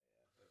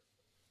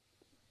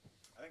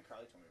I think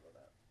Carly told me about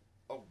that.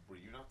 Oh, were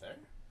you not there?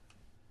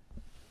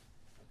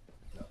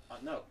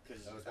 No,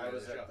 because I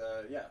was at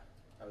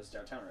I was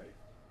downtown already.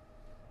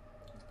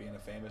 Being a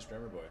famous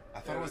drummer boy. I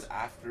thought it was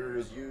after. It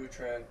was you,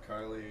 Trent,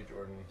 Carly,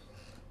 Jordan.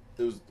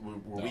 It was. Were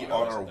we I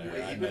on our wasn't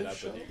there. way I to met the up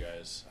show? with you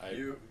guys.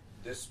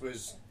 This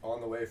was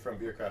on the way from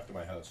Beercraft to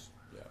my house.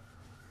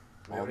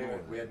 Yeah.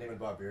 We hadn't even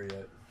bought beer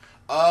yet.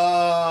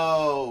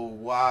 Oh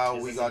wow,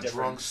 Is we this got a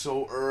different- drunk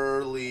so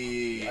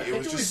early. I It think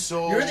was just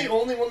so. You're the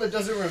only one that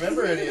doesn't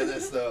remember any of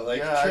this, though. Like,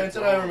 Yeah, Trent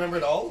and I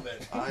remembered all of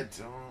it. I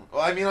don't.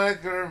 Well, I mean, I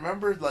can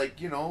remember, like,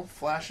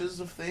 flashes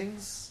of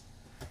things.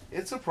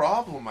 It's a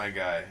problem, my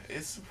guy.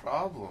 It's a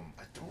problem.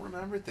 I don't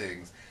remember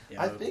things.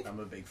 Yeah, I'm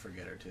a big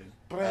forgetter too.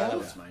 But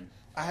That's mine.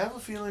 I have a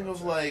feeling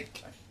of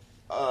like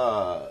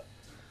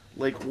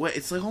what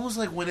it's like almost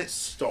like when I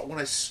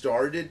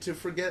started to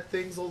forget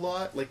things a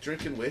lot, like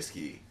drinking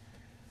whiskey,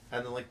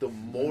 and then like the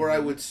more I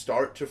would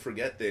start to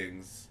forget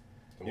things.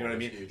 You know what I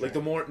mean? Like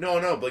the more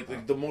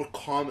like the more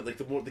common, like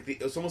the more like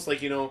it's almost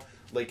like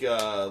like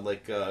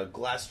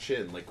glass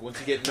chin. Like once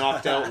you get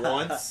knocked out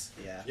once,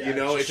 Yeah.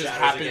 it just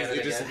happens.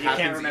 It just You can't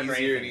happens remember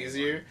easier and anything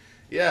easier.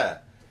 Yeah,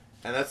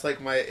 and that's like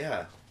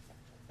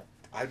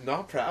I'm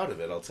not proud of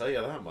it. I'll tell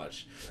you that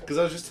much. Because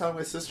I was just telling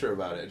my sister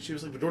about it, and she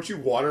was like, "But don't you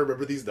want to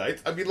remember these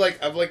nights?" I mean,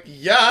 I'm like,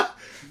 yeah,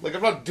 like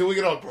I'm not doing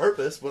it on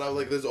purpose, but I'm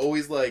like, there's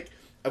always like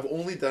I've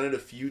only done it a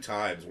few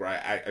times where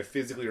I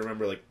physically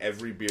remember like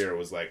every beer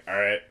was like, all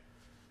right.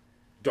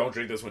 Don't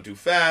drink this one too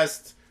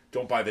fast.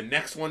 Don't buy the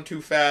next one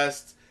too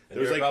fast. And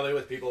you were probably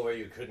with people where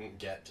you couldn't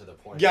get to the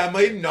point. Yeah, I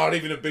might not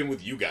even have been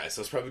with you guys.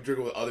 I was probably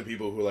drinking with other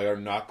people who are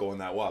not going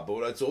that wild.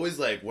 But it's always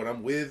like when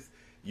I'm with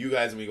you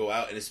guys and we go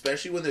out, and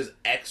especially when there's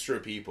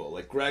extra people.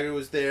 Like Gregor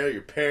was there,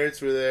 your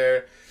parents were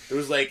there. There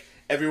was like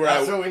everywhere.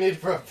 That's what we need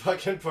for a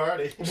fucking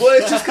party. Well,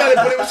 it's just kind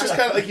of, but it was just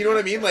kind of like, you know what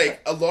I mean?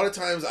 Like a lot of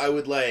times I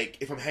would like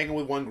if I'm hanging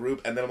with one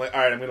group and then I'm like, all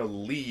right, I'm gonna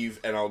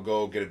leave and I'll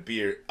go get a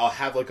beer. I'll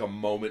have like a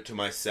moment to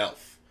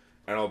myself.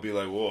 And I'll be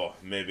like, whoa,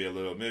 maybe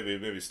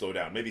slow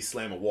down. Maybe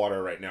slam a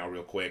water right now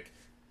real quick.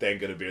 Then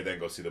get a beer, then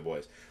go see the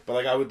boys. But,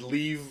 like, I would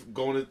leave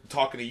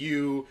talking to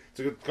you,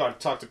 to go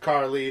talk to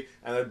Carly,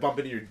 and then bump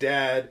into your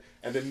dad.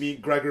 And then me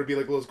and Gregor would be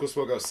like, let's go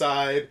smoke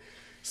outside.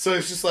 So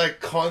it's just,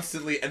 like,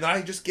 constantly. And then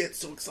I just get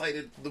so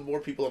excited the more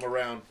people I'm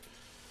around.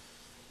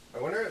 I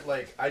wonder,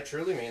 like, I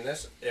truly mean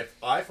this. If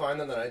I find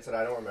that the nights that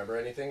I don't remember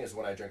anything is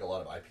when I drink a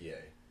lot of IPA.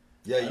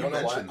 Yeah, I don't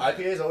know why.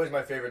 IPA is always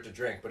my favorite to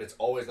drink, but it's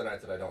always the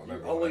nights that I don't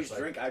remember. You always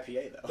drink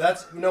IPA, though.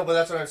 But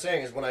that's what I'm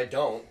saying is when I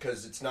don't,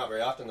 because it's not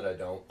very often that I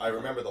don't, I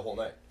remember the whole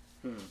night.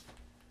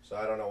 So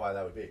I don't know why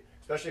that would be.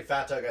 Especially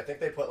Fat Tug, I think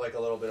they put like a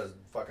little bit of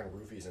fucking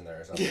roofies in there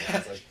or something. Yeah.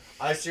 It's like,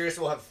 I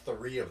seriously will have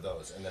 3 of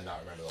those and then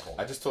not remember the whole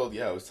night.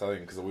 I was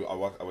telling, because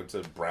I went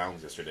to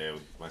Brown's yesterday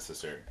with my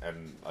sister,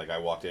 and like I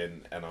walked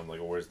in, and I'm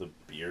like, where's the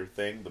beer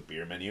thing, the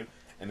beer menu?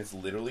 And it's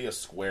literally a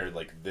square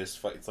like this.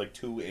 It's like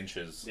 2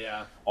 inches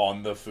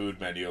on the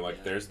food menu.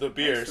 Like, there's the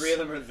beers. Like 3 of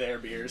them are their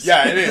beers.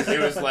 Yeah, it is. It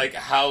was like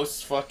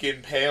House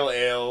fucking Pale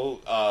Ale,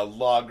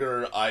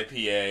 Lager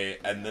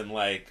IPA, and then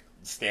like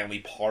Stanley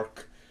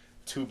Park,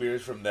 2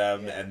 beers from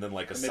them, and then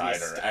like a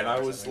cider. And I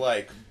was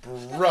like,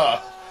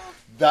 bruh,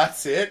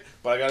 that's it?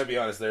 But I gotta be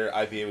honest, their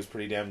IPA was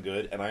pretty damn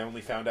good. And I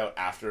only found out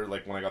after,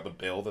 like, when I got the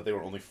bill that they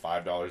were only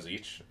 $5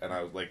 each. And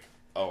I was like,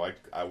 oh,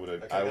 I would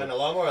have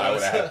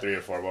had 3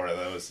 or 4 more of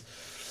those.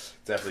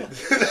 Definitely.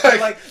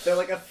 they're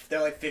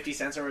like 50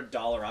 cents or $1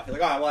 off. You're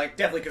like, oh, well, I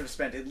definitely could have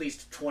spent at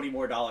least $20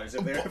 more if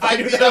I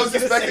definitely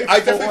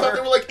thought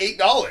they were like $8,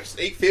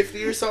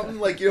 $8.50 or something.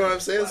 Like, you know what I'm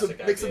saying? So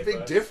it makes a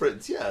big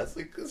difference. Yeah, it's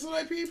like it's an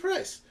IPA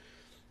price.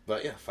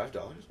 But yeah,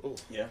 $5. Oh,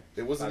 yeah.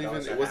 It wasn't even.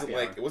 It wasn't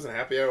like it wasn't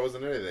happy hour. It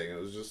wasn't anything. It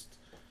was just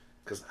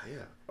because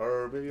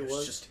or maybe it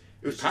was.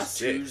 It was past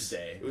 6.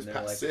 Tuesday. It was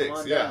past like,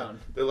 6. Yeah, down.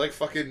 They're like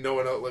fucking no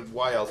one else. Like,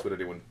 why else would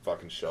anyone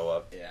fucking show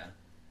up? Yeah.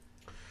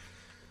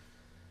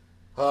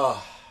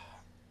 Oh.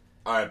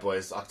 All right,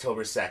 boys.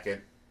 October 2nd.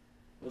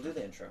 We'll do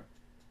the intro.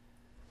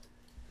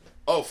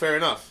 Oh, fair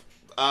enough.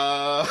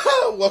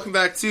 Welcome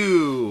back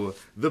to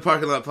the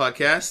Parking Lot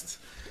Podcast.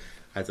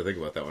 I had to think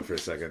about that one for a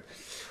second.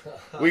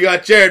 We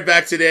got Jarrod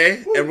back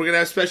today, and we're gonna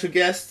have special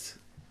guest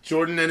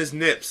Jordan and his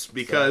nips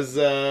because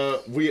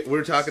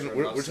we're talking.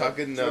 We're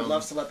talking. Jordan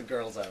loves to let the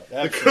girls out.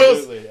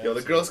 Absolutely.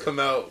 The girls come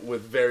out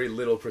with very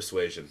little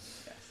persuasion.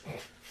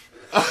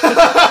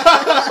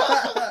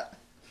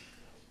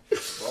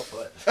 Well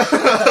put.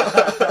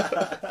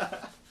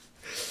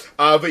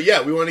 But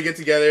yeah, we want to get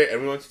together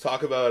and we want to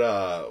talk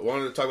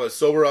about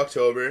Sober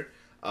October.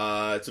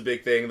 It's a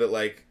big thing that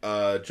like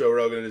Joe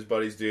Rogan and his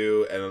buddies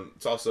do, and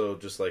it's also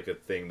just like a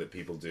thing that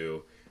people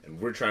do, and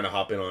we're trying to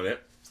hop in on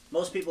it.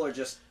 Most people are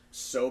just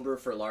sober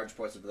for large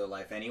parts of their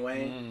life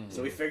anyway,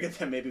 so we figured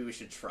that maybe we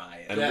should try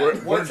it. And we're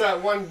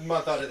 1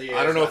 month out of the year.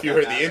 I don't know if you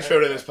heard the intro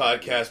to this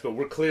podcast, but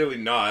we're clearly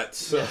not.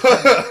 So.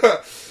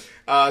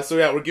 So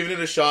yeah, we're giving it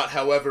a shot.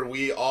 However,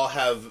 we all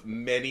have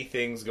many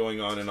things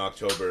going on in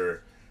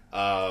October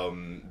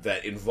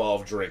that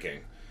involve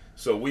drinking.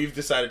 So we've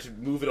decided to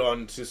move it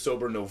on to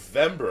Sober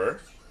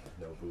November.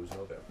 No Booze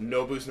November.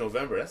 No Booze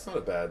November. That's not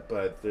a bad,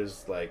 but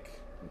there's like...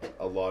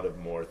 a lot of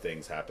more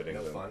things happening.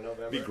 No fun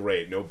November? It'd be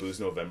great. No booze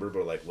November,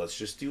 but like, let's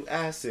just do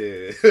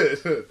acid.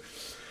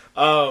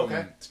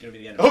 Okay. It's gonna be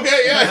the end. Of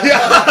Okay,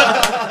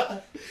 yeah.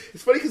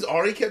 It's funny because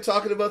Ari kept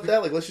talking about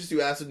that. Like, let's just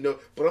do acid, no.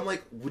 But I'm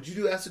like, would you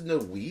do acid, no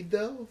weed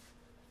though?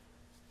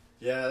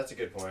 Yeah, that's a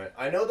good point.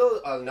 I know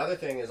though. Another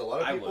thing is a lot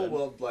of I people would.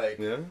 will like.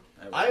 Yeah.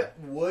 I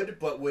would,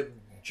 but would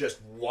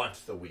just want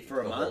the weed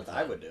For a the whole month, time.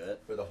 I would do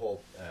it. For the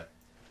whole.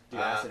 Do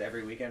acid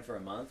every weekend for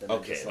a month. And then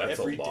Okay, just, like, that's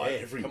every a lot. day.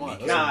 Every Come on, week.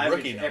 those No, are every-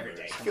 rookie every numbers.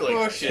 day. I feel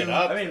like Push it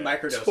up. I mean,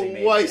 microdosing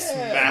maybe. twice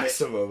Yeah.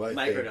 maximum. I think.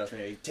 Microdose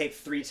maybe. Take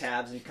 3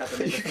 tabs and you cut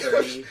them into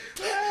 30.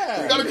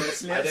 Yeah. gotta- Little I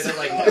snips. did it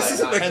like. This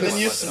is nine like- And then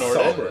you months snort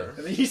in it. October.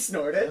 And then you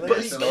snort it. But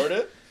you snort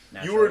it?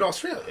 You were in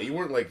Australia. You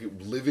weren't like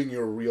living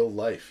your real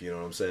life. You know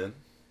what I'm saying?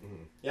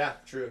 Yeah,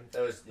 true.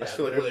 That was. Yeah, I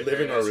feel like we're literally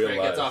living very our nice. real Greg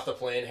lives. gets off the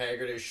plane,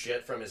 haggard as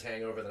shit from his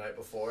hangover the night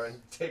before, and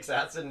takes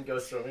acid and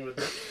goes swimming with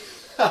me.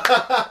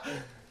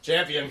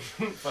 Champion,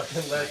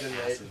 fucking legend,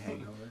 mate. Acid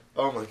hangover.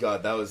 Oh my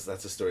god, that's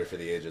a story for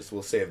the ages.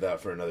 We'll save that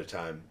for another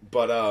time.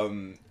 But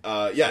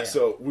yeah.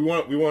 So we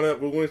want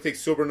to take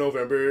Sober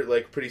November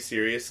like pretty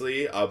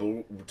seriously.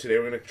 But today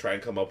we're gonna try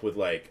and come up with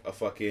like a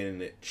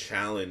fucking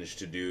challenge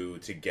to do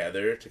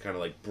together to kind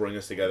of like bring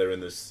us together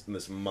in this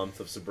month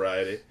of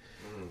sobriety.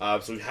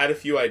 So we've had a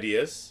few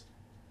ideas.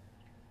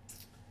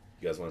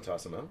 You guys want to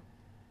toss them out?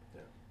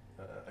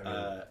 I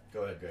mean,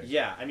 go ahead, Greg.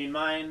 Yeah, I mean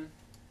mine,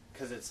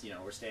 because it's,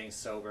 we're staying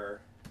sober,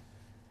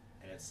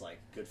 and it's like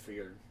good for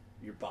your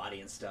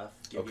body and stuff.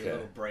 Give you Okay. a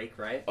little break,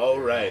 right? Oh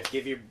right,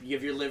 Give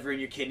your liver and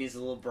your kidneys a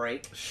little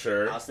break.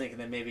 sure. I was thinking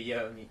that maybe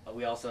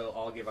we also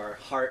all give our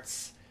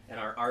hearts and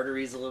our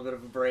arteries a little bit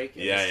of a break.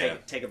 And Yeah, just yeah.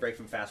 take a break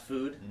from fast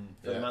food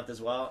for the Yeah. month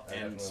as well. I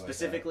definitely And like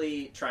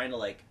specifically trying to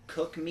like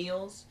cook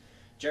meals.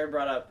 Jarrod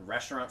brought up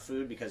restaurant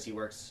food because he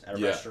works at a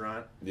Yeah.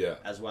 restaurant, Yeah.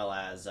 as well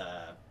as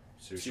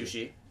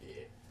sushi. Yeah.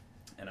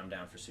 And I'm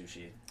down for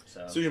sushi.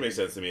 So Sushi makes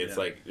sense to me. It's Yeah.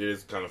 like it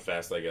is kind of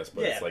fast, I guess,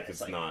 but Yeah, it's like but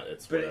it's it's like- not.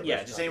 It's But whatever. yeah,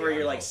 just not anywhere you're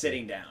like unhealthy.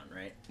 sitting down,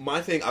 right?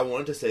 My thing, I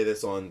wanted to say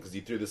this on because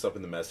you threw this up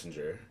in the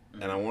messenger,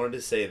 and I wanted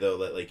to say though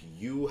that like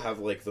you have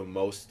like the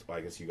most. Well,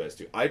 I guess you guys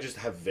do. I just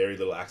have very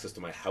little access to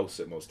my house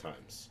at most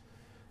times.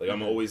 Like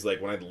I'm always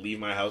like when I leave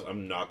my house,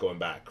 I'm not going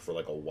back for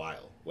like a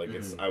while. Like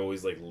it's I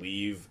always like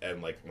leave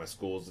and like my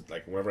school's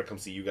like whenever I come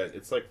see you guys,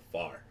 it's like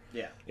far.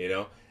 Yeah. You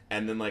know,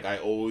 and then like I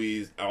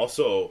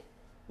also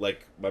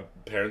like my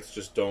parents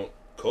just don't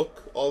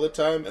cook all the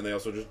time, and they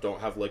also just don't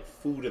have like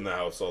food in the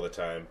house all the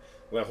time.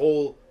 My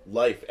whole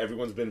life,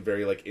 everyone's been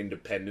very like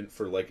independent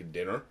for like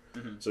dinner.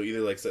 So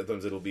either like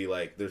sometimes it'll be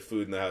like there's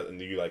food in the house and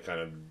you like kind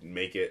of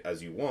make it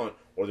as you want,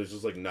 or there's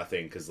just like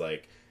nothing because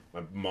like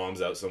my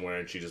mom's out somewhere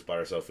and she just bought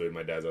herself food.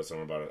 My dad's out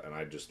somewhere about it, and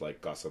I just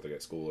like got something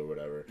at school or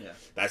whatever. Yeah.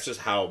 That's just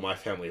how my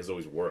family has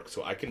always worked.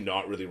 So I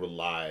cannot really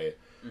rely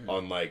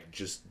on like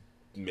just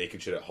making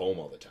shit at home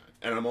all the time.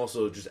 And I'm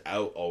also just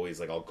out always.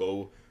 Like I'll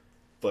go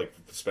like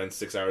spend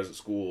 6 hours at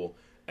school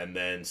and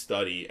then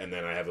study, and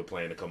then I have a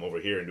plan to come over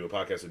here and do a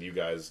podcast with you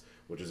guys,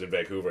 which is in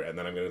Vancouver, and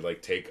then I'm gonna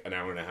like take an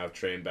hour and a half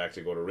train back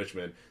to go to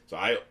Richmond. So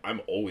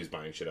I'm always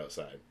buying shit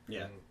outside.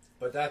 Yeah.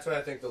 But that's where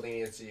I think the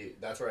leniency.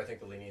 That's where I think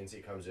the leniency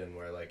comes in.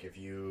 Where like if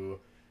you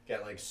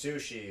get like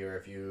sushi, or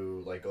if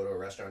you like go to a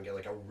restaurant and get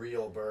like a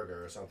real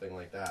burger or something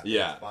like that,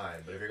 Yeah. it's fine.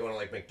 But if you're going to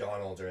like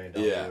McDonald's or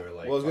A&W Yeah. or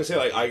like, Well, I was gonna say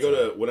like I go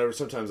to whenever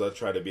sometimes I'll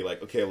try to be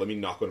like, okay, let me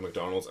not go to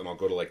McDonald's and I'll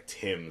go to like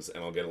Tim's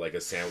and I'll get like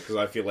a sandwich because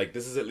I feel like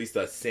this is at least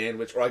a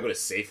sandwich. Or I go to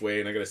Safeway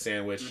and I get a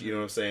sandwich. You know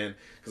what I'm saying?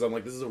 Because I'm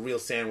like, this is a real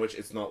sandwich.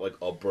 It's not like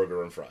a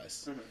burger and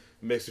fries. It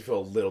makes me feel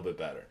a little bit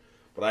better.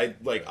 But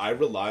I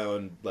rely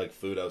on like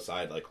food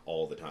outside like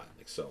all the time,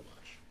 like so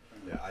much.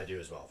 Yeah, I do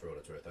as well. For what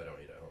it's worth, I don't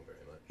eat at home very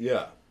much.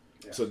 Yeah.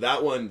 So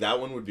that one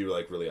would be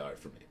like really hard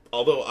for me.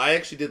 Although I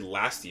actually did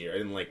last year. I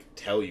didn't like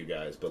tell you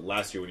guys, but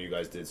last year when you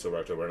guys did Sober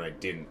October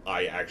and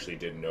I actually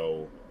didn't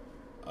know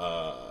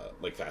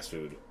like fast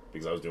food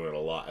because I was doing it a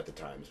lot at the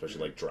time,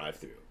 especially like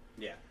drive-through.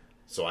 Yeah.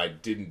 So I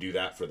didn't do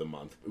that for the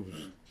month. It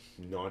was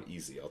not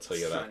easy, I'll tell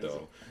you It's that not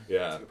though. That's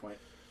Yeah. a good point.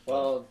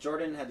 Well,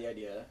 Jordan had the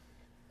idea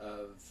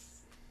of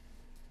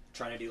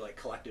trying to do like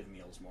collective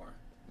meals more.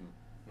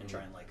 And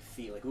try and like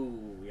feel like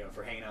if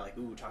we're hanging out like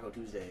Taco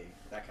Tuesday,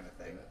 that kind of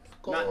thing.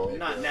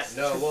 Not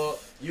necessarily. No, well,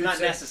 you Not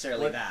said-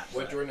 necessarily what, that,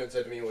 What but- Jordan had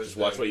said to me was Just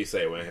watch that what you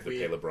say when I have to we-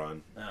 pay LeBron.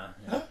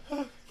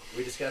 Yeah.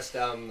 we discussed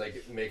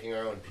like making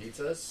our own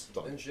pizzas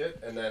and shit,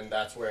 and then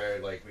that's where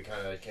like we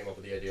kind of came up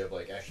with the idea of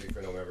like actually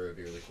for November it'd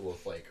be really cool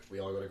if like we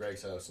all go to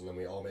Greg's house and then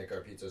we all make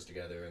our pizzas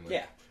together and like,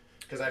 Yeah.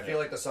 because I feel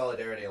like the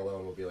solidarity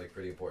alone will be like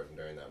pretty important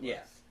during that month. Yeah.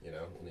 You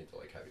know, we'll need to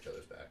like have each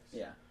other's backs.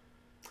 Yeah.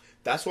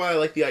 That's why I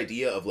like the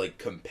idea of like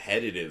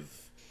competitive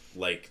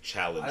like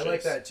challenges. I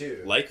like that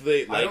too.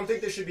 I don't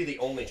think this should be the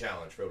only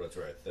challenge for what it's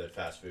worth. The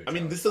fast food. I mean,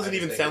 challenge. this doesn't I just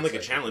even think sound it's,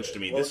 like a challenge good. to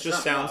me. Well, This it's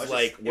just not- no, sounds it was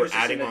like just- it we're was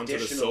just adding an on to the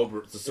additional- the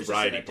It was just an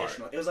sobriety part.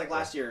 additional- It was like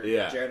last year.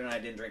 Yeah. Jarrod and I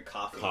didn't drink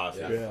coffee. Coffee.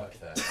 Yeah, Yeah.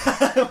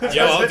 fuck that.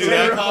 Yeah, I'll do Taking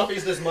that.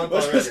 coffees this month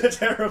Which was a already.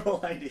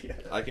 terrible idea.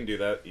 I can do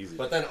that easy.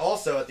 But then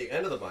also at the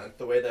end of the month,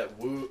 the way that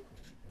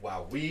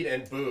wow, weed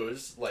and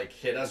booze like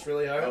hit us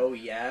really hard. Oh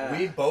yeah.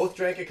 We both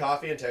drank a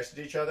coffee and texted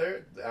each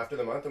other after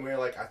the month, and we were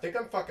like, I think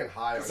I'm fucking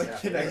high on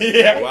caffeine.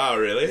 Yeah. Wow,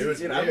 really? It was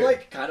Dude, weird. I'm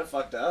like kind of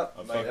fucked up.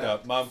 I'm Like, fucked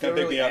up. Mom, feel come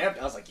pick really me up. amped.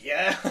 I was like,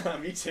 yeah,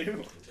 me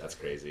too. That's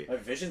crazy. My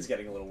vision's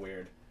getting a little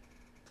weird.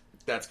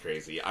 That's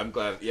crazy. I'm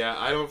glad. Yeah,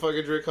 I don't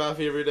fucking drink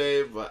coffee every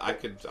day, but I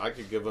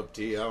could give up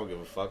tea. I don't give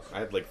a fuck. I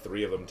had like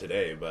 3 of them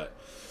today, but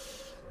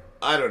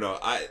I don't know.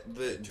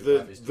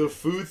 The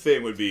food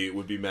thing would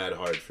be mad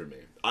hard for me.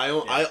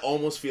 I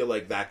almost feel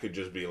like that could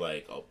just be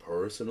like a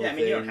personal Yeah, I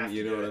mean, you don't thing. have to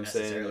You know do what it I'm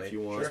saying? necessarily. If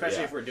you want, Especially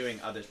yeah. if we're doing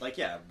others. Like,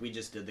 yeah, we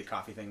just did the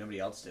coffee thing. Nobody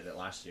else did it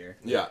last year.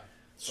 Yeah,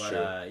 But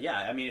sure. yeah,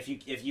 I mean, if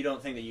you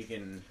don't think that you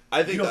can,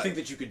 I think you don't that- think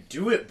that you could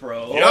do it,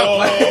 bro.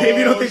 Yeah. if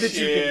you don't think that you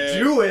shit.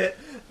 can do it,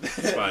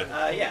 It's fine.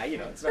 yeah, you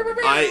know, it's not.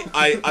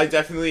 I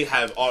definitely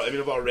have. I mean,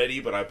 I've already,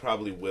 but I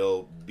probably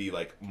will be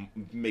like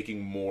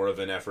making more of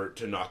an effort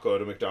to not go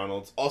to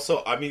McDonald's.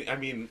 Also, I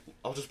mean,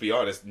 I'll just be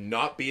honest.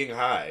 Not being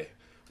high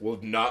will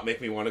not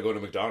make me want to go to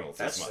McDonald's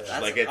as much.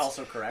 That's Like it's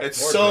also correct.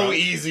 It's Or so drunk.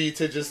 easy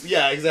to just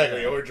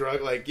exactly, or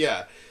drunk. Like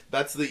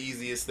that's the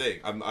easiest thing.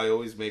 I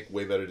always make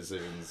way better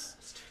decisions.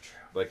 It's too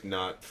true. Like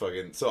not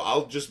fucking. So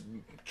I'll just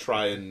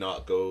try and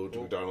not go to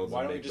Well, McDonald's.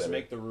 why and don't we just better.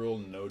 make the rule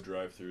no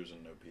drive-throughs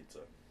and no pizza?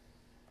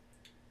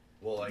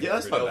 Well, like, Yeah,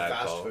 that's no not a bad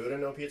fast call. food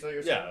and no pizza,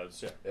 you're Yeah, saying?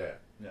 it's, yeah,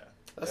 Yeah.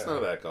 That's Yeah. not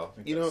a bad call.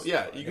 think You know, that's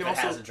yeah. fine. You If can it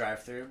has also. a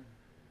drive-through,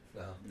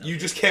 No. You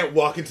just can't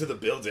walk into the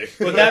building.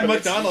 But that But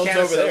McDonald's you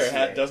can't over there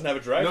associate. doesn't have a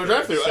drive-through. No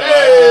drive-through. So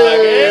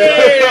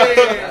Hey!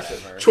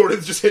 Massive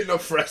Jordan's just hitting up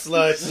fresh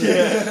lunch.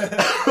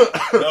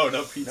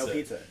 no pizza. no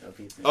pizza, no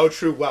pizza. Oh,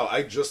 true. Wow,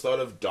 I just thought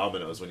of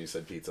Domino's when you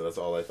said pizza. That's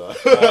all I thought.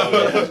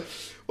 yeah.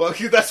 Well,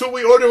 that's what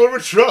we order when we're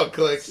drunk.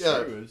 Like,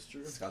 yeah. True, it's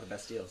true. It's got the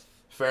best deals.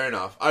 Fair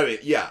enough. I mean,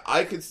 yeah,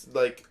 I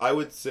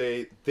would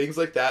say things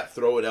like that,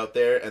 throw it out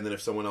there, and then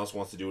if someone else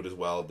wants to do it as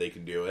well, they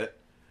can do it.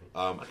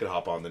 I could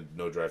hop on the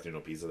no drive-thru, no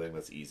pizza thing.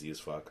 That's easy as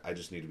fuck. I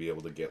just need to be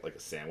able to get like a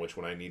sandwich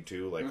when I need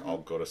to. Like, I'll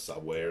go to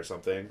Subway or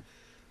something.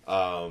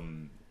 But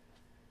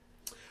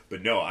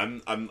no,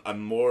 I'm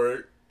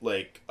more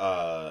like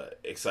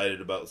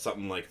excited about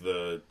something like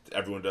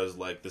everyone does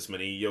like this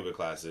many yoga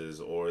classes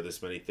or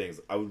this many things.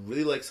 I would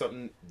really like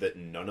something that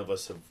none of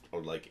us have,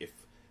 or like if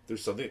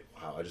there's something.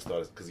 Wow, I just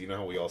thought, because you know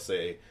how we all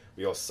say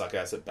we all suck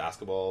ass at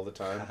basketball all the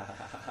time,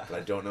 but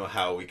I don't know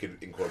how we could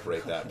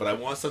incorporate that. But I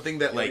want something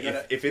that like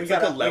if it's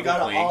like a level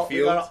playing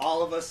field.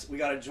 All of us, we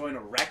gotta join a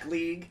rec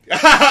league.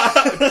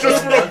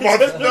 Just for a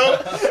month, no.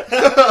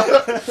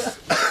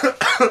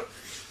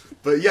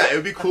 But yeah, it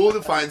would be cool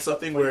to find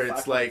something where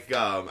it's like,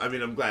 I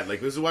mean, I'm glad.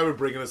 Like, this is why we're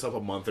bringing this up a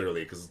month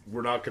early, because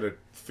we're not going to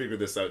figure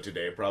this out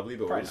today, probably,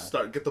 but Probably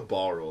we'll not. get the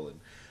ball rolling.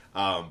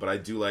 But I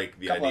do like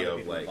the Couple idea other of,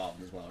 people like,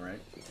 involved as well, right?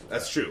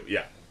 that's true,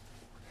 yeah.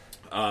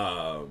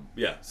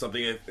 Yeah,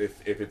 something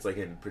if it's like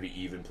in pretty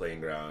even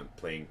playing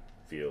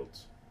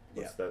fields.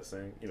 What's that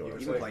saying? You know what I'm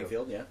Even saying? playing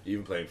field, yeah.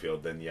 Even playing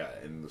field, then yeah,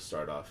 in the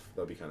start off,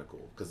 that'd be kind of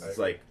cool. Because it's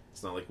agree. like,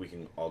 it's not like we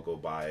can all go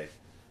buy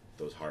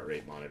those heart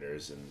rate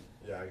monitors, and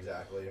Yeah,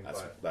 exactly.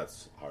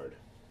 that's hard.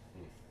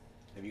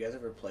 Have you guys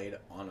ever played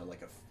on a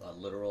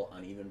literal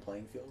uneven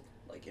playing field,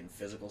 like in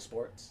physical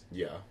sports?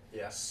 Yeah.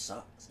 Yeah.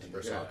 Sucks. Dude. For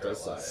Yeah, soccer, it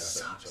does a lot,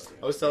 sucks, dude.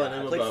 I was telling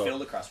I him played about.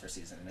 field lacrosse for a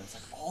season, and it's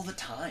like all the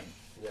time.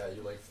 Yeah,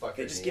 you like fuck.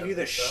 They your just knee give you up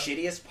the and stuff.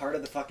 shittiest part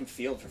of the fucking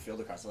field for field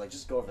lacrosse. They're like,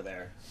 just go over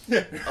there.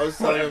 I was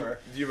telling him. Whatever.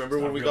 Do you remember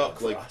It's when not we real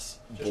got like lacrosse.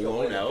 Just go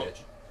blown play the out? pitch.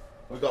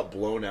 We got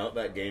blown out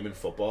that game in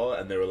football,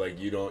 and they were like,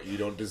 "You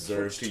don't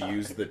deserve First to time.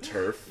 use the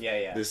turf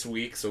Yeah. this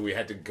week." So we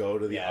had to go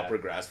to the Yeah. upper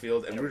grass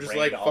field, and It we were just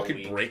rained like all fucking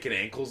week. breaking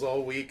ankles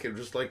all week, and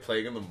just like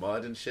playing in the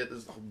mud and shit.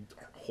 There's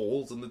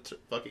holes in the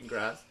fucking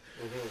grass.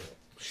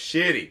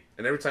 Shitty.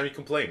 And every time he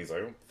complained, he's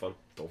like,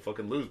 "Don't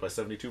fucking lose by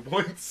 72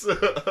 points."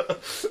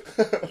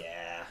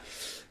 Yeah.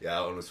 Yeah,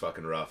 that one was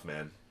fucking rough,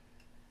 man.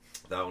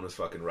 That one was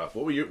fucking rough.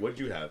 What did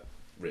you have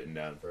written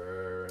down?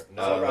 For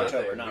So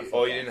October, not nothing.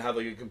 Oh, you didn't have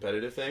like a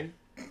competitive thing?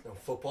 No,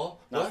 football?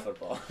 Not What?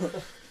 football.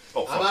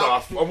 Oh, I'm fuck out.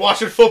 off. I'm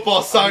watching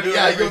football, son. doing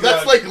Yeah, every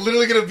that's day. like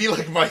literally gonna be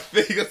like my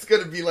thing. That's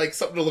gonna be like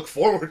something to look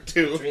forward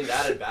to. Between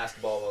that and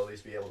basketball, we'll at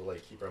least be able to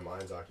like keep our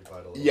minds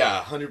occupied a little.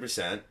 Yeah,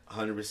 100%.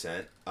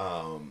 100%.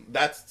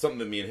 That's something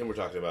that me and him were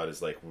talking about,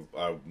 is like,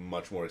 I'm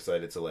much more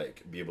excited to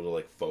like be able to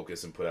like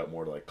focus and put out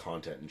more like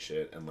content and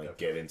shit, and like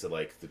get into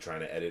like the trying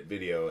to edit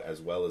video as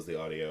well as the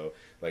audio,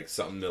 like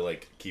something to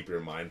like keep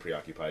your mind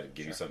preoccupied and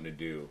give you something to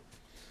do.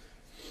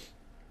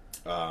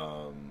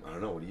 I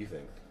don't know, what do you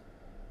think?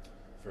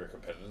 For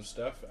competitive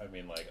stuff, I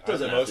mean, like, I'm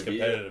Doesn't the have most to be,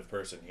 competitive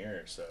person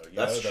here, so you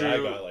That's know true. that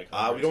I got, like,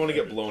 We don't want to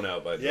get hundreds blown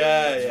out by that.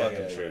 Yeah, That's yeah, fucking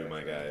yeah, true, yeah, my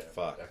yeah, guy. yeah.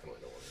 Fuck.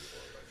 Definitely don't want to be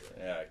blown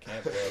by Yeah, I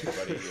can't blow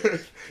everybody here.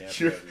 Can't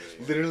You're blow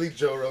everybody. literally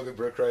Joe Rogan,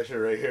 Brooke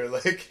Kreischer right here,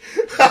 like.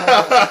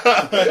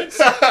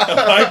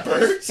 I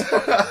burnt.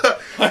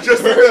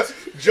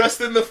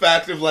 just in the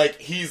fact of like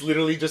he's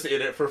literally just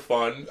in it for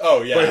fun.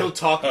 Oh, yeah. But he'll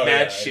talk Oh,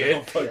 mad yeah, shit,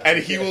 no, fuck and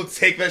he will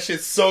take that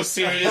shit so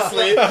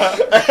seriously.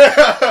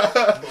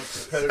 the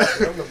most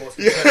competitive. I'm the most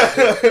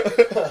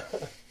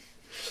competitive.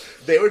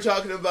 They were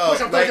talking about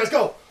Push up, let's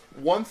go.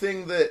 One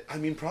thing that, I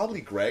mean,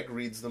 probably Greg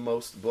reads the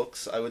most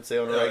books, I would say,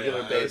 on a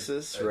regular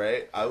basis,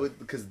 right? I would,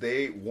 because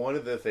one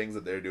of the things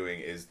that they're doing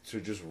is to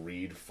just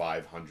read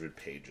 500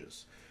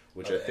 pages.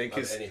 Which I think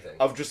is anything.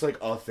 Of just like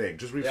a thing.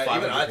 Just read 500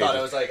 even I pages. thought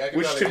it was like, I could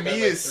which to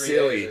me is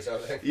silly.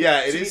 Yeah,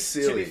 it is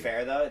silly. To be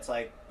fair, though, it's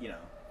like,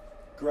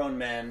 grown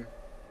men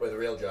with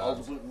real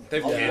jobs.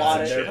 They've a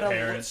lot of their but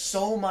parents.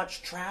 so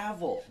much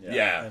travel.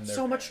 Yeah. And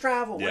So much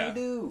travel. Yeah. What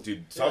do you do?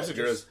 Dude, Tom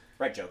Segura's...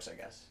 Write jokes, I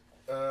guess.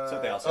 So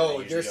they also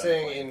usually you're do on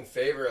saying the plane. in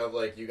favor of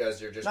like you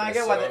guys are just No, I gonna get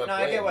sit why on they, a no, I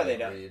plane get why they and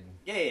don't. read.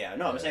 Yeah.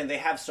 No, I'm saying they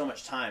have so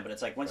much time, but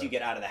it's like once you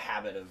get out of the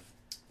habit of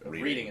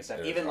reading and stuff,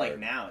 it's even like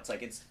hard. now, it's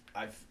like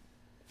I've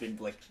been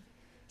like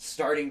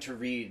starting to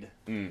read.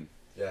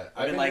 Yeah,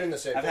 I've been like, doing the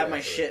same I've thing, had my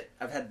actually. shit.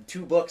 I've had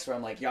 2 books where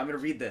I'm like, I'm gonna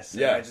read this.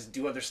 Yeah. And I just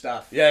do other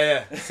stuff.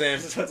 Yeah, same.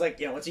 So it's like,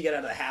 once you get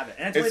out of the habit,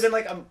 and it's only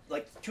been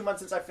like 2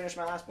 months since I finished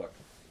my last book,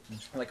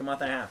 like a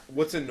month and a half.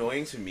 What's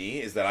annoying to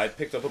me is that I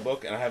picked up a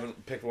book and I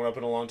haven't picked one up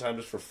in a long time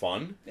just for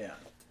fun. Yeah.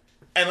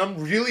 And I'm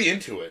really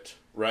into it,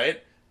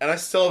 right? And I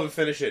still haven't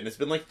finished it, and it's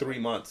been like 3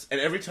 months. And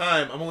every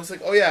time, I'm always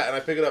like, oh yeah, and I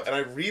pick it up, and I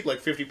read like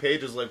 50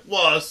 pages, like,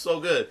 whoa, that's so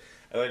good.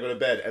 And then I go to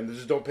bed, and they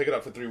just don't pick it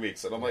up for 3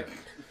 weeks. And I'm like,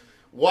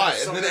 why?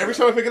 So And then good. every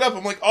time I pick it up,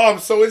 I'm like, oh, I'm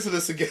so into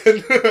this again.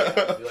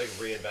 You like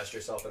reinvest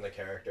yourself in the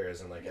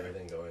characters and like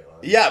everything going on.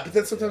 Yeah, but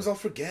then sometimes I'll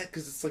forget,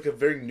 because it's like a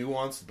very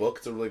nuanced book.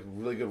 It's a like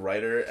really good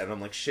writer, and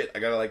I'm like, shit, I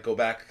gotta like go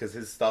back, because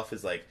his stuff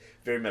is like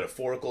very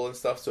metaphorical and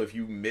stuff. So if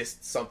you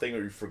missed something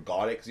or you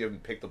forgot it because you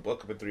haven't picked the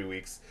book up in 3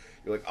 weeks,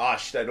 you're like, ah,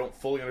 shit, I don't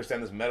fully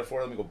understand this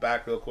metaphor. Let me go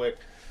back real quick.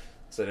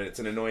 So it's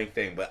an annoying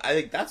thing. But I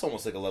think that's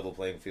almost like a level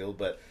playing field.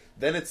 But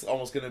then it's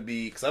almost going to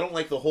be... Because I don't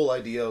like the whole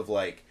idea of,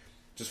 like,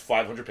 just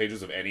 500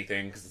 pages of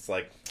anything. Because it's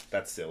like,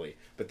 that's silly.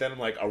 But then I'm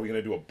like, are we going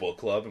to do a book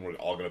club? And we're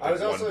all going to pick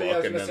one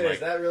book? And then, like, is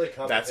that really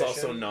competition? that's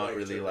also not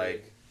really, to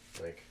like...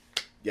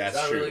 Yeah, is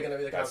it's that true. really going to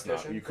be the That's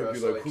competition? not. You for could be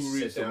us to, like, who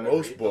sit reads the down and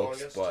most read the books?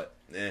 longest? But,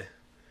 eh.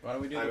 Why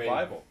don't we do I the mean-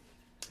 Bible?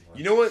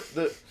 You know what?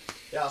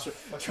 Yeah.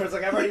 Jordan's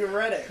like, I've already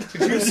read it.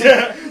 Did you see?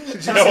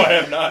 No, I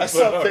have not. I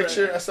saw a but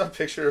picture. I saw a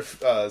picture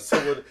of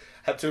someone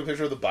took a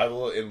picture of the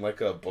Bible in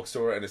like a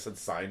bookstore, and it said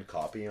signed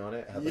copy on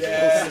it. It had, like,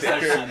 Yes, a little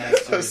sticker. I've seen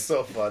that That was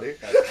so funny.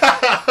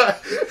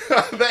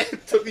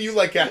 That took you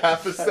like a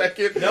half a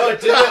second. No,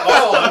 it didn't.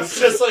 Oh, I was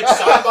just like,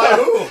 signed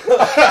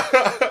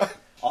by who?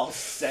 All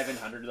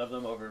 700 of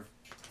them over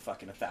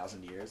fucking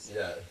 1,000 years.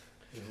 Yeah.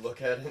 You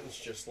look at it, and it's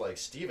just like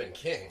Stephen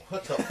King.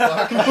 What the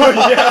fuck?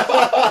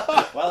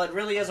 Well, it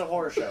really is a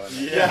horror show.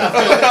 Isn't it?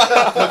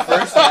 the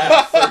first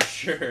half, for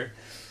sure.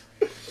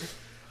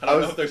 I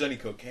don't know if there's any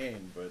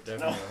cocaine, but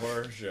definitely a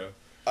horror show.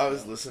 I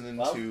was listening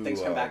Well, to.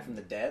 things come back from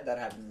the dead. That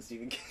happens in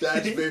Stephen King.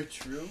 That's very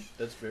True.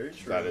 That's very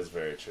true. That is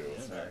very true.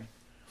 Yeah.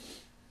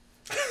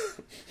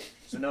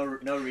 So no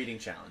reading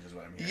challenge is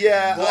what I'm hearing.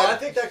 Yeah. Well, I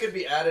think that could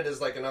be added as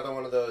like another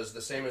one of those,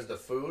 the same as the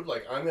food.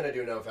 Like, I'm going to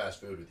do no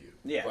fast food with you.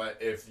 Yeah. But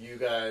if you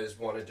guys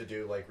wanted to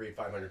do, like, read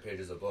 500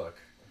 pages a book,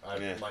 I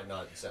might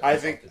not set I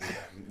myself think to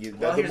do that.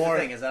 Well, the here's more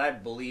the thing: is that I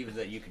believe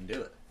that you can do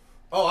it.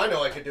 Oh, I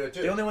know I could do it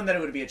too. The only one that it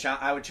would be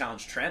I would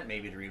challenge Trent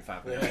maybe to read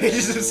 500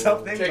 pages or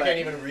something. Trent but can't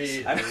even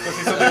read. something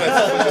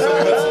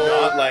that's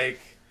not like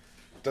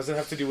doesn't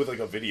have to do with like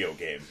a video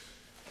game.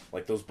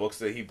 Like those books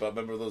that he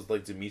remember those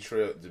like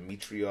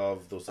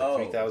Dimitriov those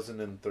like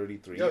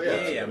 3033. Oh,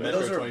 yeah. Metro But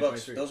those are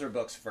books. 2023. Those are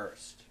books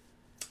first,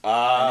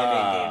 and they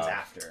made games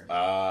after.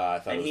 I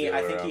thought And it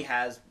was I think he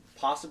has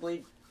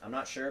possibly. I'm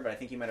not sure, but I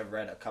think he might have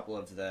read a couple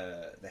of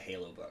the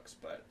Halo books.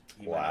 But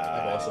he might not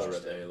I've be also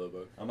interested. read the Halo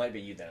book. It might be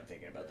you that I'm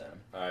thinking about them.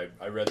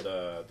 I read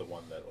the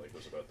one that like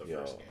was about the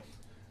first game.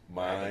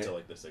 Until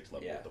like the 6th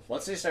level. Yeah. With the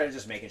Once they started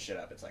just making shit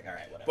up, it's like, all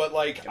right, whatever. But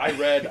like I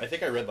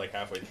think I read like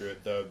halfway through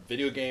it. The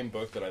video game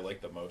book that I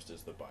like the most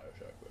is the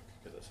BioShock book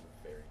because it's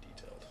very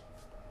detailed.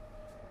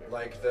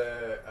 Like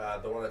the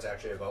one that's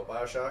actually about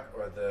Bioshock,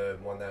 or the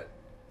one that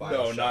No,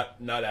 Bioshock?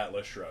 not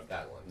Atlas Shrugged.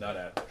 That one. Not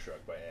Atlas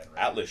Shrugged by Ayn Rand.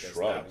 Atlas because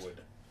Shrugged. That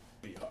would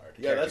be hard.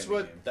 Yeah, that's Character in the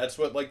what game. that's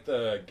what like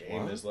the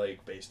game What? is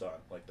like based on,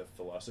 like the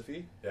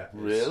philosophy. Yeah.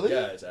 Really?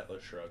 Yeah, it's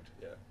Atlas Shrugged.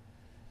 Yeah.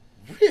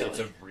 Really? It's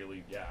a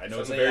really I know So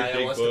it's a the very guy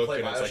big wants to book play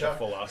and it's like a Bioshock?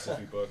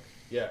 philosophy book.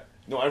 Yeah.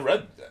 No, I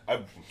read.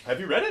 I Have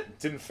you read it?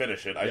 didn't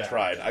finish it. I Yeah.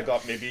 tried. I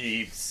got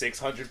maybe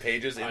 600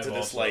 pages into I've this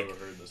also like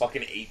heard this.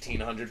 fucking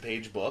 1,800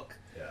 page book.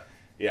 Yeah.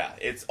 Yeah,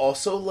 it's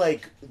also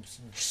like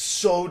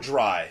so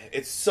dry.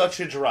 It's such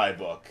a dry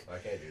book. I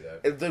can't do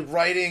that. The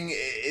writing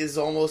is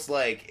almost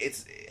like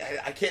it's.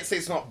 I can't say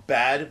it's not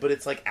bad, but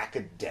it's like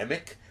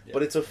academic. Yeah.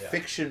 But it's a Yeah.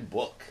 fiction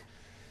book,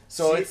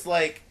 so See- it's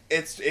like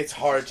it's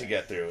hard to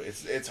get through.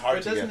 It's hard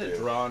But to get doesn't through. it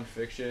draw on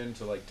fiction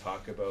to like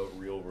talk about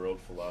real world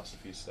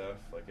philosophy stuff?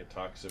 Like it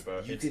talks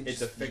about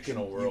it's a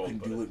fictional world. You can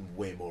but do it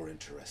way more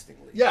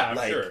interestingly. Yeah, I'm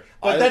Like, sure.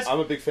 But I'm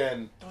a big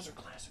fan. those are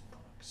classic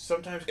books.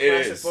 sometimes It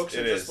classic is, books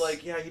are it just is.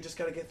 like, yeah, you just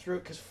gotta get through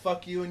it because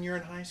fuck you and you're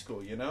in high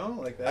school, you know?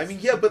 Like that's, I mean,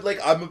 yeah, but like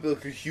I'm a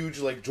huge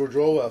like George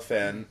Orwell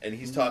fan, and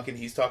he's talking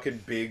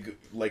big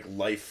like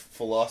life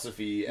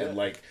philosophy and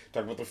like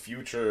talking about the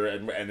future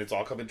and it's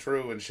all coming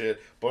true and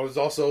shit. But it's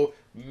also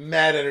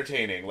mad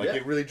entertaining. Like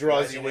it really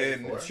draws you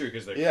in. 1984. it's true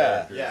because they're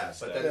Yeah. characters Yeah, and but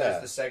stuff. then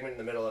there's the segment in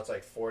the middle that's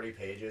like 40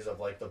 pages of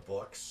like the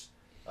books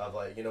of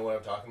like, you know what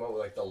I'm talking about,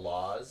 with like the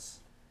laws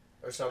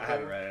or I something.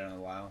 haven't read it in a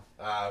while.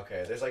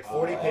 Okay. There's like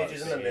 40 Oh,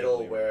 pages in the see, middle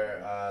we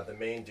where the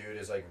main dude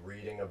is like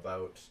reading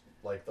about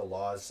like the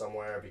laws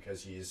somewhere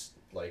because he's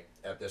like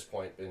at this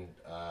point been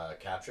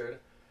captured.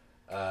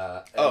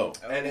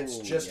 And it's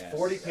just yes.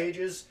 40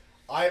 pages.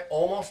 I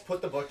almost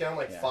put the book down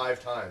like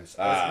 5 times.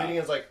 I was reading it,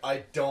 it's like,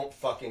 I don't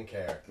fucking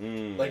care.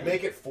 Like,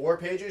 make it 4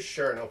 pages,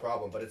 sure, no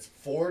problem. But it's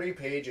 40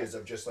 pages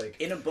of just like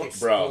In a book,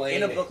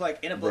 explaining. in a book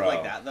like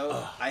Bro. that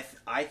though,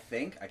 I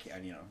think I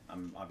can't. You know,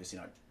 I'm obviously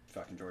not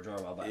fucking George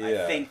Orwell, but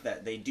Yeah. I think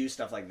that they do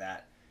stuff like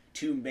that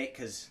to make,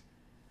 because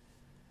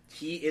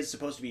he is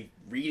supposed to be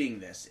reading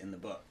this in the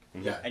book.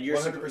 Yeah, And you're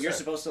 100%.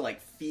 supposed to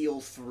like feel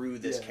through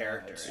this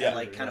character it's and true,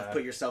 like kind of yeah.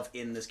 put yourself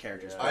in this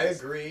character's I place.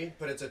 agree,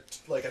 but it's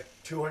like a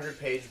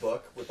 200-page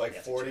book with like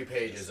Yes, 40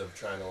 pages of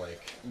trying to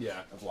like.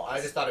 Yeah. Of laws.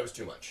 I just thought it was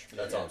too much.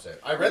 That's all I'm saying.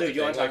 I Well, read dude, the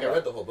you wanna thing, talk like I about-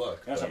 read the whole book.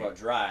 I'm gonna talk but- about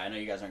Dry. I know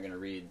you guys aren't going to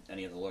read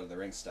any of the Lord of the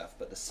Rings stuff,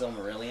 but the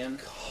Silmarillion.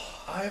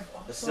 I've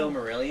The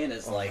Silmarillion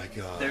is Oh like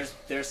my God.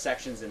 there's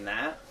sections in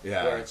that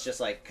Yeah. where it's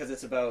just like, because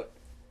it's about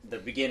the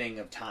beginning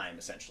of time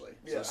essentially.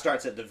 So it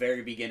starts at the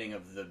very beginning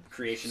of the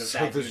creation of So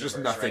that there's just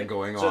universe, nothing right?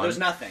 going So on. there's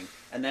nothing,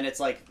 and then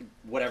it's like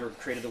whatever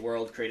created the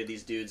world, created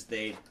these dudes.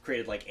 They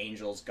created like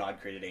angels.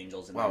 God created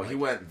angels. And Wow, then, he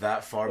like, went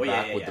that far oh,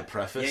 back yeah, with yeah. the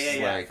preface.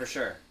 Yeah, like for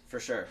sure.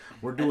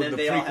 we're And doing then the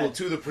they all prequel had-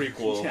 to the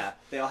prequel. Yeah,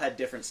 they all had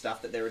different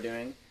stuff that they were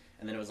doing,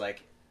 and then it was like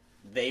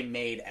they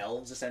made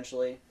elves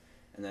essentially,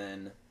 and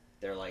then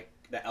they're like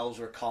the elves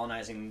were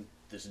colonizing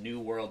this new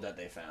world that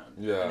they found.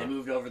 Yeah. And they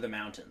moved over the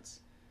mountains.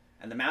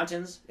 And the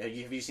mountains, have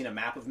you seen a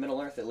map of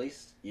Middle Earth at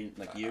least?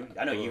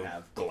 I know you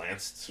have.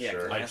 Glanced, Yeah,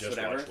 sure. glanced, I just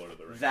whatever. watched Lord of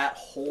the Rings. That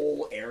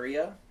whole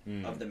area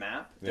of the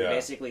map, they Yeah.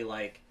 basically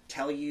like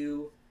tell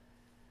you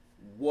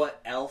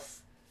what elf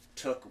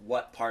took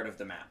what part of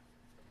the map.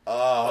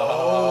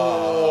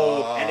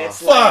 Oh. And it's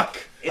Fuck!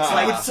 like it's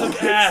like would suck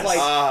it's ass.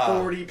 like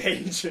 40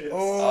 pages.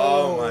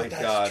 Oh my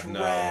that's God, no.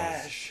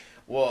 trash.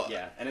 Well,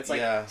 Yeah, and it's like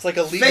yeah. It's like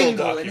a legal Fengal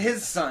document. and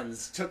his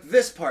sons took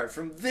this part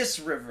from this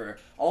river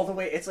all the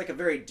way. It's like a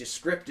very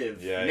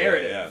descriptive Yeah, yeah,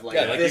 narrative. yeah. Like,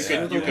 Yeah, like this you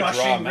through could the draw a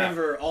rushing map.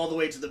 river all the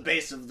way to the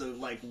base of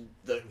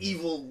the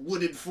evil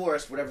wooded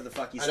forest, whatever the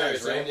fuck he I know what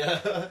says, you're right? saying,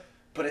 yeah.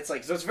 But it's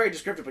like, so it's very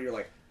descriptive. But you're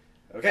like,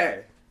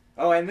 okay,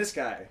 oh, and this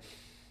guy,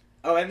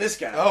 oh, and this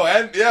guy, Oh,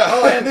 and yeah.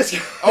 oh, and this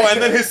guy. Oh,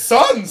 and then his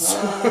sons.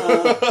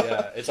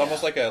 Yeah, it's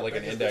almost like an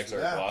index or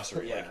a Yeah.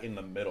 glossary, Yeah. like in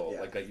the middle,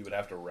 Yeah. like that you would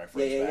have to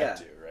reference Yeah, back yeah.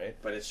 to, right?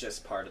 But it's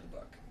just part of the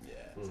book.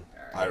 Yeah.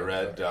 I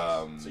read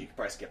So you could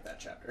probably skip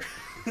that chapter.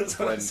 That's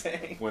what I'm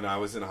saying. when I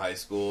was in high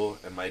school,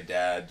 and my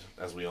dad,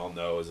 as we all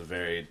know, is a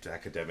very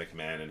academic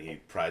man, and he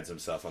prides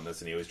himself on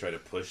this, and he always tried to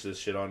push this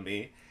shit on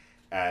me.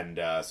 And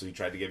so he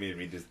tried to get me to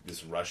read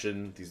this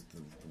Russian,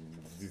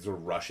 these are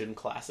Russian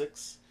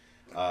classics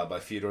by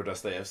Fyodor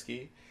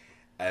Dostoevsky,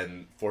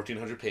 and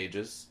 1,400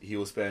 pages. He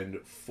will spend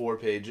 4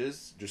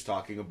 pages just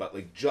talking about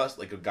just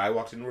like a guy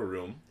walked into a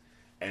room,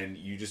 and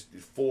you just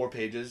 4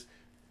 pages.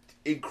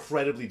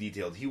 Incredibly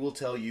detailed. He will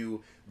tell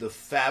you the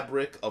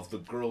fabric of the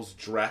girl's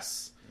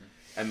dress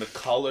and the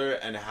color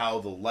and how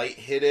the light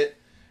hit it,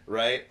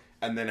 right?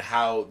 And then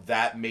how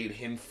that made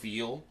him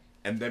feel,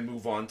 and then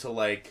move on to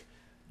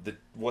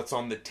what's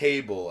on the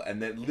table,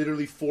 and then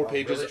literally 4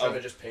 pages really trying of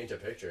to just paint a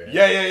picture.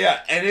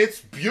 yeah, and it's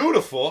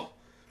beautiful,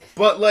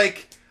 but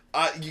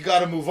you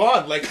gotta move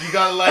on. You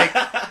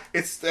gotta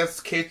that's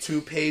okay.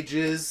 2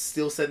 pages,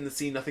 still setting the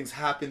scene, nothing's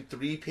happened.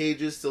 3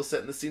 pages, still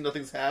setting the scene,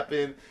 nothing's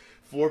happened.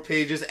 4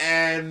 pages,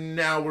 and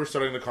now we're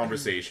starting the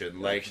conversation.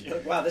 You're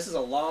like, wow, this is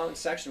a long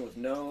section with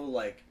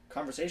no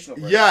conversational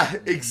breaks. Yeah,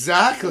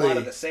 exactly. A lot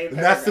of the same And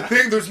that's the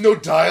paragraph. thing. There's no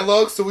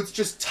dialogue, so it's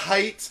just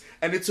tight,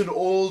 and it's an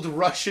old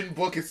Russian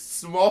book. It's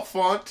small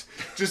font,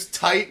 just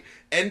tight,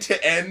 end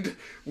to end.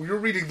 We were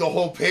reading the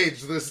whole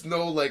page. There's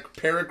no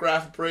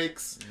paragraph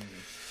breaks.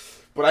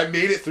 But I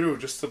made it through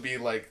just to be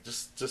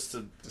just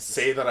to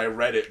say that I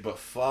read it. But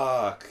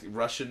fuck,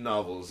 Russian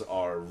novels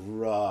are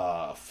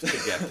rough to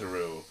get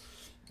through.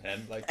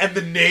 And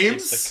The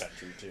names, it's the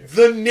country too.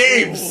 the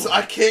names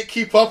I can't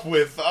keep up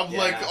with. I'm Yeah.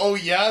 like, oh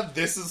yeah,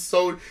 this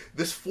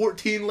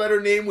 14-letter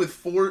name with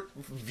 4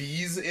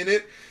 V's in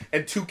it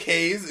and 2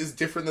 K's is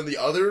different than the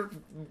other.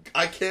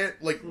 I can't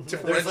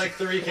There's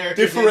 3 characters.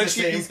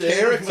 differentiate the these same thing.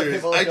 characters.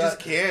 They've all I got- just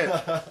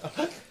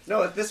can't.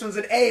 No, this one's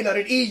an A, not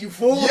an E, you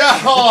fool.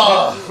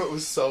 Yeah, it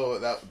was so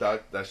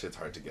that shit's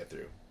hard to get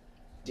through.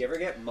 Do you ever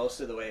get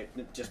most of the way,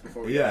 just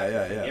before we Yeah, go,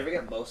 yeah, do yeah. you ever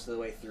get most of the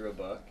way through a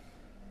book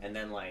and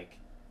then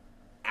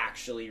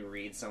actually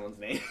read someone's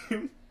name?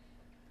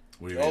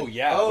 What do you Oh mean?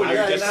 yeah, Oh when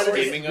yeah, you're just just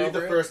skimming read over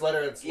the it. first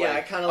letter. It's Yeah, I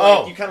like, kind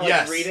of you kind of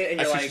yes. read it and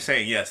I you're see what like, you're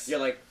saying. Yes. you're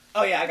like,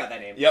 oh yeah, I got that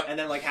name. Yep. And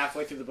then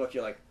halfway through the book,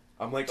 you're like,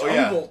 I'm like, oh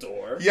yeah.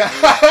 Dumbledore? Yeah.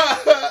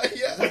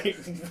 Yeah. Wait,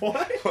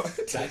 what?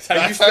 That's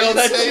how you spell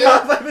that say shit. it?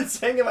 I've been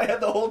saying it in my head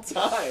the whole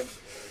time.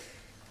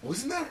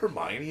 Wasn't that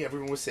Hermione?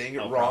 Everyone was saying it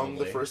Oh, wrong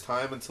probably. the first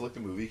time until like the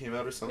movie came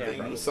out or something.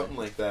 Yeah, It was something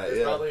like that. It's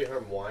Yeah. probably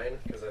Hermione,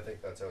 because I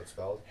think that's how it's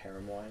spelled.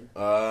 Harem wine.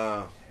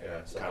 Yeah,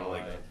 Kind of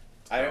like that.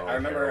 I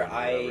remember heroin or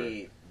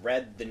I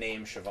read the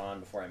name Siobhan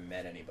before I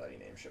met anybody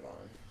named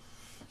Siobhan.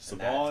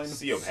 Savon.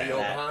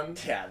 Siobhan.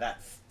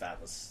 That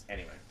was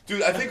anyway.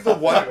 Dude, I think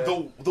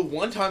the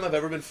one time I've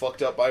ever been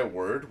fucked up by a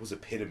word was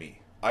epitome.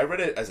 I read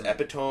it as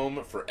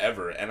epitome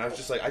forever, and I was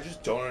just like, I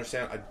just don't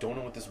understand. I don't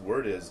know what this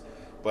word is,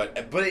 but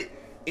it,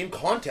 in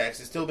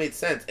context, it still made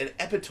sense. And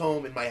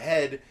epitome in my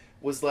head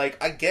was like,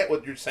 I get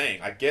what you're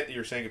saying. I get that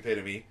you're saying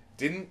epitome.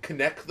 Didn't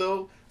connect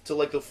though till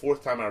like the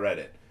fourth time I read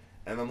it,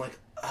 and I'm like,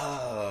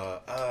 I'm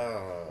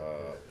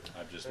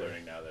just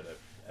learning now that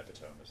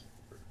epitome is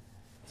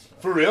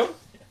for real?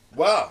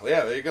 Wow,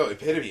 yeah, there you go.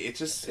 Epitome.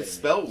 It's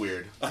spelled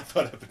weird. I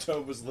thought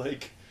epitome was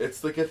like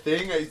It's like a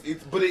thing,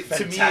 but it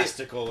to me,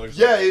 fantastical or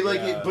something.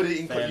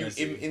 yeah,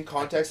 in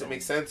context, it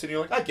makes sense, and you're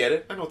like, I get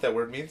it. I know what that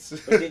word means.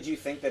 But did you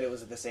think that it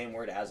was the same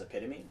word as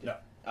epitome? No.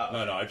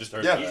 Oh, No, I just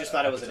heard. Yeah. You just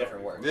thought it was a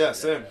different word. Yeah,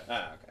 same.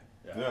 Ah, okay.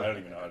 Yeah, I don't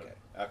even know how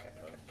to. Okay.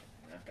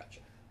 Gotcha.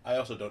 I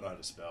also don't know how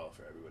to spell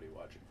for everybody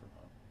watching from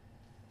home.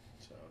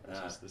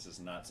 So this is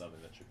not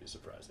something that should be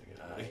surprising.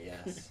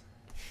 Yes.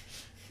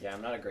 Yeah,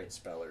 I'm not a great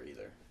speller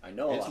either. I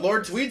know a It's lot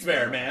Lord of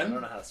Tweedsmere, I man.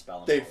 don't know how to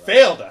spell them. They all that.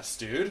 failed us,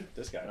 dude.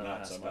 This guy I don't know how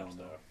not to so spell much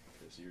them. though,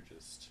 because you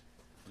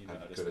know how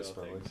I'm to good at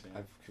spell spelling. things.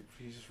 Yeah.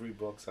 You just read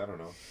books. I don't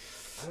know.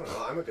 I don't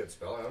know. I'm a good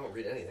speller. I don't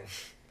read anything.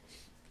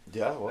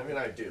 Yeah, well, I mean,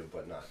 I do,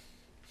 but not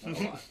a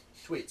lot.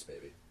 Tweets,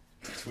 baby.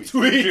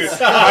 Tweets.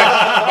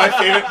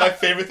 my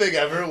favorite thing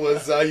ever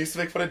was I used to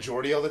make fun of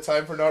Jordy all the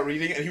time for not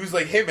reading, and he was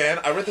like, "Hey man,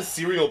 I read the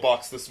cereal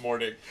box this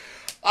morning."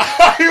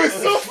 He was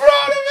so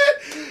proud of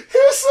it. He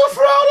was so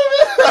proud of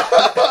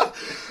it.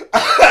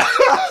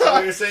 So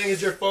what you're saying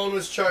is your phone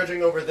was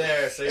charging over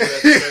there, so you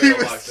read the He cereal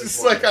was box this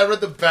just morning. like, I read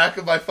the back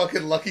of my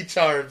fucking Lucky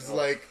Charms,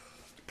 like,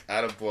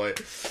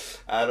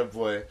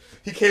 attaboy.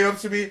 He came up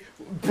to me,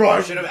 bro.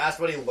 I should have asked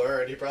what he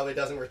learned. He probably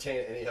doesn't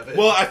retain any of it.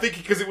 Well, I think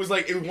because it was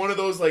like in one of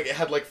those, like, it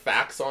had like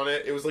facts on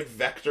it. It was like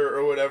Vector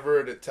or whatever,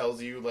 and it tells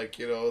you like,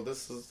 you know,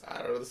 this is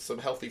some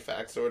healthy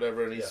facts or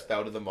whatever, and he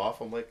spouted them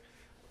off. I'm like,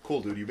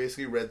 cool, dude. You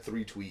basically read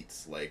 3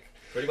 tweets, like.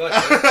 Pretty much.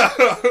 3 times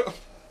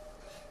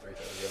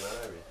the amount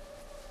I read.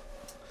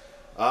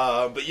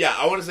 But yeah,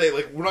 I want to say,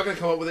 like, we're not gonna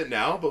come up with it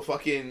now, but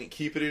fucking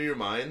keep it in your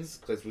minds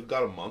because we've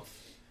got a month.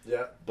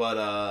 Yeah.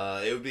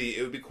 But it would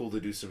be cool to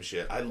do some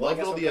shit. I Well, I love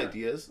guess all what the kind of-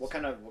 ideas. What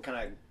kind of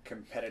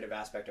competitive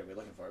aspect are we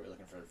looking for? Are we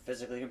looking for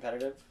physically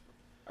competitive?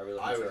 Are we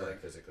looking I for would like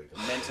like physically.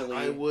 mentally?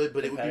 I would,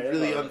 but it would be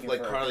competitive? really Are we looking like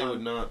for a Carly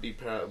would not be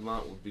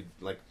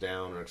like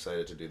down or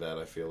excited to do that.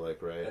 I feel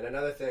like, right? And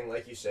another thing,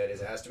 like you said,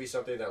 is it has to be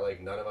something that like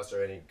none of us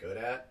are any good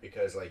at,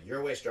 because like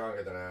you're way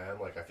stronger than I am.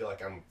 Like I feel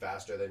like I'm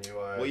faster than you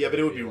are. Well, yeah, but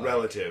it would be like-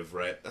 relative,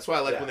 right? That's why I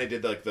like Yeah. when they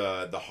did like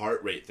the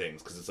heart rate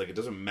things, because it's like it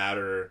doesn't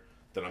matter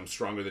that I'm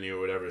stronger than you or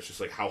whatever. It's just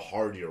like how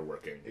hard you're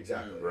working,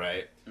 Exactly.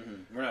 right?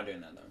 Mm-hmm. We're not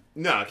doing that though.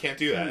 No, I can't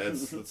do that.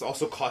 It's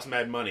also cost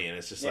mad money, and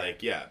it's just Yeah.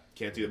 like, yeah,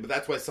 can't do that. But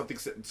that's why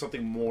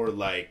something more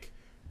like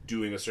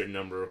doing a certain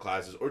number of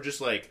classes, or just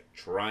like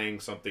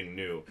trying something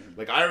new.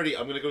 Like I'm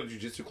gonna go to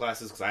jiu-jitsu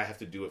classes because I have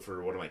to do it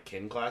for one of my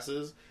kin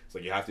classes. It's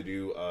like you have to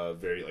do a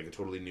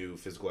totally new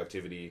physical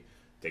activity,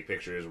 take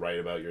pictures, write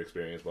about your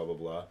experience, blah blah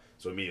blah.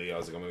 So immediately I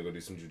was like, I'm gonna go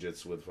do some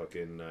jiu-jitsu with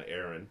fucking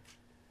Aaron.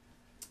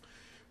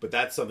 But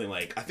that's something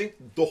like, I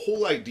think the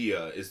whole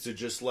idea is to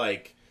just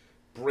like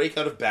break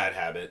out of bad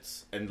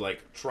habits and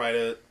like try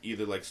to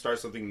either like start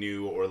something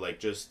new or like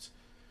just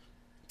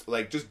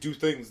do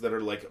things that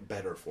are like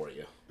better for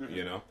you,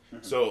 you know?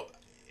 Mm-hmm. So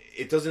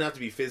it doesn't have to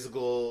be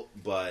physical,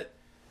 but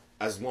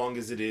as long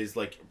as it is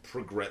like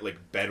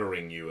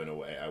bettering you in a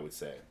way, I would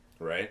say,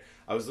 right?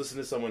 I was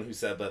listening to someone who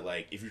said that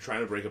like if you're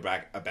trying to break a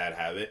bad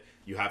habit,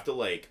 you have to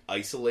like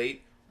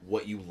isolate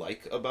what you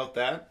like about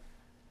that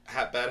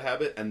bad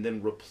habit and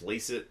then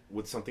replace it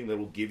with something that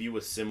will give you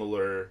a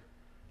similar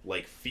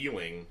like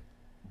feeling,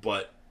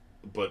 but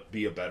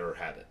be a better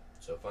habit.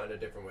 So find a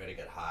different way to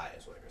get high,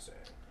 is what you're saying.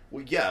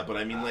 Well, yeah, but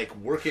I mean, like,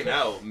 working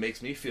out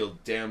makes me feel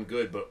damn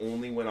good, but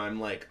only when I'm,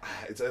 like,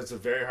 it's a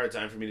very hard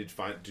time for me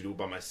to do it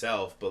by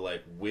myself, but,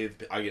 like,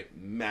 I get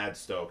mad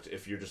stoked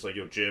if you're just like,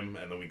 yo, gym,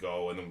 and then we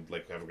go, and then,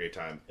 like, have a great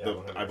time. Yeah,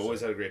 I've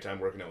always had a great time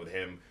working out with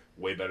him,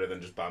 way better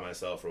than just by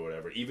myself or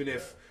whatever. Even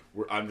if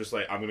I'm just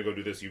like, I'm gonna go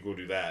do this, you go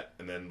do that,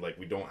 and then, like,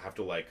 we don't have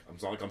to, like,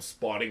 it's not like I'm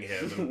spotting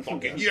him and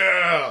fucking,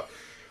 yeah!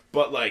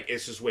 But, like,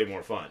 it's just way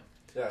more fun.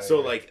 Yeah, So,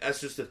 yeah. like, that's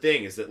just the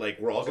thing, is that, like,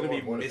 we're all Also going to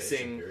be more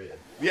motivation, missing... period.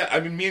 Yeah,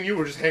 I mean, me and you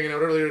were just hanging out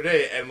earlier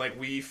today, and, like,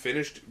 we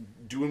finished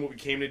doing what we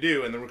came to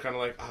do, and then we're kind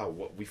of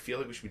like, we feel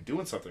like we should be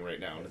doing something right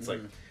now. And it's like,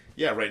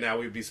 yeah, right now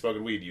we'd be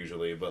smoking weed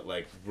usually, but,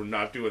 like, we're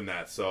not doing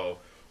that, so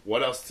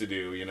what else to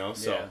do, you know?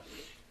 So,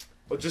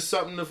 but just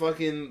something to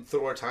fucking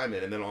throw our time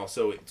in, and then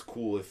also it's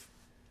cool if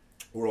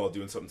we're all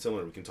doing something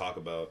similar. We can talk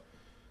about,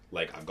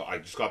 like, I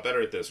just got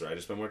better at this, or I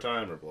just spent more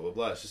time, or blah, blah,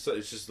 blah. It's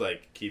just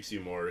like, keeps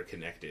you more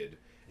connected.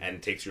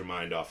 and takes your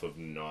mind off of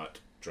not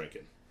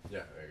drinking.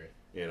 Yeah, I agree.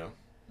 You know?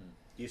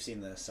 You've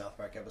seen the South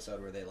Park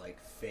episode where they like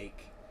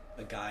fake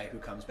a guy who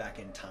comes back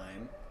in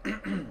time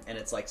and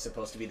it's like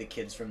supposed to be the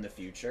kids from the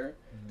future.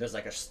 There's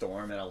like a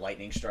storm and a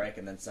lightning strike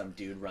and then some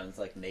dude runs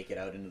like naked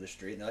out into the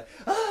street and they're like,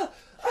 oh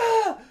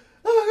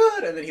my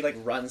god, and then he like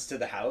runs to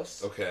the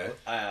house. Okay.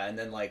 And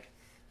then like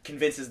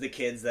convinces the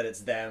kids that it's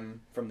them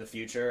from the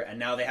future, and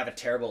now they have a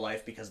terrible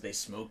life because they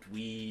smoked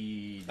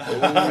weed.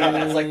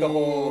 That's like the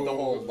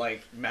whole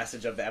like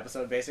message of the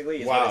episode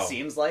basically is what it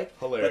seems like.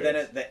 Hilarious. But then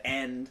at the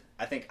end,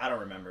 I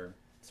don't remember,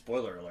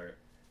 spoiler alert,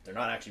 they're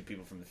not actually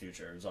people from the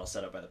future. It was all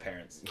set up by the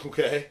parents.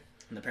 Okay.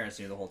 And the parents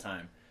knew the whole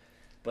time.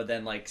 But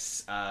then like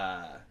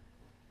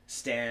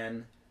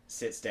Stan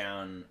sits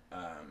down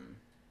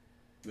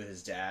with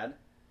his dad.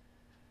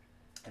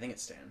 I think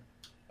it's Stan.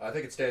 I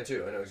think it's Stan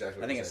too. I know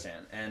exactly what I think it's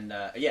Stan. And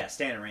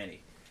Stan and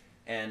Randy.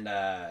 And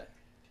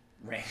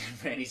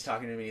Randy's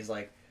talking to him and he's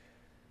like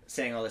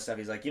saying all this stuff.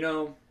 He's like,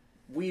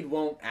 weed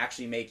won't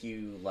actually make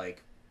you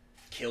like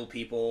kill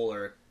people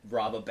or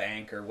rob a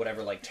bank or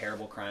whatever like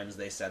terrible crimes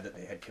they said that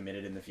they had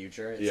committed in the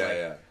future.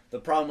 It's the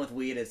problem with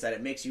weed is that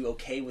it makes you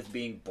okay with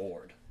being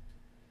bored.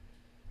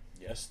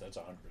 Yes, that's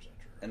 100% true.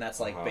 And that's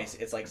like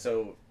it's like,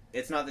 so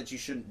it's not that you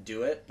shouldn't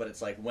do it, but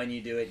it's like when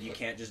you do it, you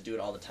can't just do it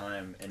all the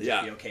time and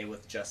just be okay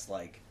with just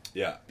like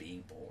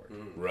being bored.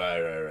 Right.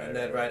 And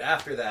then right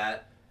after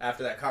that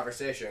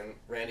conversation,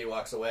 Randy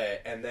walks away,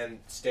 and then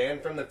Stan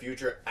from the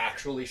future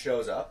actually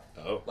shows up.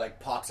 Oh. Like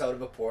pops out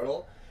of a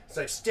portal. It's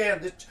like,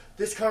 Stan,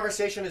 this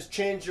conversation has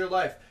changed your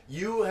life.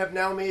 You have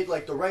now made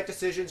like the right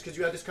decisions because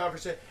you had this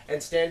conversation.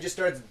 And Stan just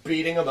starts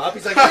beating him up.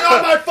 He's like, you're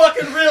not my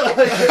fucking real.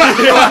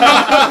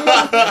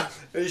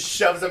 And he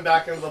shoves him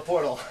back into the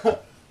portal.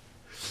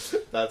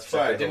 That's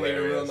sorry, I didn't mean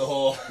to ruin the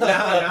whole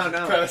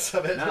no. premise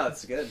of it. No,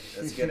 it's good.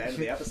 It's a good end of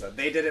the episode.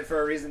 They did it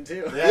for a reason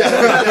too.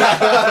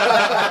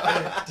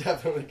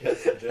 Definitely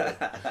gets the joke.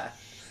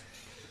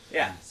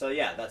 Yeah. So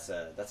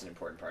that's an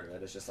important part of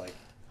it. It's just like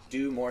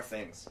do more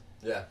things.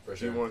 Yeah, for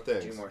sure. Do more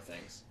things. Do more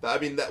things. I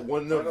mean, that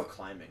one. I want to go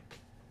climbing.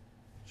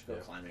 Should go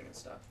climbing and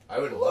stuff. I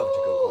would love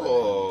to go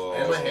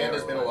climbing. And my Oh. hand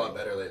has been a lot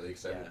better lately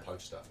because I haven't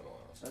punched stuff in a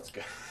while. So. That's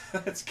good.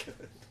 That's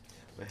good.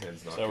 My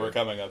hand's not. So we're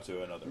coming up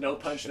to another. No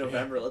punch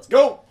November. Let's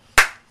go.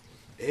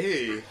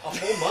 Hey. A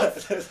whole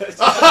month.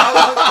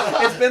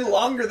 It's been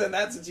longer than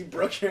that since you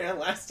broke your hand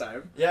last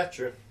time. Yeah,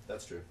 true.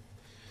 That's true.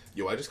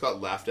 Yo, I just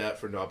got laughed at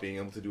for not being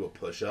able to do a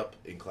push-up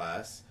in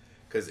class.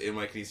 Because in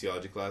my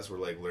kinesiology class, we're,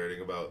 like,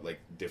 learning about, like,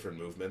 different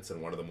movements. And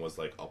one of them was,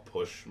 like, a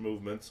push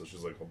movement. So it's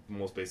just, like, the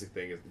most basic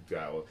thing is,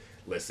 well,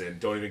 listen,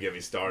 don't even get me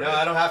started. No,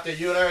 I don't have to.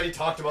 You and I already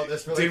talked about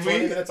this for, like,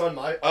 20 minutes on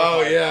my...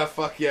 Oh, yeah,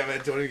 fuck yeah, man.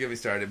 Don't even get me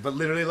started. But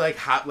literally, like,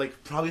 probably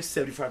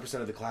 75%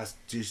 of the class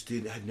just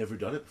had never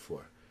done it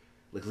before.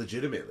 Like,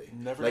 legitimately.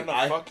 Never like,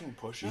 done a fucking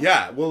push-up?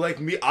 Yeah, well, like,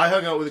 I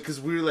hung out with it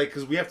because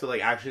we have to,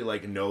 like, actually,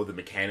 like, know the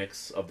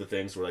mechanics of the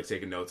things. We're, like,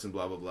 taking notes and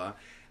blah, blah, blah.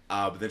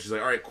 But then she's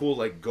like, all right, cool,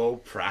 like, go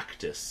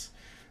practice.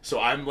 So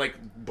I'm, like,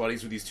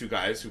 buddies with these two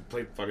guys who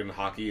play fucking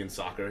hockey and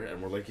soccer,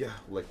 and we're like, yeah,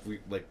 like,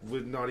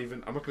 we're not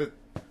even, I'm not gonna,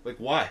 like,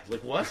 why?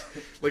 Like, what?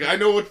 Like, I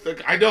know what,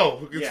 like, I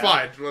know, it's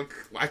fine. Like,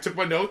 I took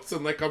my notes,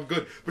 and, like, I'm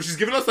good. But she's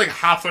giving us, like,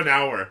 half an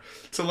hour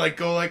to, like,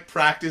 go, like,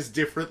 practice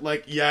different,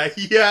 like, yeah.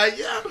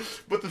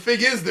 But the thing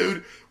is,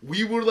 dude,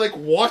 we were, like,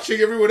 watching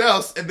everyone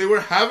else, and they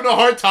were having a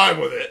hard time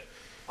with it.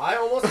 I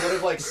almost would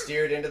have, like,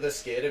 steered into the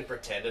skid and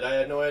pretended I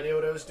had no idea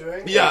what I was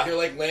doing. Yeah. Like, you're,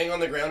 like, laying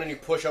on the ground and you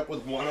push up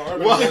with one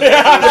arm. What?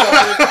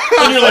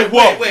 And you're like,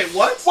 whoa. Wait,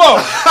 what?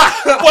 Whoa.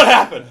 What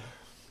happened?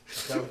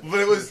 But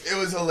it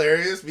was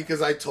hilarious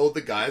because I told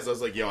the guys, I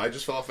was like, yo, I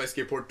just fell off my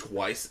skateboard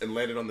twice and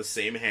landed on the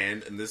same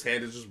hand, and this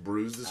hand is just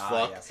bruised as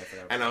fuck. Yes,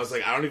 and I was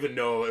like, I don't even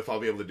know if I'll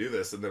be able to do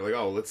this. And they're like,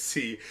 oh, let's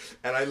see.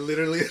 And I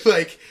literally,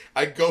 like,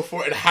 I go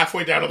for it, and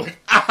halfway down, I'm like,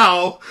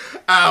 ow,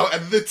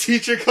 and the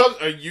teacher comes,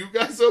 are you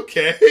guys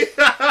okay?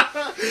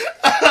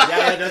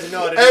 Yeah, doesn't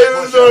know how to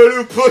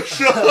do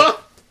push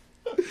up.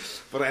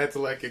 But I had to,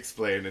 like,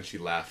 explain, and she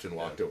laughed and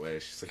walked away.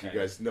 She's like, you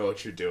guys know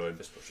what you're doing.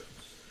 Fist push-up.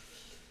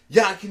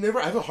 Yeah, I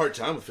have a hard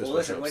time with fist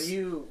push-ups. Well,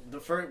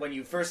 listen, when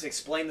you first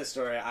explained the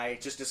story, I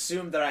just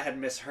assumed that I had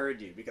misheard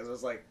you because I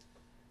was like,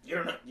 you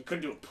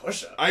couldn't do a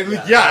push-up. It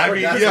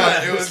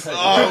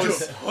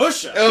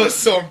was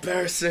so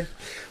embarrassing.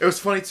 It was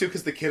funny too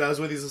because the kid I was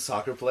with, he's a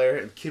soccer player,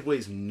 and the kid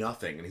weighs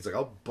nothing, and he's like,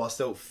 I'll bust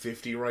out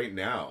 50 right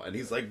now, and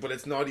he's like, but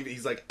it's not even.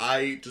 He's like,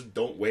 I just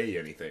don't weigh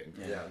anything,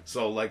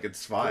 so like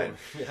it's fine.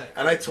 Yeah.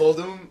 And I told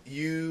him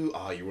you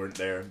weren't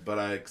there,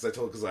 but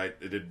because I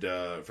did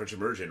French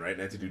immersion, right, and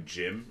I had to do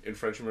gym in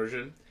French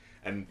immersion,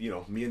 and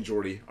me and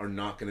Jordy are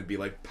not going to be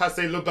like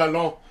passez le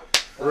ballon.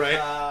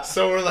 Right,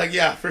 so we're like,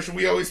 yeah, for sure.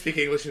 We always speak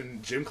English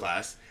in gym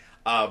class,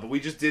 but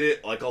we just did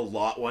it like a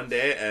lot one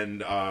day,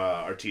 and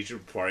our teacher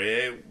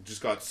Poirier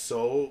just got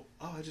so.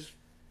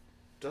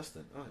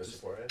 Dustin.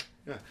 Poirier?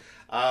 Yeah.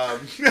 But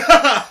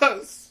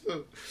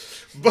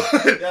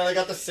yeah, they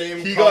got the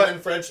same common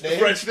French name.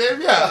 French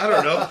name, yeah. I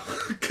don't know,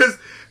 because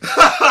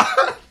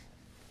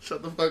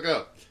shut the fuck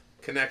up.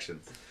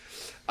 Connections.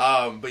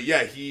 But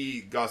yeah,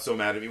 he got so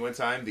mad at me one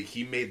time that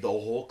he made the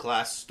whole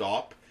class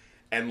stop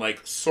and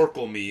like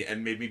circle me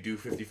and made me do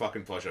 50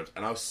 fucking push-ups.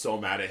 And I was so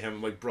mad at him.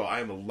 I'm like, bro, I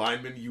am a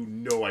lineman. You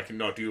know I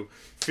cannot do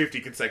 50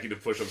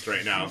 consecutive push-ups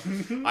right now.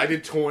 I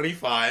did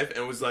 25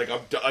 and was like,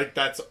 like,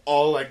 that's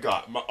all I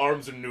got. My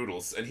arms are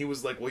noodles. And he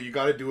was like, well, you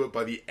got to do it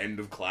by the end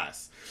of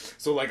class.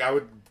 So like I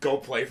would go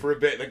play for a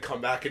bit and then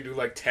come back and do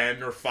like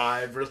 10 or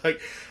 5 or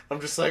like, I'm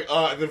just like,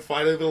 and then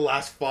finally the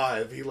last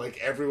 5, he like,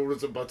 everyone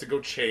was about to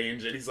go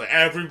change and he's like,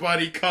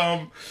 everybody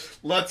come,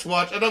 let's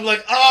watch. And I'm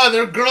like,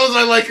 there are girls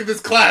I like in this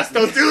class,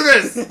 don't do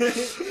this.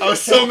 I was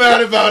so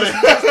mad about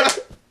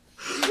it.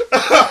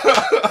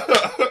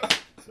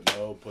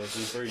 No pussy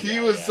for you. He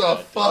was so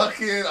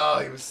fucking,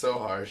 he was so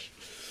harsh.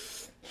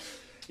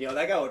 Yo,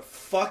 that guy would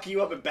fuck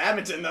you up at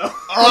badminton, though.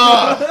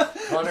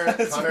 Hunter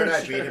and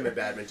I beat him at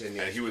badminton.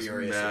 Yeah, he was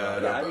furious mad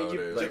about it. I mean,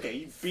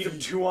 you beat him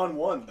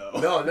 2-on-1,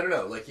 though.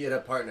 No. Like, he had a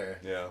partner.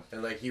 Yeah.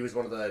 And, like, he was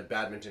one of the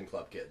badminton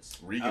club kids.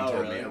 Regan Oh,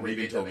 told really? me. And we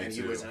Regan beat told him, me and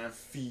too. he was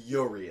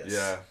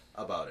furious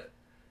about it.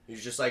 He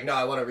was just like, no,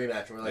 I want a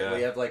rematch. And we're like, Yeah.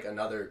 we have, like,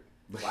 another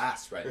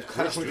class right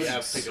now. We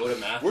have to go to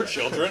math. We're right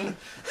children.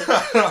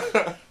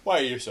 Why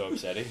are you so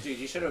upsetting? Dude,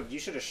 you should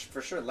have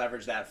for sure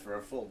leveraged that for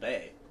a full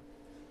day.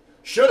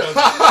 Should have.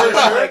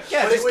 Like,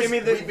 yeah, But just we give me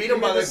the. beat him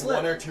by the like slip.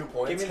 1 or 2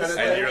 points Give me kind the of slip.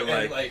 thing. And you're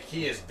And, like-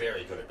 he is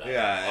very good at that.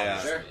 Yeah.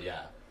 Obviously,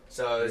 yeah.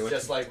 So it's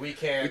just like, we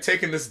can't... We're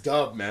taking this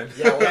dub, man.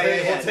 Yeah, we'll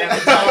Yeah. take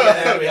the time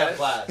and then we have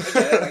class.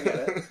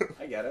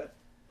 I get it.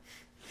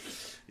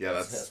 Yeah,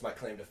 That's my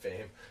claim to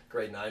fame.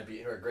 Grade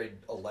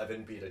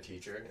 11 beat a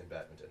teacher in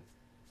badminton.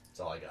 That's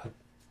all I got.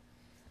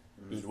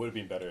 It would have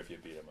been better if you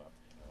beat him up.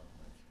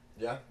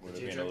 Yeah, Would the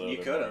have been teacher. a little You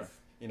bit could more. have.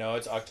 You know,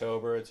 it's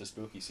October. It's a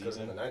spooky Could have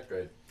season. in the 9th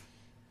grade.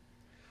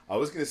 I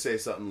was gonna say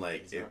something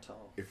like He's not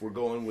tall. if we're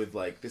going with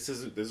like this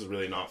is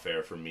really not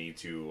fair for me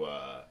to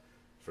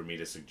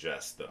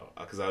suggest though,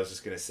 because I was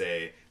just gonna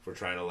say if we're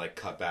trying to like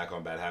cut back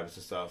on bad habits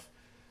and stuff,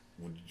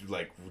 would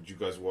you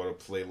guys want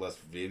to play less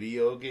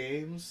video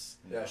games?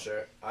 Yeah,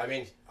 sure. I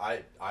mean, I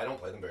don't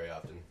play them very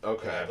often.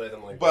 Okay. I play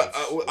them like But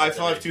once I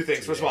thought of every 2 things.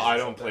 2 First of all, days or I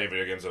don't something. play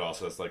video games at all,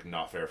 so that's like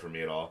not fair for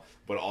me at all.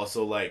 But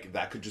also like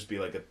that could just be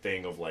like a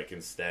thing of like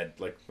instead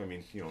like I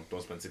mean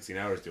don't spend 16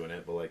 hours doing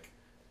it, but like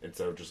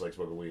instead of just like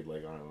smoking weed, like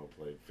I don't know,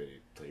 play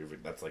your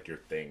that's like your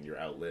thing, your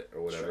outlet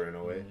or whatever Sure. in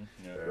a way,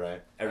 Yeah.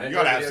 right? I You enjoy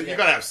gotta have video you games.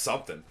 gotta have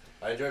something.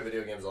 I enjoy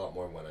video games a lot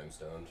more when I'm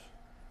stoned.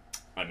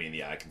 I mean,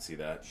 yeah, I can see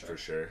that for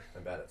sure.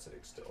 I'm bad at sitting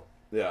still.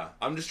 Yeah,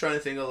 I'm just trying to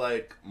think of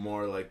like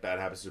more like bad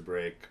habits to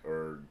break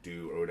or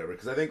do or whatever.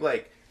 Because I think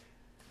like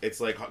it's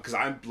like because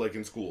I'm like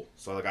in school,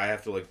 so like I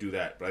have to like do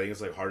that. But I think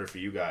it's like harder for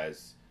you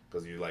guys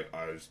because you like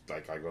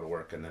I go to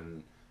work and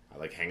then I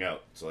like hang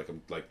out. So like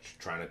I'm like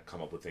trying to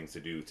come up with things to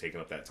do, taking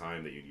up that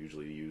time that you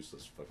usually use.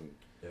 This fucking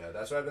Yeah,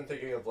 that's what I've been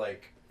thinking of.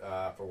 Like,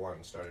 for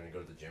one, starting to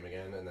go to the gym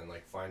again, and then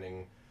like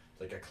finding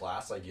like a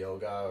class like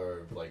yoga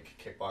or like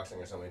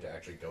kickboxing or something to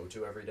actually go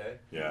to every day.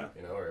 yeah.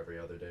 You know, or every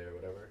other day or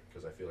whatever,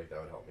 because I feel like that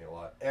would help me a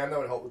lot, and that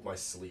would help with my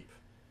sleep,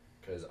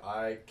 because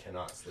I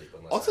cannot sleep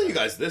unless. I'll I tell you have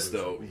guys this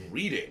booze or though: weed.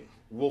 reading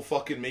will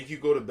fucking make you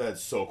go to bed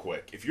so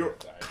quick. If you're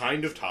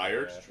kind of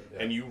tired Yeah.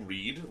 and you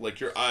read,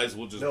 like your eyes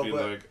will just No, be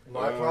but like.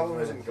 my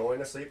problem isn't going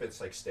to sleep; it's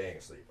like staying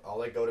asleep. I'll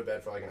like go to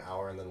bed for like an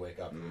hour and then wake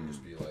up and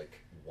just be like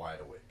wide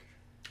awake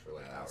for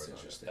like hours. on end.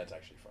 That's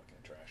actually fucking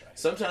trash. I hate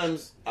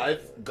Sometimes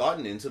I've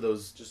gotten into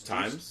those Just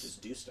times.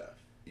 just do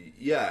stuff.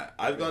 Yeah,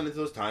 I've gotten into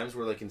those times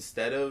where like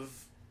instead of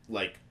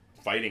like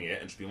fighting it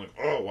and just being like,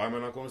 oh, why am I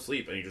not going to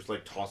sleep? And you just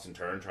like toss and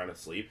turn trying to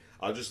sleep.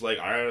 I'll just like,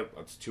 all right,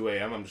 it's 2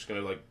 a.m. I'm just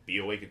gonna like be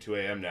awake at 2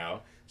 a.m.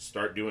 now,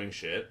 start doing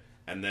shit,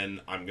 and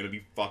then I'm gonna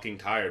be fucking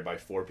tired by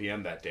 4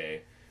 p.m. that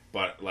day.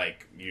 But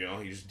like you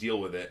just deal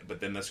with it. But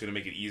then that's gonna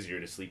make it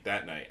easier to sleep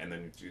that night. And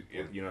then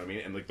you know what I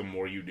mean. And like the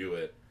more you do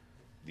it,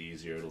 the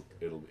easier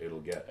it'll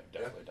get. I've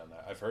definitely done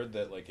that. I've heard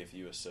that like if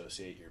you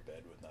associate your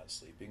bed with not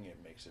sleeping, it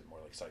makes it more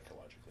like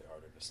psychologically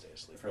harder to stay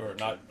asleep. For Or the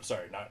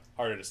not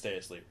harder to stay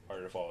asleep,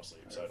 harder to fall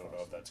asleep. So I don't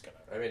know if that's gonna.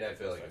 I mean, I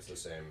feel like it's the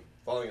same.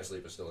 Falling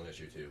asleep is still an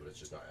issue too, but it's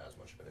just not as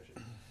much of an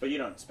issue. But you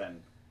don't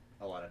spend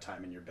a lot of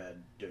time in your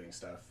bed doing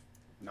stuff.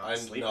 Not I'm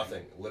sleeping.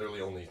 nothing.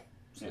 Literally only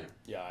sleep.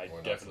 Yeah, I Or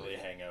not definitely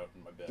sleep. hang out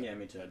in my bed. Yeah,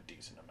 me too. A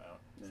decent amount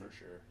Yeah. for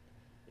sure.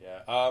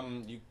 Yeah.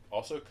 You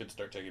also could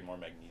start taking more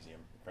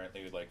magnesium.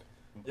 Apparently, like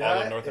Yeah,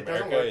 all of North it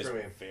doesn't America work is for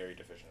me. very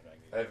deficient in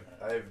magnesium.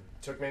 I've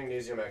took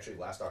magnesium actually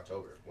last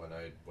October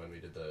when we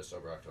did the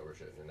sober October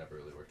shit, and it never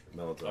really worked for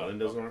me. Melatonin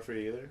doesn't work for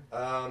you either.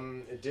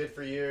 It did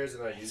for years,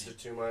 and I used it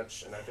too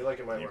much, and I feel like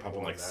it might You work pop on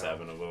more like now.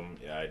 7 of them.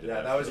 Yeah, I did. Yeah,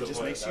 that that was for It a just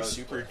point. makes That you was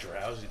super cool.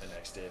 drowsy the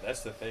next day.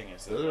 That's the thing.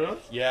 Is that, Does it really?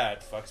 Yeah,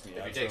 it fucks me If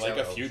up you for take like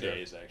a Xanadu, few sure.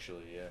 days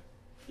actually. Yeah.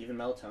 Even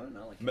melatonin,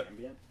 not like Me-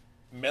 ambient.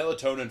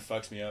 Melatonin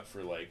fucks me up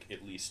for like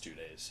at least 2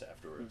 days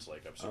afterwards.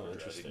 Like I'm super drowsy.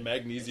 interesting.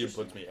 Magnesium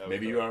puts me out.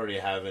 Maybe though. you already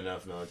have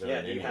enough melatonin.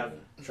 Yeah, do in you have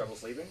you. trouble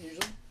sleeping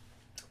usually?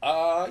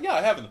 Yeah,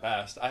 I have in the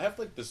past. I have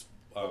like this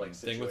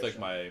thing with like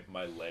my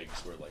legs,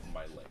 where like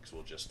my legs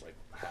will just like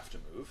have to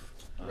move.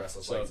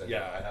 Restless So legs.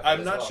 yeah,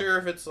 I'm not sure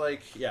if it's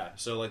like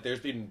So like, there's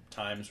been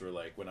times where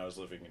like when I was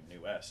living in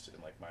New West in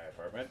like my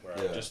apartment, where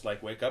I would just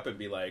like wake up and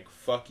be like,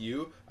 "Fuck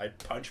you!" I'd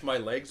punch my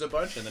legs a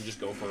bunch and then just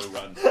go for a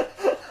run.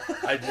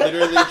 I'd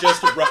literally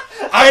just run.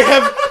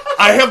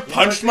 I have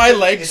punched my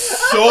legs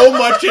so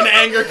much in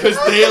anger because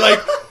they like,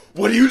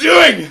 "What are you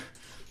doing?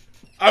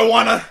 I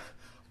wanna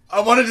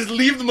just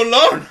leave them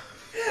alone."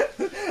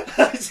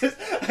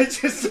 I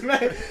just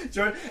imagine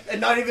Jordan, and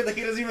not even like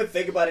he doesn't even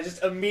think about it.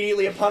 Just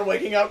immediately upon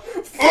waking up,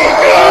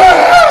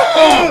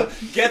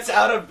 gets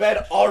out of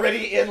bed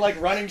already in like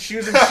running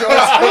shoes and shorts.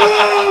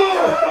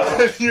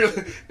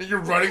 you're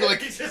running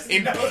like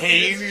in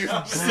pain,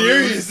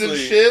 Seriously, and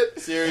shit.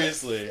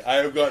 Seriously, I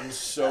have gotten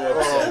so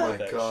upset. Oh with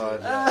my that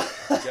God.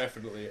 shit.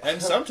 Definitely.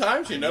 And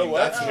sometimes, you know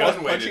what? that's Just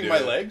one way to punching do my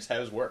it. legs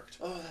has worked.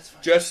 Oh, that's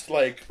fine. Just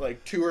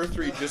like 2 or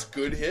 3 just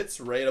good hits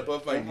right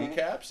above my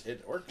kneecaps.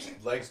 It works.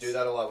 Legs do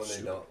that a lot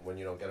when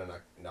you don't get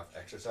enough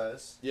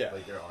exercise. Yeah.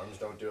 Like your arms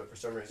don't do it for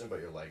some reason, but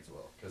your legs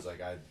will. Because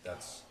like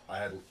I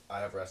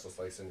have restless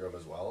leg syndrome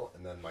as well,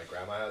 and then my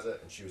grandma has it,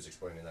 and she was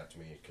explaining that to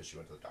me because she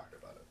went to the doctor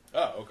about it.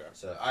 Oh, okay.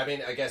 So I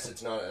mean, I guess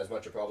it's not as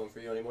much a problem for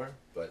you anymore,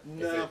 but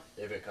No.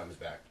 if it comes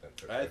back, then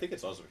for I sure. think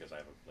it's also because I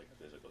have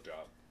a physical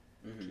job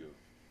too.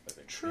 I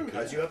think. True.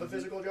 Because you have a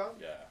physical job.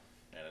 Yeah,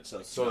 and it's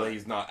like So that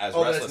he's not as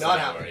Oh, then restless it's not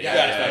anymore. happening. Yeah,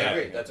 Yeah, I yeah,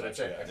 agree. yeah. That's what I'm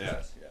saying. Yeah.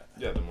 Exercise. yeah.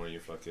 Yeah, the more you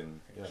fucking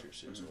Sure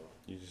suits well.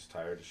 you're just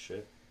tired as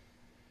shit.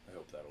 I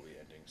hope that'll be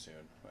ending soon.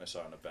 I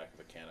saw on the back of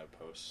a Canada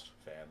Post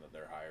fan that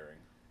they're hiring,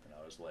 and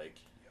I was like,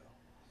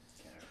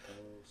 "Yo, Canada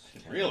Post."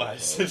 Didn't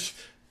realize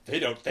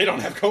that they don't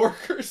have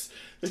coworkers.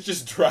 They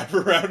just drive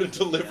around and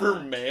deliver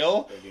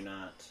mail. They do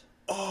not.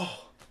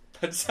 Oh,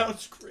 that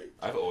sounds great.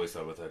 I've always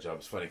thought about that job.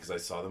 It's funny because I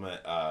saw them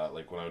at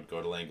like when I would go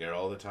to Langara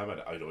all the time.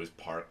 I'd always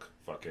park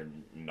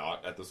fucking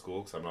not at the school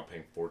because I'm not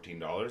paying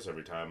 $14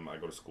 every time I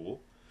go to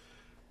school.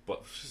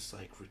 But it's just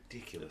like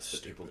ridiculous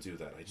that people do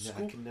that.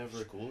 I can never.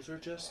 Schools are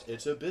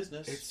just—it's a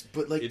business.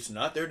 But like It's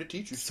not there to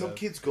teach you some stuff.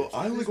 kids go. It's a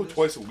I only go business.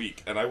 twice a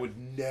week, and I would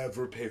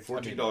never pay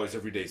 $14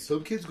 every day.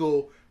 Some kids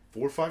go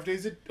 4 or 5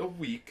 days a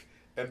week,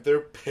 and they're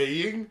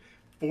paying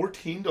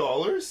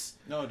 $14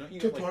 No, don't you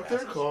to get, like, park their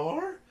passes?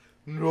 car.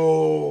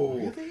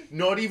 No, Really?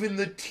 not even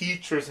the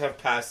teachers have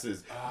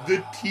passes.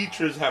 The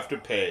teachers have to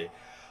pay.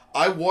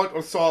 I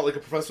saw like a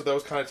professor that I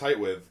was kind of tight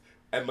with,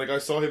 and like I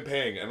saw him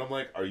paying, and I'm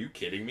like, "Are you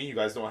kidding me? You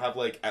guys don't have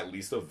like at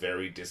least a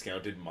very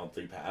discounted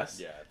monthly pass?"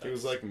 Yeah, he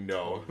was that's like,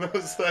 "No." total I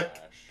was like,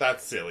 trash.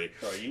 "That's silly."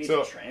 Bro, you need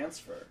So- to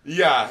transfer.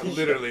 Yeah,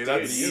 literally,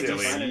 that's you need to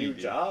silly. find a new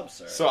job,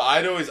 sir. So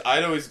I'd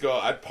always go.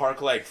 I'd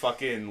park like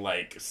fucking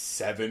like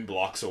 7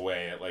 blocks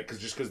away at like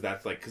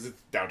because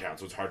it's downtown,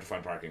 so it's hard to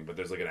find parking. But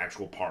there's like an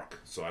actual park,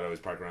 so I'd always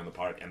park around the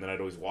park, and then I'd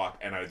always walk,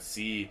 and I'd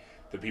see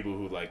the people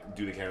who like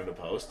do the Canada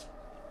Post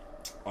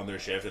on their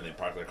shift, and they'd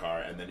park their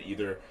car, and then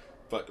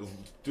but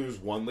there's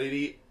one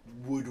lady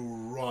would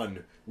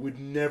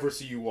never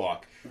see you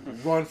walk,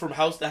 run from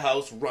house to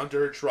house, run to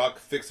her truck,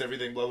 fix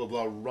everything, blah blah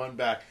blah, run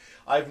back.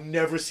 I've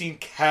never seen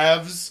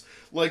calves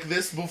like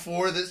this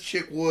before. This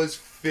chick was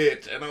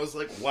fit, and I was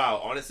like, wow.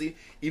 Honestly,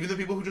 even the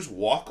people who just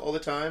walk all the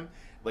time,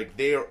 like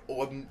they're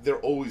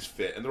always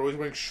fit, and they're always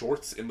wearing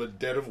shorts in the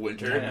dead of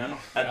winter, Yeah.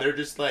 and they're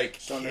just like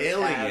Showing their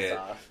killing calves it.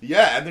 off.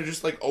 Yeah, and they're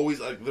just like always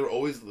have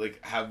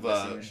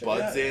Listening to shit.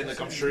 buds Yeah, in.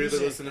 Like I'm listening sure to they're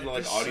music. listening to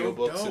like That'd be so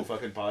audiobooks and dope.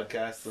 fucking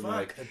podcasts, and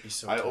like that'd be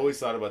so I dope. always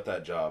thought about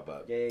that job,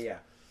 but Yeah.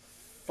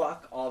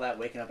 Fuck all that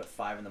waking up at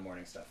 5 in the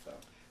morning stuff, though.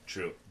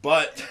 true.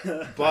 But to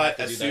do as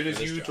that soon for as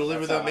this you job. deliver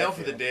That's that how mail I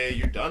for the feel. day,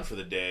 you're done for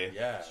the day.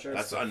 Yeah, Sure.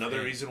 That's the another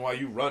thing. reason why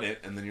you run it,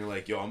 and then you're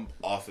like, yo, I'm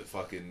off at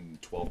fucking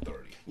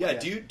 12:30. Yeah, Yeah.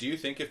 do you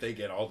think if they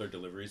get all their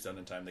deliveries done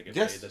in time, they get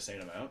Yes. paid the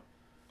same amount?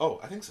 Oh,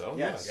 I think so.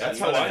 Yes. Yeah, that's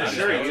Yeah, how I I'm understand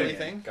sure it. you-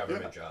 anything.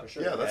 Government job. For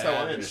sure. Yeah, that's Yeah, how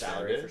I your understand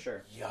salary, it. for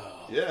sure.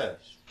 Yeah.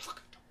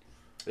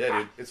 Yeah,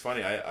 dude, it's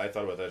funny. I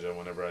thought about that, John,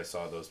 whenever I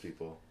saw those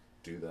people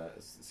do that.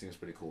 It seems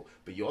pretty cool.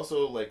 But you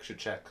also like should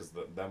check because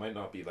that might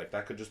not be like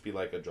that. Could just be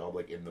like a job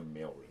like in the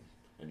mailroom,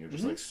 and you're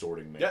just like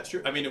sorting mail. Yeah, it's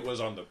true. I mean, it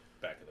was on the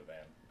back of the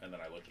van, and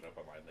then I looked it up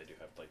online. They do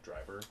have like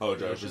driver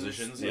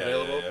positions? Yeah,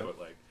 available, yeah. but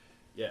like,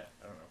 yeah,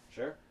 I don't know.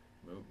 Sure.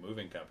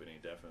 Moving company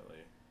definitely.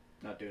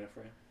 Not doing it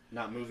for him.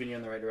 Not moving you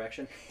in the right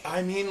direction.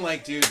 I mean,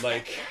 like, dude,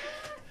 like.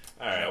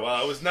 All right.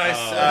 Well, it was nice.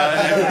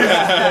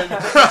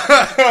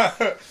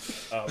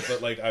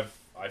 But like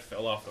I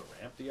fell off the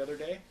ramp the other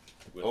day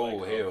with Oh,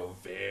 like hell.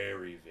 a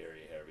very,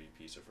 very heavy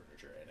piece of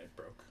furniture and it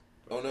broke.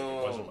 But, Oh, like, no.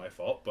 It wasn't my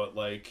fault, but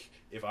like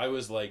if I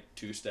was like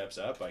 2 steps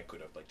up, I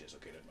could have like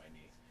dislocated my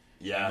knee.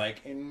 Yeah. And,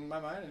 like in my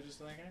mind, it's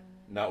just like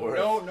Not worth.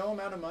 no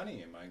amount of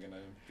money am I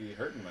gonna be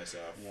hurting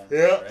myself.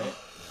 Yeah. Right?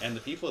 And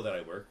the people that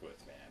I work with,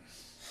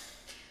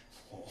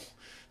 man.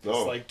 This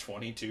Oh. like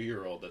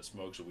 22-year-old that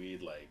smokes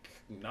weed like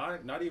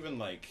not even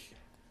like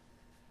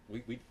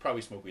we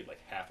probably smoke weed like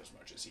half as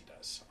much as he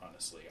does,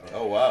 honestly.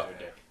 Oh, wow.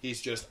 He's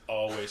just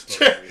always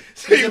smoking weed.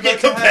 So you get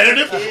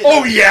competitive?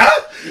 Oh, yeah?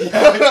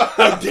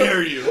 How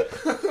dare you?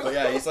 But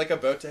yeah, he's like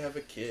about to have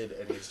a kid,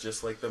 and he's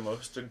just like the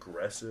most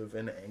aggressive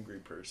and angry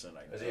person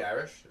I know. Is he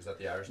Irish? Is that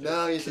the Irish?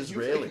 No, he's Can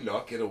Israeli. you like,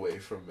 not get away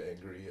from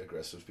angry,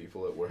 aggressive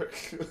people at work?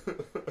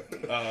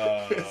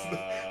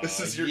 This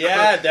is your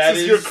that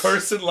is your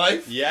curse in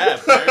life? Yeah,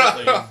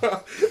 apparently.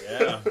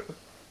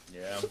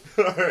 Yeah.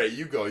 All right,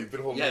 you go. You've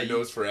been holding your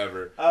nose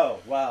forever. Oh,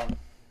 well.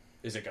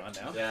 Is it gone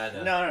now?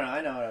 Yeah, No,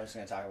 I know what I was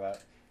going to talk about.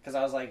 Because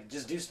I was like,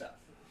 just do stuff.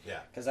 Yeah.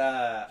 Because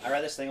I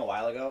read this thing a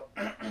while ago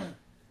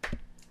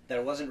that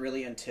it wasn't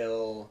really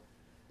until,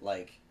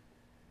 like,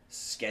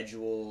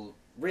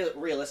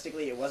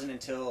 realistically, it wasn't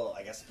until,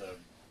 I guess,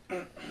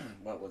 the,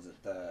 what was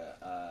it, the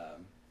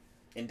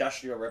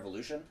Industrial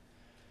Revolution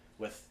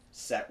with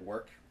set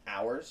work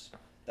hours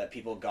that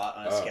people got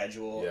on a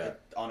schedule,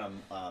 on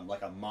a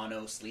like a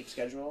mono sleep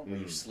schedule, where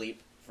you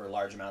sleep for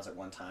large amounts at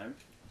one time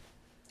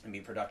and be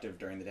productive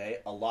during the day.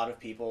 A lot of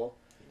people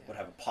would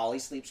have a poly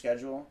sleep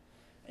schedule,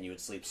 and you would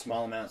sleep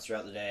small amounts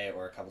throughout the day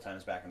or a couple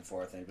times back and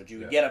forth, but you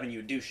would get up and you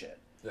would do shit.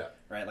 Yeah.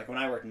 Right? Like when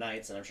I work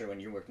nights, and I'm sure when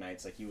you work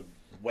nights, like you would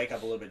wake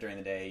up a little bit during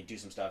the day, do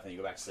some stuff, and then you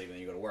go back to sleep, and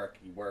then you go to work,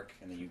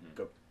 and then you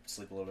go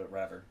sleep a little bit,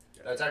 whatever.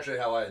 That's actually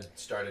how I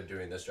started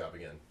doing this job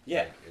again.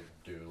 Yeah. Like,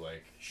 do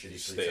like shitty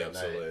sleeps Stay at up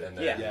so night, late. and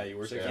then Yeah, you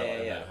work stay out, up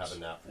and yeah. then have a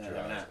nap for 2 And have a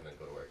hours nap. and then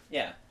go to work.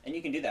 Yeah, and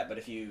you can do that, but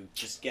if you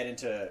just get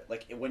into,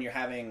 like, when you're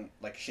having,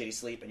 like, shitty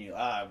sleep, and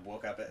I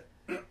woke up at,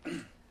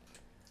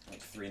 like,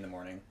 3 in the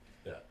morning.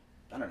 Yeah.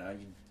 I don't know,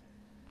 you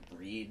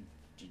read,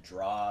 you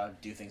draw,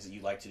 do things that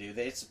you like to do.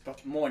 It's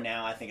more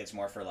now, I think it's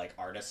more for, like,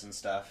 artists and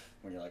stuff,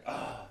 when you're like,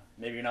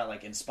 maybe you're not,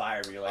 like,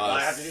 inspired, but you're like,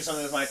 I have to do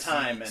something with my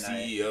time, and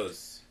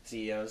CEOs.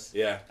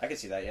 Yeah. I could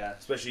see that, yeah.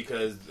 Especially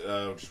because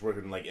just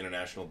working in like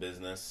international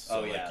business,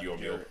 so like you'll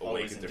be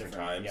awake at different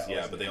times.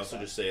 Yeah, but they also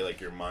just say like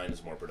your mind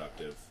is more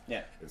productive.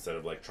 Yeah. Instead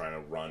of like trying to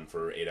run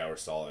for 8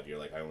 hours solid, you're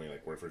like, I only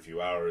like work for a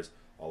few hours.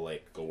 I'll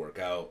like go work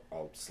out.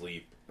 I'll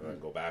sleep and then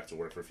go back to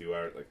work for a few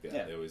hours. Like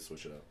they always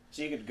switch it up.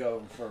 So you could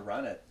go for a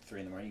run at 3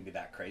 in the morning. You could be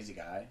that crazy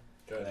guy,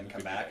 and then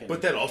come back. And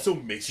But that also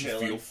makes you chill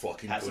feel and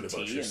fucking have good some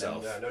about tea yourself.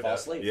 and then no fall doubt.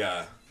 asleep.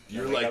 Yeah.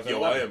 You're wake like, up at yo,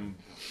 11.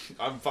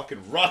 I'm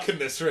fucking rocking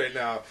this right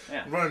now.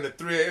 Yeah. I'm running at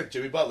 3 a.m.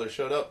 Jimmy Butler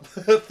showed up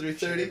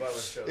 3:30.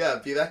 Right? Yeah,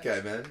 be that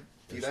guy, man.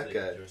 Be that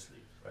guy.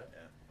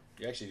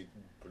 You actually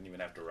wouldn't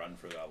even have to run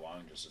for that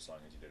long, just as long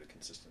as you did it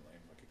consistently.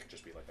 Like it could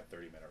just be like a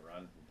 30-minute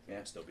run.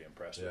 You'd still be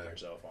impressed with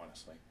yourself,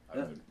 honestly.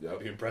 I'd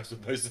be impressed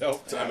with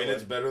myself. I mean,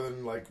 it's better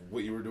than like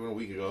what you were doing a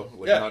week ago.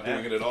 Like not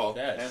doing it at all.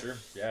 Yeah, sure.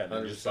 Yeah, and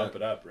then just bump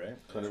it up, right?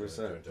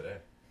 100%. Today.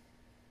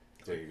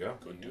 There you go.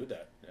 Go do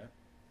that. Yeah.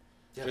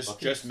 Yeah,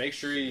 Just make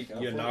sure you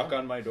knock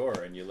on my door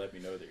and you let me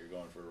know that you're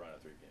going for a run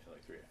at 3.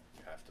 You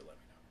have to let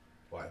me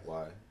know.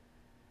 Why?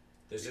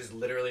 This is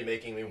literally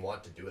making me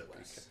want to do it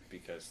less.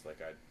 Because like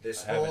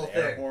This I have whole an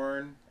air thing.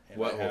 horn and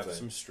What I whole have thing?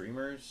 some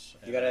streamers.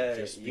 You gotta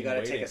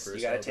take a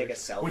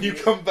selfie. When you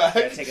come back,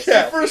 You gotta take a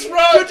selfie. first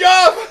run.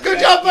 Good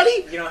job,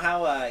 buddy. You know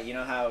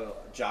how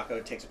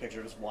Jocko takes a picture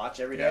of his watch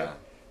every day. Yeah.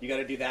 You got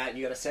to do that.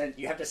 You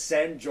have to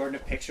send Jordan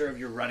a picture of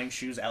your running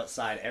shoes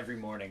outside every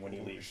morning when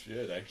you leave.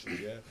 Shit,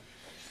 actually, yeah.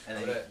 And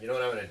then You know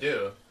what I'm going to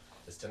do?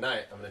 Is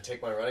tonight, I'm going to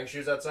take my running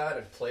shoes outside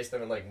and place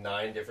them in like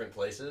 9 different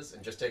places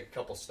and just take a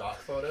couple stock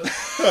photos.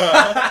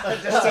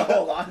 just to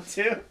hold on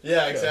to.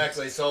 Yeah,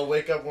 exactly. So I'll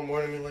wake up one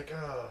morning and be like,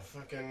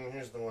 fucking,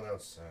 here's the one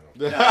outside.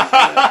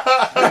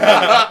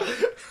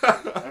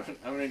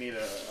 I'm gonna need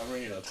a.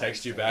 I'll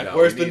text you back. No,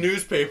 Where's we the need-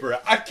 newspaper?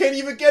 I can't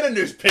even get a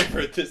newspaper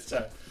at this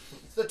time.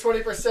 It's the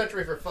 21st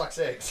century, for fuck's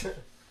sakes.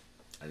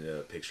 I need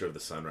a picture of the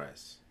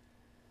sunrise.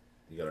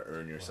 You gotta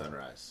earn your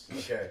sunrise.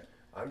 Okay.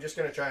 I'm just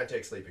going to try and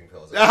take sleeping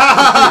pills.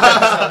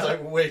 That sounds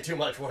like way too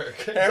much work.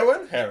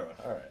 Heroin? Heroin.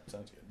 All right,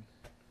 sounds good.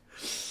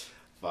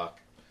 Fuck.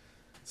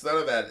 It's not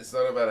a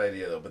bad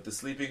idea though. But the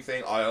sleeping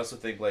thing, I also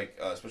think like,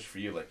 especially for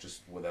you, like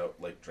just without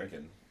like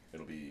drinking,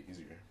 it'll be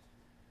easier.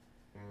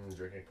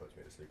 Drinking puts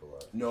me to sleep a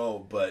lot.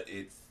 No, but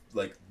it's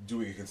like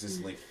doing it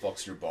consistently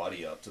fucks your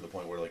body up to the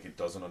point where like it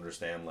doesn't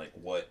understand like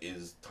what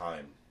is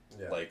time.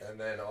 Yeah. Like, and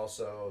then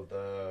also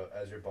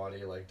as your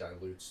body like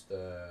dilutes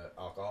the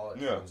alcohol, it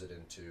turns it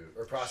into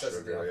processes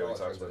Sugar, the alcohol, we it talked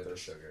turns it about into this.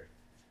 sugar,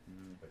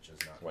 which is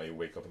not. why you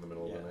wake up in the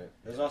middle of the night.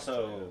 There's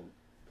also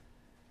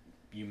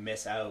you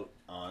miss out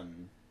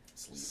on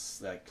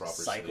like Proper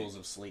cycles sleep.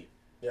 of sleep.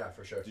 Yeah,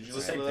 for sure. Did you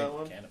It's the listen same to thing that for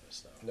one?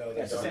 cannabis, though. No, Yeah,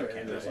 they it's the don't. same They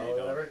cannabis, don't, you don't.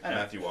 whatever. I know.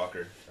 Matthew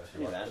Walker.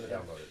 I'm Yeah, that- gonna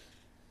download it.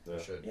 Yeah. I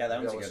should. Yeah,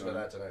 that Maybe was a I'll good listen one. to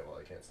that tonight while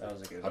I can't sleep. That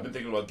was a good I've one. been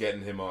thinking about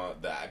getting him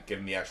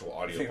getting the actual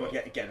I audio think we're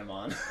book. getting him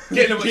on.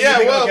 Getting him, You yeah,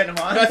 think well, we'll get him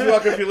on? Matthew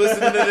Walker, if you're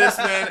listening to this,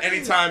 man,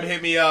 anytime,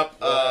 hit me up.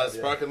 Yeah.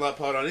 Sparking Lot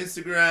Pod on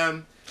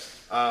Instagram.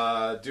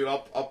 Dude,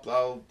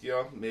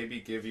 I'll maybe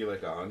give you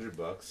like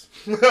 $100.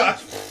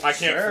 I can't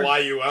Sure. fly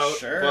you out,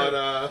 Sure.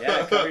 but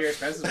Yeah, cover your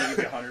expenses. We'll give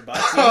you $100.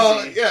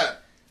 oh Easy. yeah,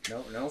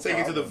 No take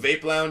you to the problem.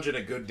 vape lounge and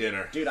a good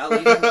dinner. Dude,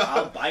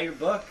 I'll buy your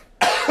book.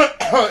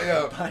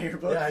 Yeah. Buy your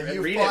book. Yeah, and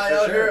you read fly it for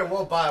out sure. here and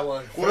we'll buy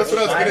one. Well, that's what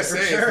I was Buy gonna it for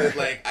say. sure. Is that,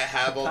 like, I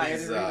have all Buy it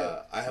these. and read it.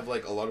 I have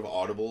like a lot of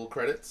Audible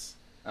credits.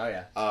 Oh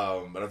yeah.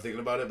 And I'm thinking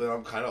about it, but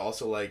I'm kind of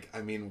also like,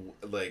 I mean,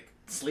 like,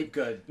 Sleep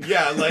good.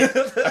 yeah, like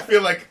I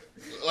feel like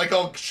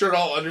I'll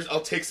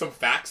take some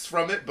facts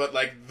from it, but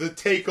like the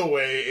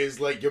takeaway is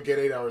like you'll get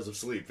 8 hours of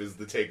sleep is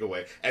the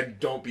takeaway, and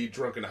don't be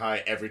drunk and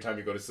high every time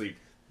you go to sleep.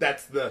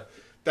 That's the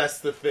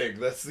thing.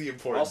 That's the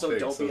important Also, thing.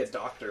 don't So be a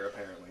doctor.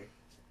 Apparently.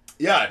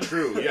 Yeah,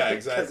 true. Yeah, 'Cause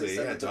exactly. they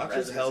said Yeah, that the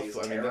doctor's health. residency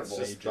is I mean, that's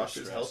terrible. just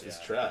doctor's health is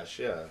trash.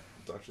 Yeah,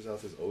 doctor's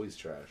health is always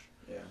trash.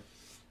 Yeah.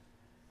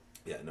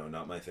 Yeah, no,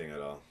 not my thing at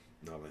all.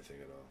 Not my thing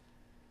at all.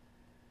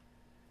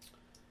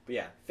 But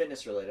yeah,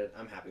 fitness related.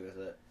 I'm happy with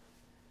it.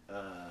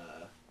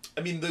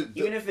 I mean,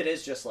 even if it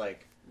is just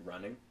like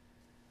running,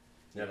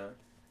 you know.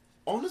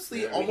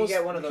 Honestly, Yeah, we almost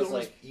can get one of we those, can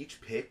almost like-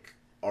 each pick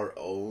our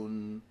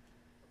own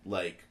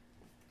like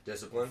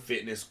Discipline.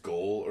 fitness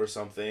goal or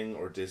something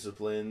or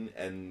discipline,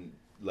 and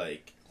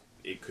like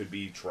it could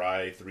be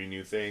try 3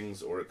 new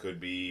things, or it could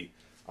be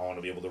I want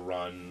to be able to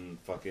run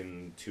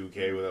fucking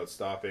 2K without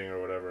stopping or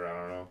whatever. I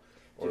don't know.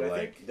 Or Dude, I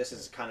like think this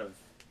is kind of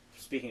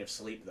speaking of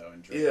sleep though,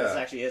 and dreams. Yeah. This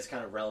actually is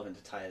kind of relevant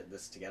to tie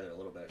this together a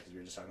little bit because we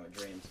were just talking about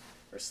dreams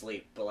or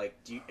sleep. But like,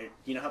 do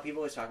you know how people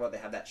always talk about they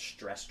have that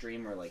stress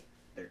dream where like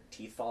their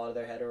teeth fall out of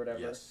their head or whatever?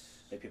 Yes.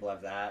 Like people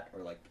have that,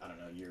 or like I don't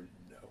know,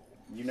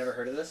 you've never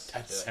heard of this?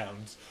 That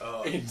sounds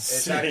It's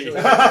insane.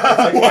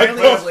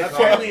 actually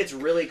Apparently it's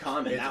really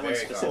common. It's that one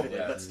very specifically,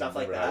 common, yeah. but stuff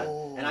like Right. that.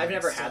 Oh, And I've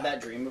never had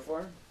that dream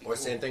before. Or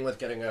same thing with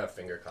getting a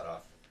finger cut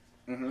off.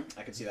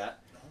 I could see that.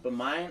 But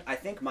I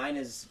think mine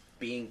is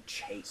being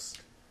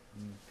chased.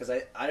 Because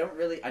it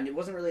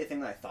wasn't really a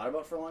thing that I thought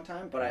about for a long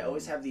time, but I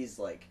always have these,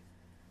 like,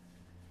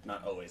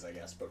 not always, I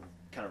guess, but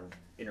kind of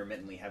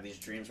intermittently have these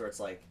dreams where it's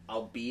like,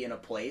 I'll be in a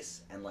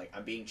place and, like,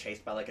 I'm being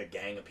chased by, like, a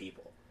gang of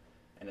people.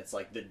 And it's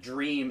like, the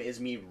dream is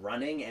me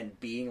running and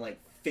being, like,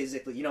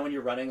 physically, you know, when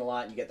you're running a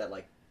lot, you get that,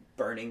 like,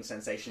 burning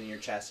sensation in your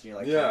chest, and you're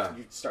like, Yeah.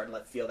 you're starting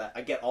to feel that.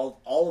 I get all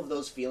of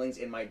those feelings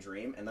in my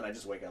dream, and then I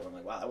just wake up and I'm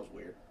like, wow, that was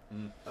weird.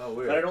 oh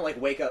weird. But I don't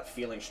like wake up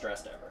feeling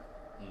stressed ever.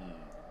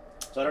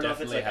 So I don't know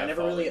if it's Definitely like I have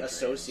never really fallen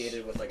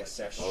associated with like a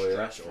stress yeah.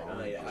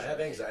 or yeah. I have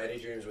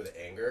anxiety dreams with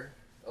anger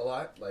a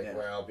lot, like Yeah.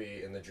 where I'll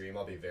be in the dream,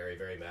 I'll be very,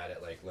 very mad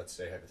at, like, let's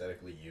say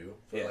hypothetically you,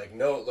 for Yeah. like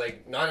no,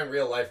 like not in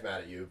real life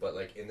mad at you, but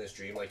like in this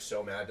dream, like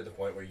so mad to the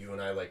point where you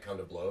and I like come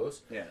to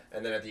blows. Yeah.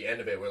 And then at the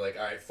end of it, we're like,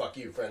 all right, fuck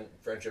you,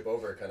 friendship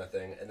over, kind of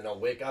thing. And then I'll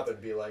wake up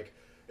and be like,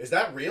 is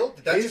that real?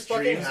 Did that His just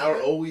fucking dreams happen?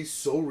 are always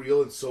so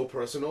real and so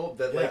personal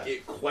that like Yeah.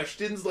 it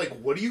questions like,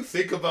 what do you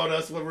think about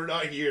us when we're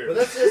not here? But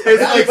that's just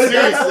It's like but that's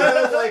seriously,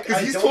 kind of like,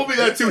 because I he's don't told me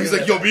that think too. He's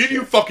any like, of "Yo, that me and you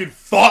shit. fucking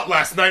fought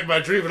last night in my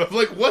dream," and I'm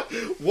like, "What?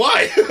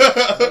 Why?"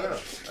 know.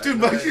 Dude, I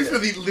my have no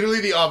dreams are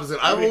literally the opposite.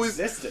 It I've always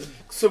existed.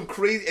 some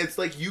crazy. It's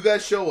like you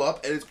guys show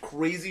up and it's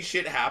crazy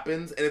shit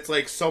happens, and it's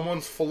like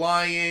someone's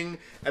flying,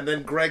 and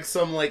then Greg's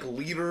some like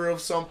leader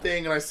of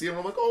something, and I see him, and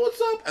I'm like, "Oh,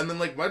 what's up?" And then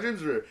like my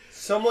dreams are.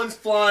 Someone's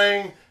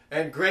flying,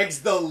 and Greg's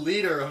the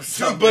leader of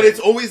something. But it's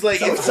always like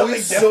So it's something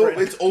always so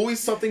different. it's always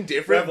something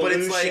different. But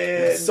it's like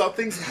Revolution,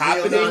 something's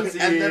happening,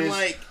 neo-Nazis. and then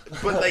like,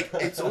 but like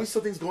it's always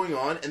something's going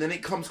on, and then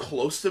it comes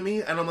close to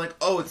me, and I'm like,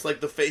 oh, it's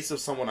like the face of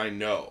someone I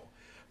know.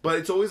 But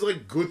it's always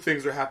like good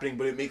things are happening,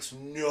 but it makes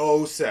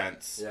no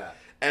sense. Yeah.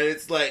 And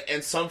it's like,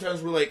 and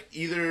sometimes we're like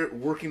either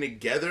working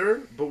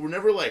together, but we're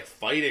never like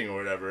fighting or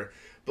whatever.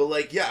 But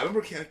like, yeah, I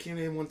remember I came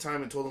to him one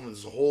time and told him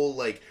this whole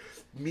like,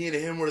 me and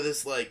him were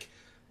this like.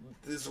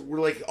 We're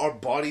like our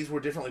bodies were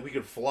different, like we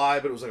could fly,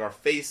 but it was like our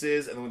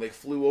faces, and then we like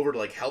flew over to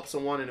like help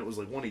someone, and it was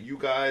like one of you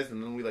guys,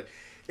 and then we like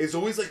it's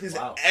always like this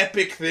Wow.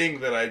 epic thing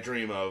that I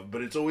dream of,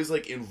 but it's always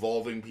like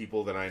involving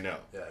people that I know.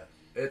 Yeah.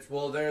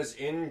 There's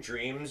in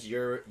dreams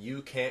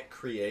you can't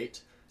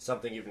create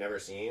something you've never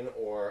seen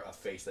or a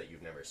face that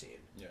you've never seen.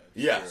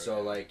 Yeah.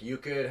 So like you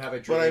could have a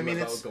dream But I mean,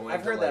 about it's- going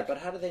I've to heard like, that, but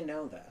how do they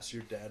know that? Is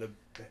your dad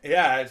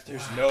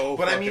there's no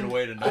But I fucking mean,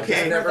 way to know.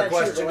 okay. I I've never heard that too,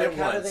 questioned but, it like,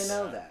 how do once. they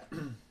know that?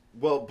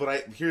 Well,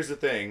 but here's the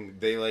thing: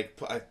 they like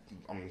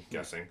I'm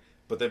guessing,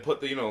 but they put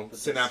the the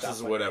synapses stuff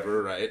or like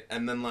whatever, right?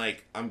 And then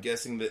like I'm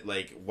guessing that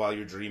like while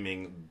you're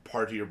dreaming,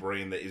 part of your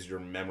brain that is your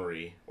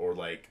memory or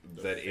like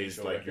that is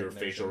facial like your recognition.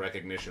 facial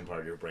recognition part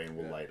of your brain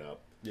will light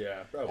up.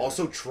 Yeah, probably.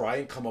 Also, try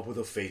and come up with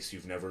a face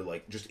you've never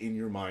like just in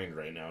your mind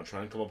right now.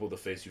 Try and come up with a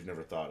face you've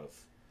never thought of.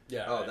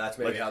 yeah. Oh, that's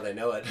maybe Like- how they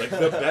know it. Like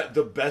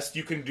the best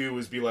you can do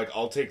is be like,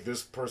 I'll take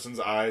this person's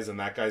eyes and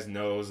that guy's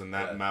nose and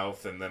that Yeah.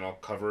 mouth, and then I'll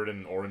cover it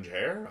in orange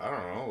hair. I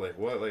don't know, like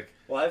what, like.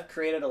 Well, I've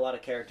created a lot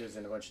of characters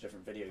in a bunch of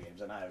different video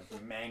games, and I've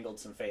mangled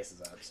some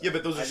faces up. So Yeah,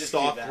 but those I are just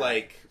stock, do that.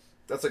 like,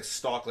 that's like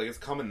stock, like, it's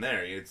coming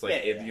there. It's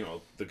like, Yeah, yeah.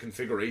 the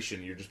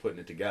configuration, you're just putting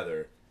it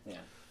together. Yeah.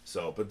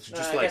 So, but just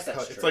I like, guess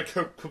that's it's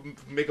true.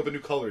 like, make up a new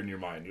color in your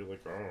mind. You're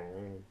like,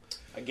 oh.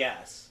 I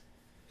guess.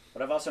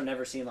 But I've also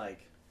never seen, like,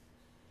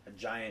 a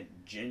giant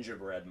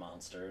gingerbread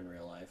monster in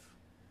real life.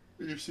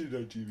 You've seen it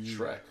on TV.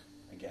 Shrek.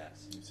 I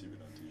guess. You've seen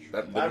it on TV. That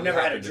I've literally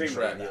never had a happened in dream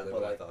Shrek. like that, Really but,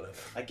 what I like, thought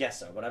of. I guess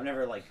so, but I've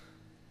never, like...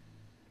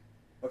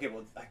 Okay,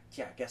 well,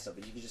 yeah, I guess so,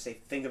 but you could just say,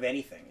 think of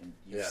anything, and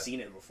you've Yeah. seen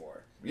it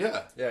before.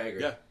 Yeah. Yeah, I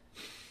agree. Yeah.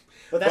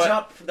 But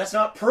that's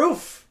not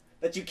proof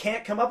that you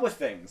can't come up with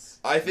things.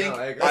 I think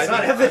No, I agree. That's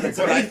not evidence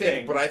of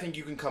anything. But I think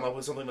you can come up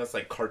with something that's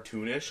like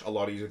cartoonish a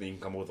lot easier than you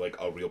can come up with like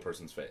a real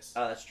person's face.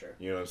 Oh, that's true.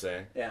 You know what I'm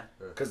saying? Yeah.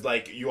 Because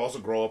like you also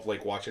grow up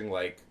like watching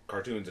like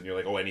cartoons, and you're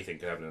like, oh, anything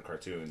can happen in a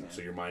cartoon. Yeah.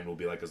 So your mind will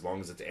be like, as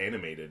long as it's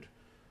animated,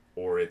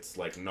 or it's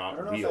like not I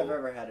don't know real. if I've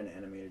ever had an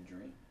animated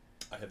dream.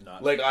 I have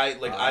not.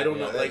 I don't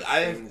know. Like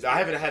I things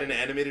haven't had an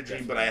animated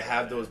dream, but I Definitely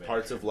have an those animated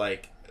parts dream. of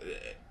like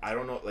I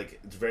don't know. Like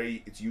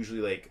it's usually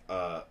like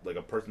a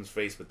person's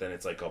face, but then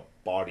it's like a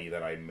body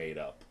that I made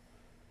up.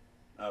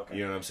 Okay.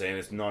 You know what I'm saying?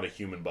 It's not a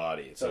human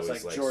body. It's So it's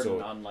always like Jordan,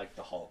 so. unlike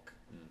the Hulk.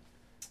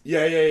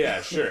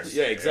 Yeah, sure. Yeah,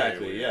 Very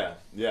exactly. weird.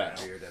 Yeah.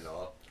 Weird and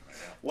all.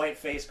 White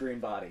face, green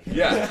body.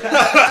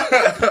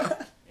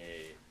 Yeah.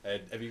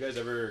 Hey, have you guys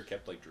ever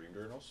kept like dream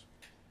journals?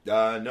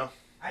 No.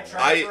 I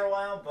tried for a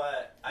while,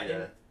 but I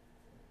didn't.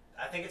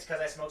 I think it's because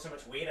I smoked so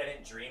much weed, I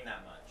didn't dream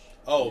that much.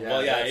 Oh Yeah,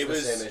 well, yeah. that's It the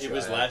was same issue I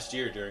had. last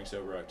year during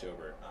Sober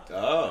October.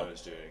 Oh. I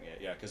was doing it.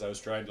 Yeah, because I was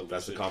trying to.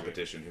 That's the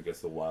competition. Who gets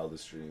the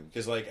wildest dreams?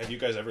 Because like, have you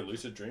guys ever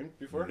lucid dreamed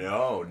before?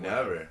 No,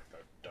 never.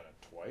 I've done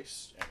it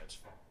twice, and it's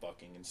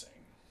fucking insane.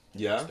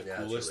 Yeah. It's the Yeah,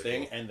 it's coolest really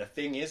thing, cool. and the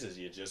thing is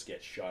you just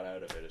get shot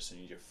out of it as soon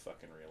as you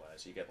fucking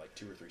realize. You get like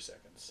 2 or 3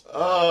 seconds.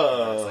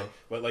 Oh. It's like,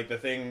 but like the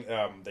thing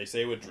they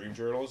say with dream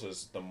journals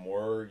is the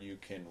more you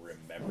can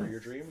remember your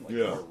dream, like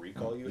Yeah. the more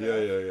recall you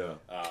have,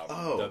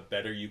 Yeah. the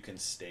better you can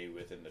stay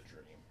within the dream.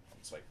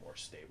 It's like more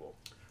stable.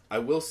 I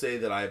will say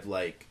that I've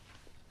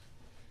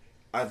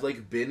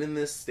been in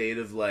this state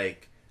of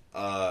like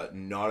not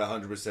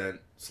 100%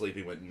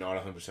 sleeping, but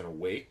not 100%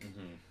 awake.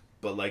 Mm-hmm.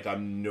 But like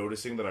I'm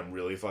noticing that I'm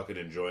really fucking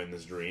enjoying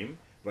this dream.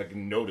 But I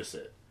can notice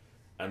it,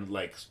 and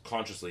like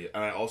consciously.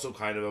 And I also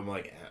kind of am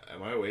like,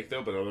 am I awake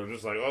though? But I'm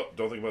just like, oh,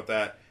 don't think about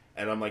that.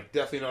 And I'm like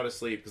definitely not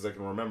asleep because I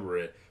can remember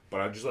it. But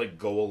I just like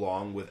go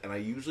along with, and I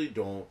usually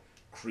don't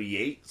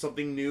create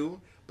something new,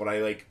 but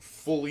I like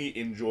fully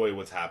enjoy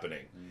what's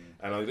happening.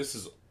 And I'm like, this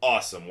is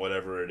awesome,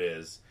 whatever it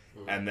is.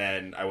 And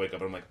then I wake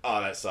up and I'm like,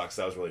 oh, that sucks.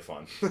 That was really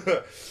fun.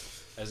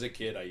 As a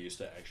kid, I used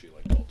to actually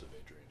like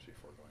cultivate dreams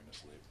before going to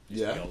sleep.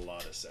 Used to Yeah? get a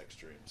lot of sex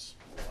dreams.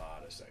 A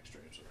lot of sex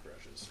dreams with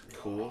crushes.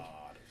 Cool.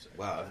 Lot of sex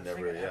Wow, I've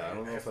never, I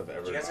don't know if I've Do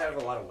ever. you guys have a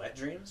lot of wet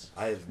dreams?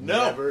 I have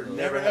No,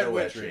 never had a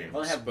wet dream. I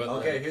only have But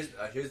Okay, here's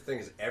the thing: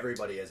 is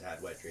everybody has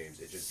had wet dreams.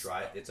 It just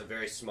dry. It's a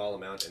very small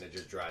amount, and it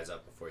just dries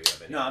up before you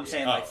have any. No, I'm idea.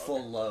 saying Oh, like okay.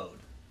 full load.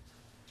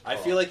 I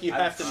feel like you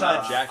have to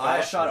shot not jack I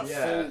off. shot a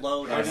Yeah. full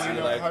load. How on do you my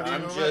know? leg. How do you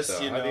I'm know just, that,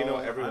 though? you How do you know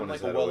know, everyone I'm like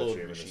has a had a wet well-oiled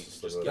dream? machine. It's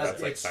Just like- get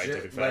that's like it's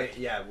scientific just,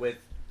 fact. with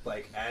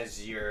like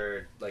as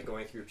you're like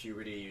going through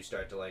puberty, you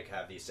start to like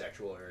have these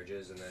sexual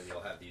urges, and then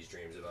you'll have these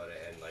dreams about it,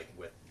 and like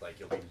with like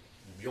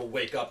you'll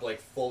wake up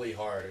like fully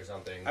hard or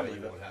something, I but you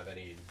believe it. won't have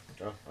any.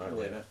 Oh, all I right.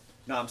 believe it.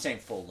 No, I'm saying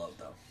full load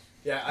though.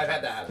 Yeah, I've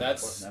had that happen.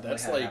 That's Never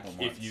that's had like happen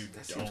if once. you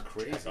That seems don't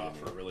crazy jack to off me.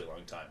 for a really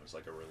long time. It's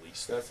like a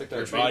release. That's like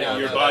Your that body- dream.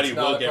 your no, body that's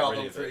will not a get problem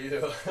rid of for it. you.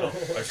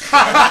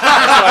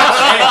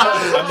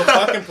 I'm the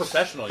fucking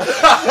professional. You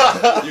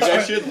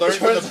guys should learn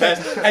from the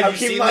best.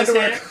 Have you seen this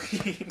hand?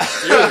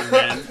 Dude,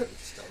 man.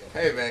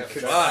 Hey man,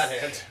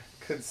 God.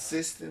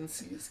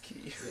 consistency is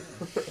key.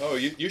 Oh,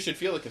 you should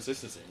feel the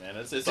consistency, man.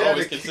 It's Yeah,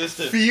 always to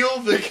consistent. Feel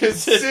the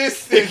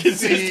consistency. The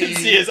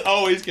consistency is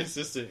always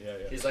consistent. Yeah,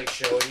 yeah. He's like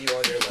showing you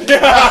on your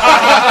leg.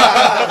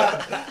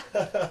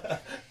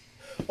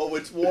 Oh,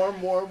 it's warm.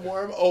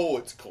 Oh,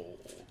 it's cold.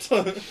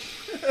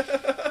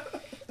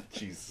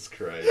 Jesus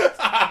Christ.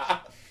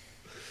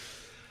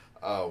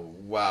 Oh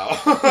wow.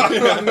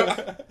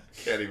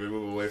 Can't even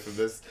move away from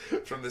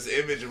this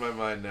image in my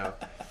mind now.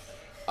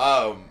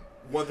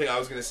 One thing I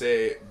was gonna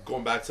say,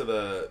 going back to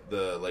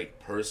the like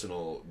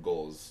personal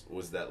goals,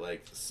 was that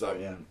like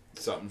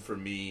something for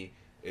me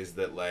is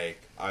that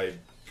like I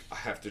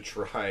have to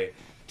try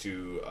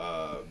to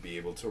be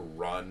able to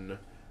run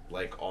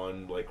like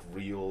on like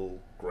real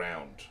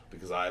ground,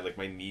 because I like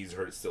my knees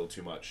hurt still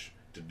too much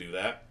to do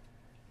that.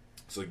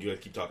 So you guys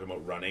keep talking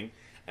about running,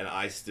 and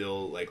I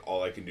still like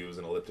all I can do is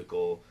an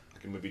elliptical. I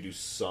can maybe do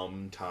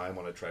some time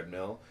on a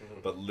treadmill,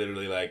 but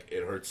literally like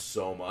it hurts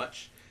so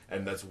much.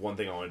 And that's one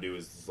thing I want to do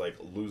is like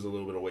lose a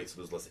little bit of weight so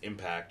there's less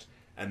impact.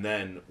 And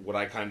then what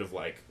I kind of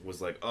like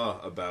was like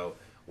about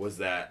was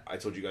that I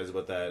told you guys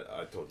about that.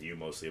 I told you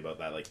mostly about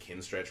that like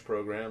kin stretch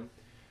program.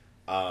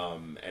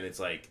 And it's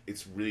like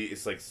it's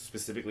like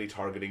specifically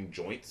targeting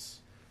joints,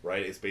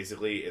 right? It's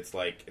basically it's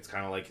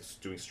kind of like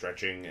doing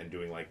stretching and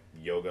doing like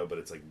yoga, but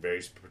it's like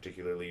very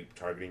particularly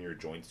targeting your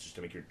joints just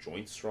to make your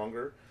joints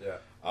stronger. Yeah.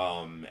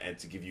 And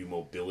to give you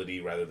mobility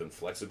rather than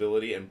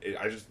flexibility. And it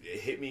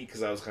hit me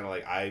because I was kind of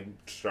like, I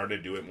started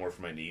to do it more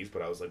for my knees,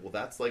 but I was like, well,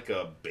 that's like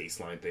a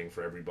baseline thing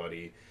for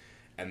everybody.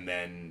 And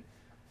then,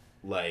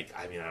 like,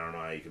 I mean, I don't know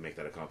how you can make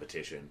that a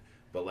competition,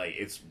 but like,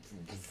 it's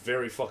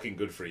very fucking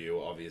good for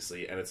you,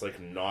 obviously. And it's like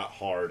not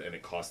hard and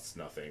it costs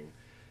nothing.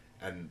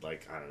 And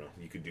like, I don't know,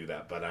 you could do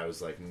that, but I was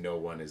like, no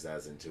one is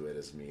as into it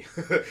as me.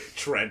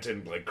 Trent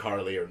and like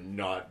Carly are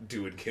not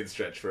doing kid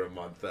stretch for a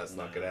month. That's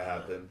not gonna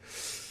happen.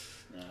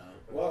 No.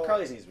 Well,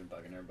 Carly's knees been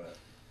bugging her, but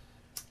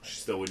She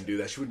still wouldn't do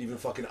that. She wouldn't even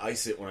fucking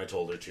ice it when I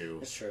told her to.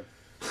 it's true.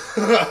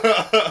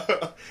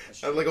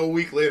 And like a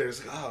week later,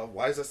 it's like, oh,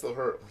 why does that still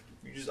hurt?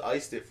 You just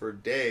iced it for a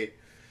day.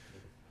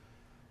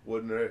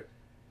 Wouldn't hurt.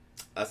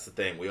 That's the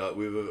thing. We have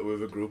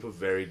a group of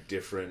very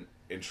different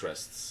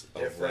interests.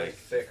 Different, like,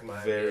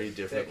 thick-minded, very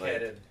different,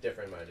 thick-headed,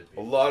 different-minded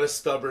people. A lot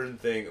of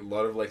a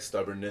lot of like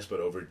stubbornness, but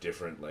over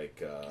different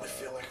like. I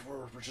feel like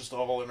we're just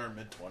all in our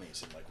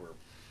mid-20s, and like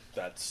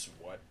that's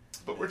what.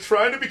 But we're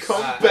trying to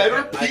become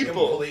better I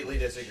people. completely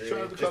disagree.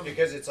 Just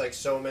because it's like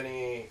so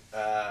many.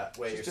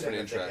 Wait, you're saying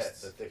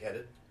interests. the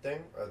thick-headed thing,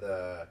 or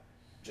the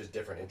just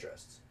different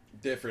interests?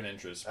 Different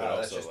interests, but That's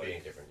also just like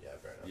being different. Yeah,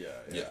 fair enough.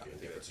 Yeah. Being I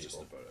think different it's just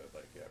people. about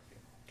like being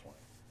 20.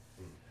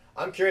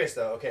 I'm curious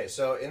though. Okay,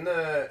 so in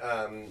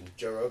the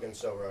Joe Rogan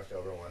Sober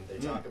October one, they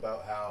talk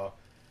about how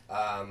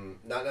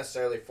not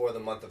necessarily for the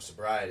month of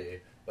sobriety,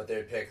 but they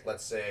would pick,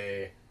 let's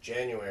say,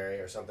 January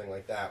or something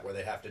like that, where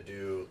they have to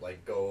do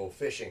like go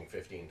fishing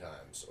 15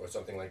 times or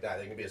something like that.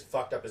 They can be as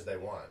fucked up as they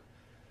want.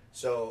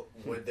 So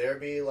would there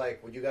be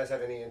like, would you guys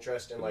have any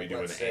interest in like, we do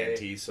let's an say,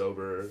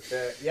 anti-sober.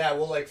 yeah,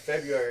 well, like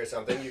February or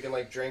something, you can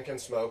like drink and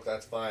smoke,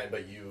 that's fine,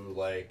 but you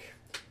like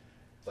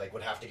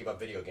would have to give up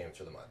video games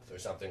for the month or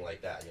something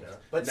like that, you know.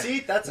 But see,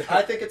 that's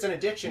I think it's an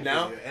addiction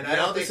Now- for you, and now I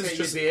don't this think is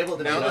that just- you'd be able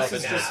to now do this If that.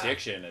 is it's just-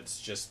 addiction,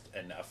 it's just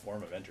a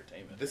form of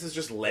entertainment. This is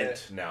just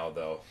Lent now,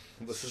 though.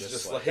 This is Just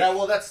just like- like. Yeah,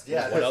 well, that's What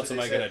that's else am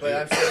they I said, gonna but do?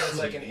 I'm saying it's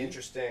like an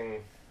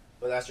interesting.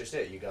 But that's just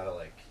it. You gotta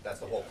like.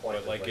 That's the whole point.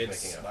 But like of,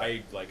 it's making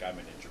I'm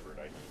an introvert.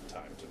 I need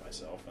time to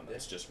myself, and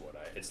that's just what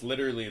it's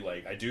literally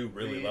like I do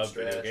really Read, love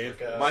video stretch, games.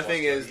 work out. My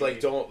thing is study.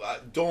 like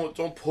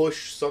don't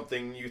push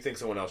something you think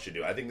someone else should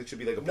do. I think it should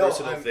be like a No,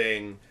 personal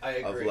thing I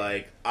agree. of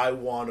like I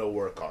want to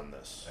work on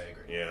this. I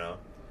agree. You know,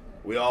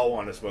 we all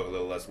want to smoke a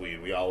little less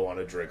weed. We all want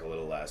to drink a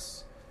little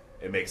less.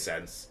 It makes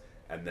sense.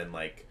 And then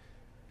like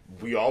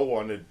we all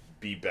want to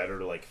be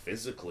better like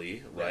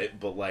physically, right?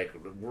 But like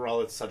we're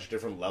all at such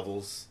different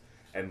levels,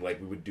 and like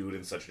we would do it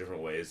in such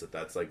different ways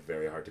that's like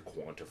very hard to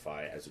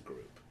quantify as a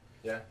group.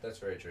 Yeah, that's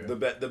very true.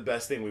 The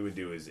best thing we would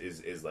do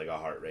is like a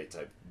heart rate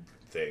type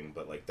thing,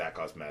 but like that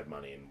costs mad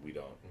money, and we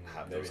don't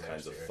have Maybe those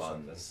kinds of next year or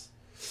funds.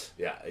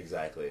 Yeah,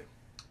 exactly.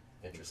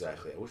 Interesting.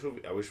 Exactly.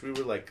 I wish we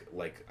were like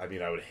I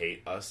mean, I would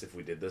hate us if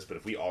we did this, but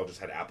if we all just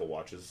had Apple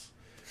Watches,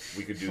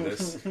 we could do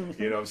this. You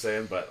know what I'm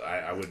saying? But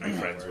I wouldn't be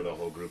friends with a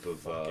whole group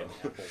of. Fucking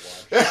Apple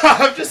Watch.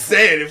 I'm just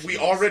saying, if we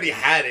already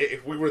had it,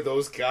 if we were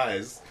those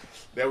guys,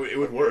 it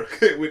would work.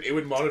 It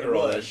would monitor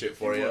all that shit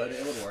for you.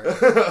 It would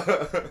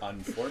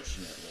work.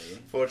 Fortunately.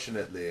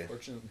 Fortunately,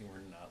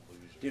 we're not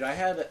losers. Dude, I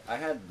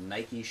had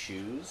Nike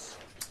shoes.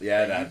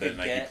 Yeah, that the you could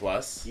Nike get-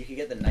 Plus. You could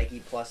get the Nike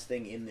Plus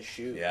thing in the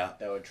shoe. Yeah.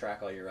 That would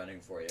track all your running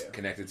for you.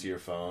 Connected to your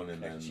phone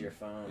and Connect then to your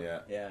phone. Yeah.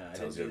 Yeah, I didn't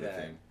Tells do you that.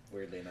 everything.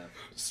 Weirdly enough.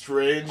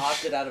 Strange.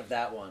 Opted out of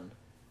that one.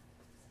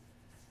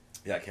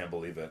 Yeah, I can't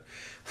believe it.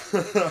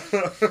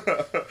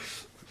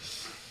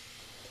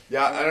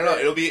 Yeah, I don't know.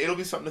 It'll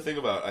be something to think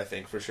about. I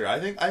think for sure. I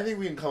think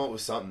we can come up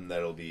with something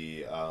that'll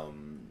be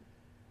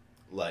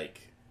like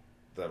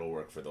that'll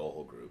work for the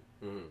whole group.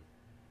 Mhm.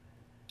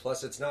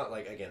 Plus, it's not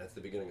like again, it's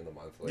the beginning of the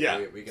month. Like,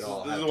 Yeah, we can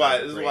all. This have is why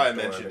time to this is why I brainstorm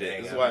mentioned and it.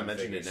 hang This is out why I and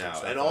mentioned figure it some now.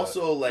 stuff And out.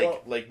 also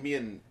Well- like me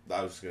and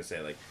I was gonna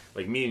say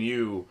like me and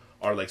you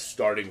are like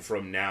starting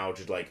from now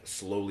to like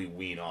slowly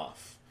wean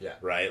off. Yeah.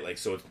 Right. Like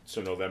so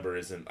November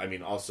isn't. I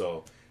mean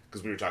also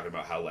because we were talking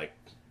about how like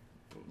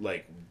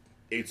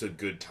it's a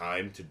good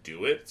time to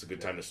do it. It's a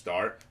good time to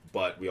start,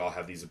 but we all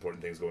have these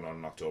important things going on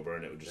in October,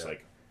 and it would just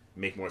like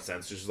make more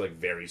sense. Just like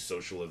very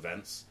social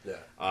events. Yeah.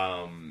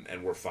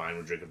 And we're fine.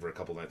 We're drinking for a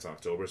couple nights in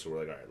October, so we're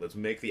like, all right, let's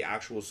make the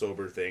actual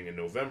sober thing in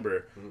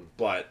November.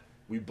 But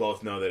we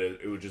both know that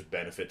it would just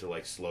benefit to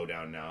like slow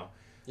down now.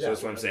 Yeah, So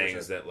that's what I'm saying 100%.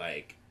 is that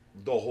like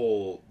the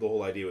whole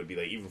idea would be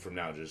like even from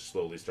now, just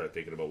slowly start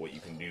thinking about what you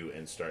can do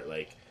and start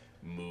like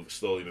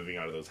slowly moving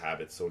out of those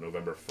habits. So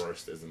November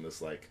 1st isn't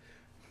this like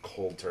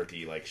cold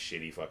turkey like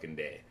shitty fucking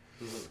day.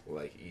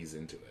 Like ease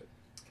into it,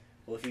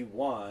 Well, if you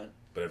want,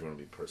 but everyone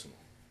will be personal.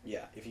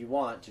 yeah, if you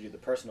want to do the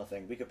personal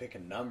thing, we could pick a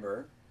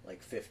number,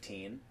 like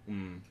 15,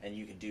 and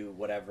you could do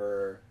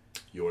whatever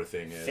Your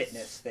thing is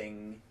fitness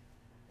thing,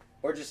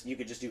 or just you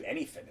could just do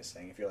any fitness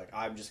thing. If you're like,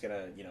 I'm just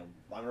gonna,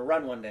 I'm gonna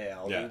run one day,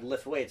 I'll Yeah. do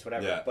lift weights,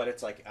 whatever. Yeah. But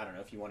it's like, I don't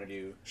know if you want to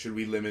do. Should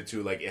we limit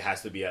to like it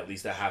has to be at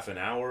least a half an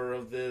hour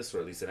of this, or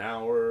at least an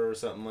hour, or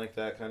something like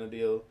that kind of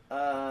deal?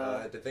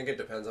 I think it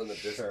depends on the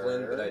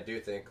discipline, Sure. but I do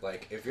think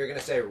like if you're gonna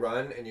say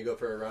run and you go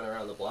for a run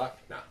around the block,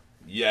 nah.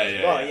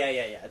 Yeah. Well, yeah.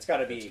 It's got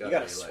to be. It's You gotta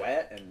got to be, like-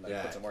 sweat and like,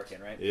 Yeah. put some work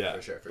in, right? Yeah,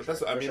 For sure, for But that's,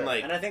 sure, I for mean, sure.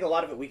 like, And I think a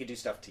lot of it we could do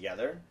stuff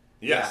together.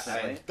 yes, Yeah,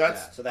 right?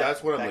 that's So that-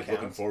 that's what I'm that like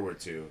looking counts. forward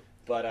to.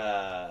 But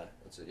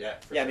That's it, yeah.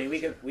 for yeah, I sure, mean,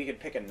 for we sure. could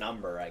pick a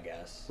number, I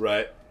guess.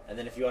 Right? And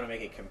then if you want to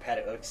make it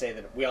competitive, like say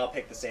that we all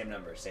pick the same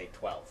number, say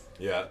 12.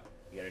 Yeah.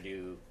 You got to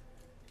do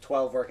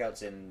 12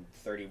 workouts in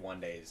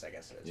 31 days, I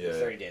guess it is. Yeah,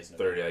 30 days in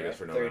 30, November. I guess,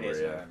 for 30 days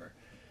in November,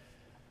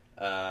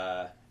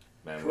 November.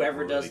 Man, Whoever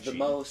we're does really the cheating.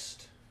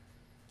 most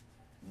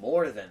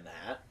more than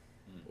that,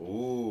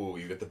 Ooh,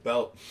 you get the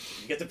belt.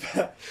 you get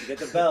the you get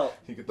the belt.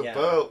 You get the Yeah.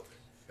 belt.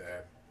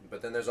 Fair.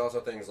 But then there's also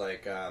things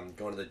like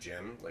going to the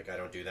gym. Like, I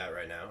don't do that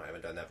right now. I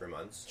haven't done that for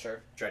months. Sure.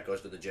 Trent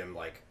goes to the gym,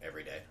 like,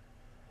 every day.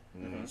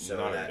 Mm-hmm. So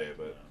Not that- every day,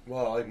 but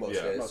Well, like most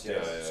days. most yeah.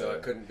 days, yeah, So yeah.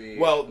 it couldn't be...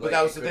 well, but like,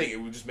 that was it the thing.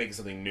 couldn't- It was just making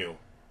something new.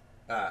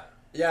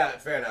 Yeah,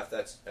 fair enough.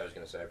 That's I was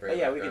gonna say. Oh,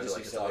 yeah, we could just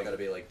like do it's all something. gotta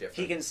be like different.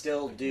 He can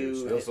still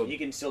do Also- he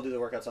can still do the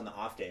workouts on the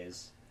off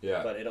days,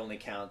 Yeah. but it only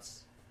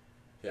counts.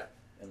 Yeah.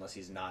 Unless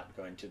he's not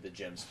going to the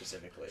gym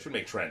specifically. Should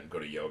make Trent go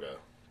to yoga.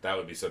 That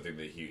would be something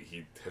that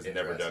he has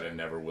never done and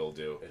never will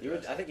do.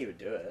 I think he would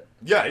do it.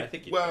 Yeah, I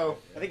think he well,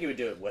 I think he would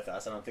do it with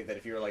us. I don't think that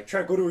if you were like,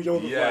 try to go to a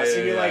yoga yeah, class, yeah,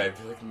 he'd be yeah. like, I'd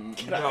be like,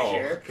 "Get no, out of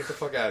here." get the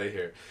fuck out of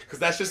here. Because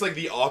that's just like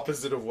the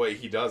opposite of what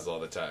he does all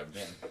the time.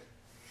 Yeah.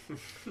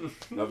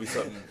 That'll be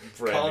something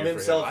brand Calm new for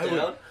himself him.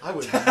 down.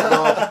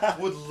 I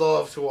would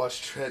love to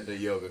watch Trent in a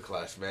yoga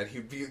class, man.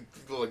 He'd be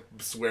like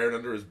swearing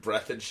under his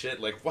breath and shit.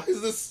 Like, why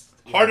is this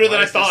harder than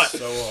I thought?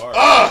 So hard.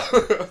 Ah!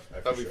 I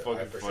That'd be for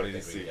fucking sure funny to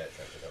think we see. can get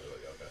Trent to go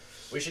to yoga.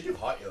 We should do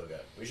hot yoga.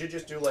 We should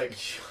just do like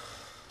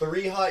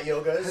 3 hot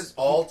yogas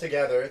all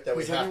together that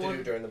we has have to anyone-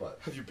 do during the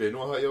month. Have you been to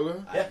hot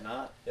yoga? I have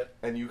not.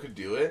 And you could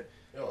do it?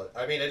 You know,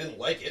 I mean, I didn't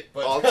like it,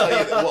 but I'll tell you.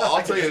 I'll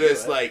I tell can you do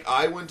this. it. Like,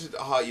 I went to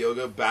hot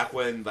yoga back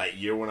when that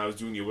year when I was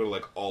doing yoga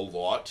like a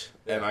lot,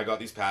 and Yeah. I got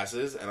these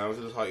passes, and I was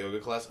in this hot yoga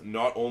class.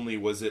 Not only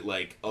was it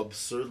like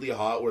absurdly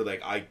hot, where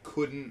like I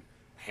couldn't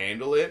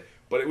handle it,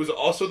 but it was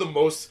also the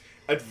most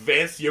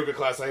advanced yoga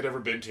class I had ever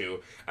been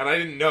to, and I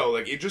didn't know.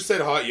 Like, it just said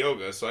hot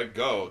yoga, so I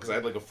go because I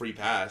had like a free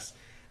pass.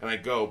 And I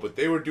go, but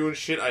they were doing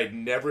shit I'd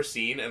never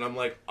seen, and I'm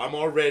like, I'm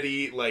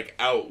already like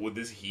out with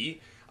this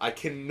heat. I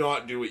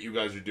cannot do what you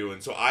guys are doing.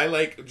 So I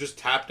like just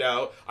tapped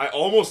out. I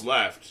almost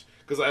left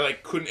because I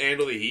like couldn't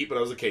handle the heat, but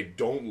I was like, okay,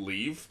 don't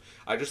leave.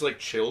 I just like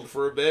chilled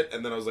for a bit,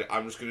 and then I was like,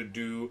 I'm just gonna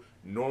do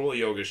normal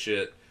yoga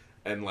shit.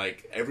 And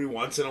like every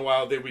once in a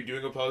while they'd be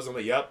doing a pose. I'm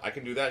like, yep, I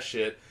can do that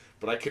shit,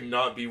 but I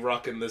cannot be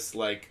rocking this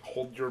like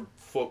hold your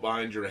foot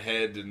behind your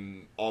head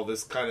and all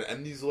this kind of.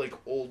 And these like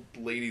old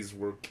ladies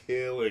were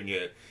killing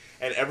it.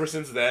 And ever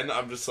since then,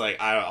 I'm just like,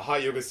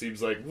 hot yoga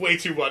seems like way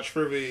too much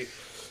for me.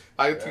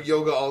 I do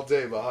yoga all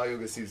day, but hot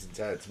yoga seems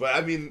intense. But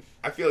I mean,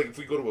 I feel like if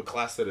we go to a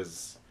class that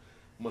is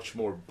much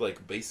more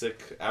like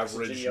basic,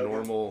 average, yoga?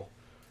 normal,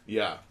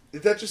 yeah,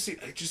 it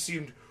just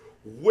seemed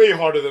way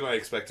harder than I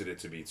expected it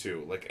to be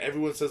too. Like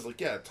everyone says,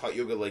 like yeah, hot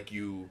yoga, like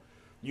you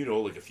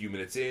know, like a few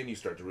minutes in, you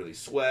start to really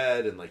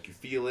sweat and like you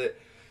feel it.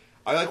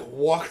 I like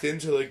walked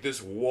into like this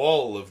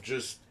wall of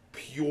just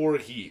pure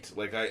heat.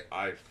 Like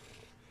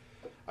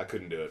I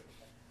couldn't do it.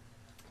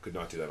 Could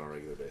not do that on a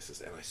regular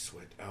basis, and I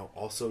sweat out.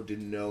 Also,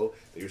 didn't know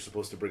that you're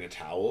supposed to bring a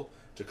towel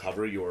to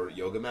cover your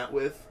yoga mat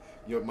with.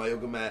 My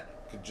yoga mat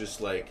could just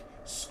like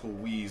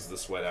squeeze the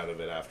sweat out of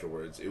it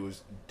afterwards. It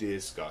was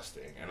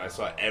disgusting, and I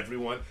saw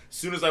everyone. As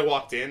soon as I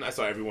walked in, I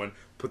saw everyone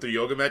put their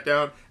yoga mat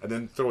down and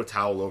then throw a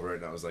towel over it.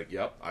 And I was like,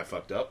 "Yep, I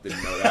fucked up.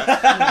 Didn't know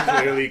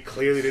that.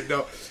 clearly didn't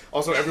know."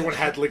 Also, everyone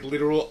had like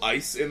literal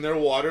ice in their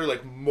water.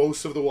 Like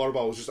most of the water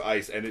bottle was just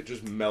ice, and it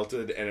just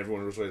melted. And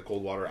everyone was with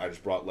cold water. I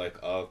just brought like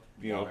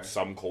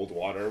some cold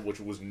water, which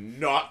was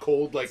not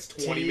cold. Like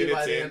 20 tea minutes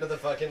by the in. end of the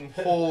fucking.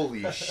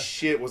 Holy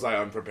shit, was I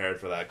unprepared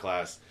for that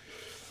class.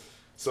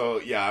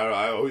 So, yeah,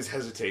 I always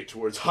hesitate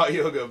towards hot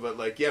yoga, but,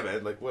 like, yeah,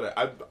 man, like, what?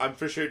 I'm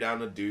for sure down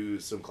to do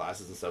some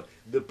classes and stuff.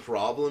 The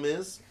problem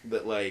is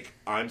that, like,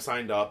 I'm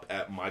signed up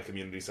at my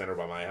community center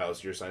by my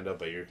house, you're signed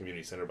up at your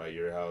community center by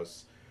your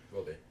house.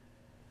 Will be.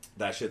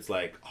 That shit's,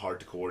 like, hard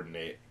to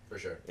coordinate. For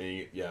sure.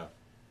 And yeah.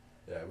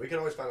 Yeah, we can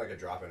always find like a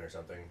drop-in or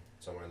something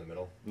somewhere in the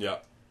middle. Yeah.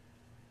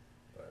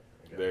 But,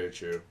 okay. Very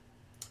true.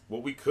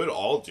 What we could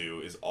all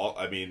do is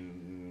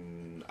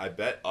I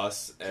bet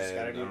us Just and,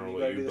 gotta I do, don't know you what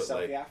gotta you, do the but,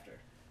 selfie like, after.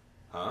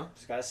 huh?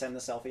 Just gotta send the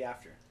selfie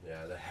after.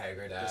 Yeah, the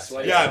haggard ass.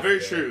 sweaty Yeah, selfie. very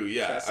true,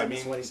 yeah. Gotta I send mean,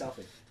 the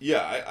sweaty selfie.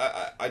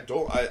 yeah,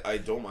 I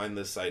don't mind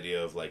this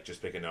idea of like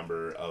just pick a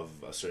number of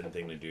a certain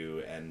thing to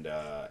do and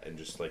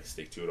just like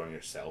stick to it on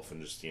yourself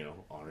and just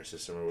honor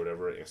system or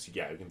whatever.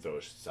 Yeah, we can throw a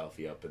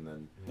selfie up and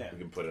then we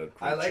can put a group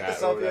I like the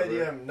chat or selfie whatever.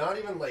 idea. Not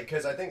even like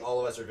because I think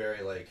all of us are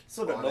very like It's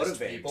a little bit honest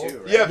motivating people. too,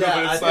 right? Yeah, but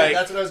I it's think like,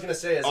 that's what I was gonna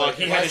say. Is oh, like,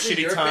 he if had I a see shitty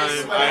your face time,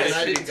 in my I had head a and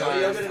I didn't shitty go to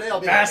yoga time. today. I'll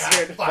be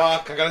Bastard. like, ah,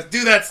 fuck, I gotta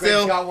do that Greg's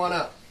still. got one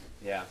up.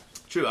 Yeah.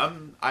 True,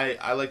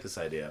 I like this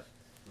idea.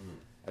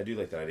 I do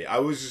like that idea. I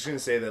was just gonna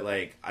say that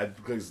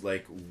because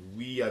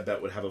I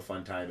bet would have a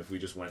fun time if we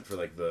just went for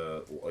like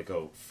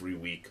a free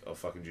week of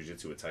fucking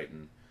jiu-jitsu at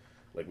Titan.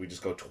 Like we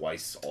just go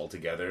twice all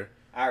together.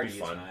 I already Be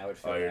used fun. mine. I would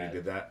feel Oh, you bad. already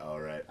did that? All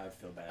right. I would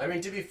feel bad. I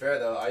mean, to be fair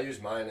though, I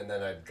used mine and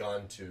then I'd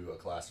gone to a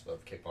class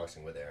of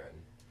kickboxing with Aaron.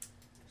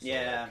 So,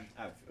 yeah.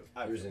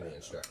 like, he was feel in the bad,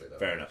 instructor though.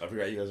 Fair enough. I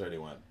forgot you guys already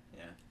went.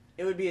 Yeah.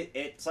 It would be.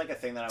 It's like a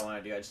thing that I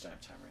want to do. I just don't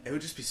have time right It now.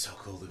 would just be so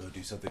cool to go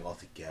do something all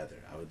together.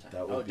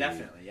 That would be,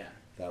 Definitely. Yeah.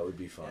 That would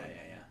be fun.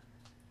 Yeah.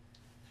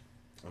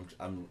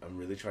 I'm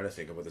really trying to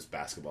think about this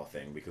basketball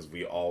thing because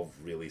we all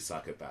really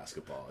suck at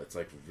basketball. It's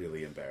like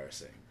really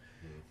embarrassing.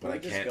 But We I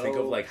just can't think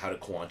go- of like how to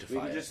quantify We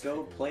could it. just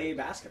go play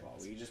basketball.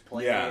 We could just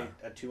play Yeah.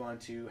 a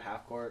 2-on-2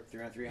 half court,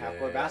 3-on-3 half Yeah,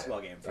 court yeah, yeah.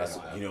 basketball game for That's, a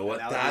while. you know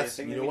what? And that would be a That's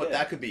thing you that know we what? did.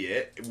 That could be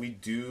it. You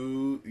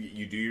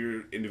do your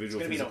It's individual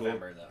gonna be physical.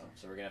 November though,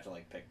 so we're gonna have to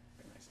like pick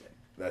a nice day.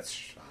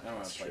 I don't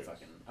want to play true.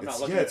 fucking. I'm It's-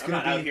 not looking. yeah, it's I'm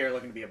gonna not out be here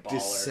looking to be a baller.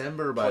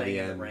 December by playing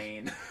the in end.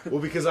 rain.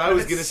 Well, because I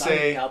was If gonna it's sunny,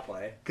 say, I'll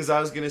play.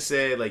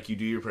 like you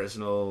do your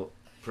personal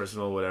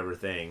whatever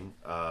thing,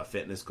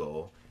 fitness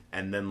goal,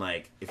 and then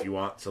like if you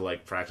want to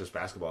like practice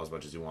basketball as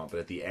much as you want, but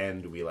at the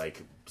end we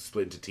like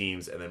split into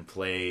teams and then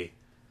play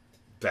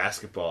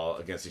basketball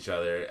against each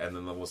other, and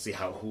then we'll see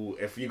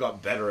if you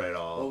got better at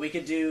all. Well, we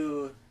could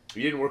do.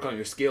 You didn't work on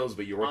your skills,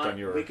 but you worked on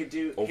your We could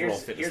do. overall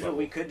fitness Here's level. what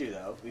we could do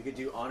though. We could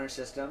do honor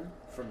system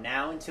from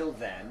now until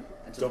then,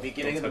 until the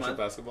beginning of the touch month.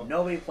 basketball?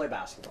 Nobody play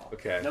basketball.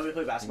 Okay. Nobody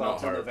play basketball Not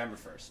until hard. November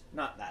 1st.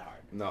 Not that hard.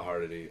 Not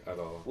hard at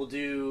all. We'll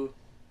do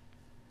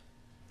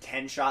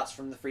 10 shots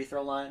from the free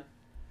throw line,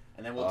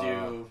 and then we'll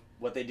do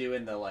what they do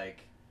in the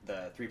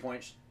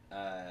 3-point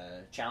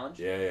challenge.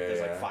 Yeah, There's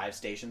yeah. like 5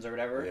 stations or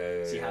whatever.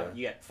 Yeah, See how yeah.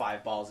 you get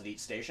 5 balls at each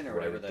station or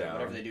Write whatever it down.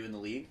 whatever they do in the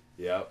league.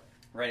 Yep.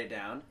 Write it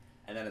down,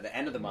 and then at the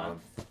end of the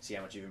month, see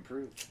how much you've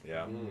improved.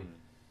 Yeah.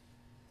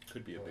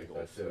 Could be a big like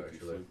old that too, fluky actually.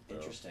 fluke, though.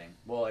 Interesting.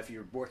 Well, if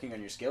you're working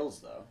on your skills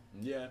though.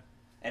 Yeah.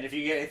 And if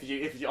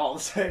you all of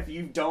a sudden if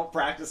you don't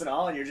practice at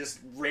all and you're just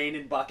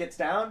raining buckets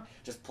down,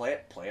 just play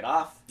it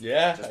off.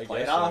 Yeah. Just I play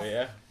guess it off. So,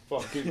 yeah.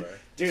 Fucking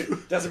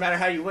Dude, doesn't matter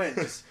how you win.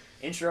 Just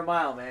inch or a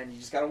mile, man. You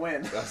just gotta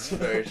win. That's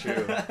very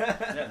true.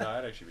 Yeah, no,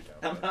 I'd actually be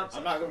down for that.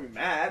 I'm not gonna be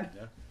mad.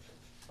 Yeah.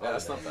 Yeah,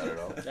 that's not bad at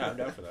all. Yeah, I'm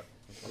down for that.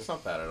 That's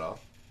not bad at all.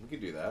 We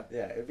could do that.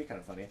 Yeah, it would be kind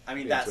of funny. I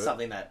mean, Be that's into it.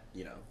 something that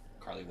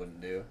Carly wouldn't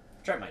do.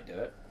 Trey might do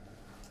it.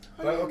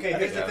 But okay,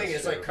 here's the Yeah, thing: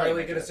 that's is like true.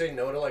 Carly gonna say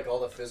no to like all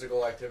the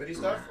physical activity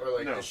stuff, or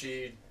like No. does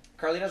she?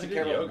 Carly doesn't She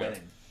care did about yoga.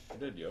 winning. I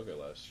did yoga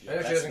last I year.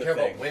 know she That's doesn't the care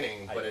thing. about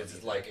winning, I but don't it's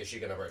either. like, is she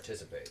gonna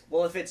participate?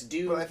 Well, if it's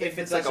due, But I think if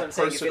it's that's like what a I'm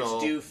saying, if personal-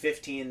 it's due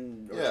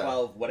 15 or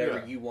 12,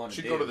 whatever you want to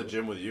She'd do, go to the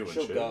gym with you and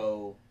she'll shit.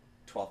 go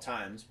 12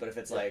 times. But if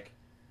it's like,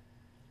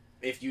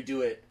 if you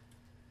do it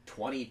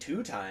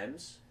 22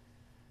 times,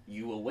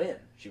 you will win.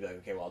 She'd be like,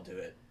 okay, well, I'll do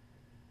it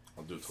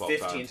I'll do 12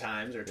 15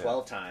 times or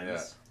 12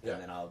 times, Yeah.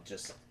 and then I'll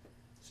just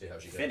See how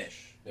she goes.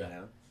 finish. Yeah. You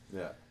know,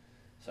 Yeah.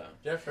 so.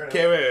 Yeah, fair enough.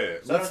 Okay,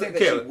 wait. So I don't think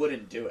that she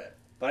wouldn't do it.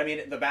 But I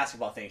mean, the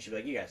basketball thing, she'd be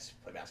like, you guys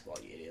play basketball,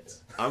 you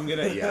idiots. I'm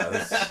gonna,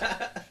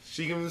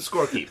 she can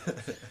scorekeep.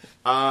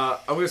 I'm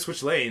gonna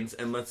switch lanes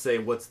and let's say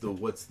what's the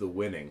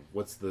winning?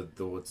 What's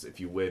if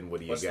you win, what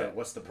do you get?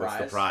 What's the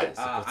prize? What's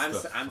the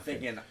prize? I'm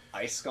thinking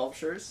ice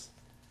sculptures.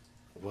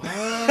 What?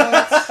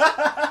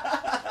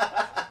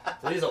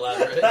 Please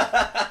elaborate.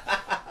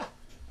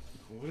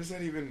 What does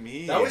that even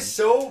mean? That was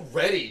so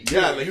ready. Too.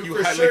 Yeah, like you you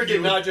for had- sure like did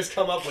you not just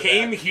come up with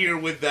came that. here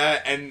with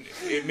that and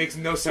it makes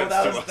no Well, sense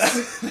that to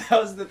us. that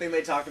was the thing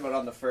they talked about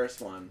on the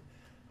first one,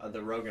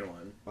 the Rogan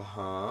one,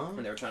 Uh-huh.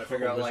 when they were trying to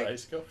figure out Was like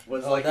ice sculpture?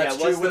 was Oh, like that's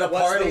what's true. With the, a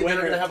what's party, the they're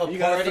winner? gonna have a you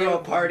gotta party throw a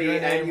with party your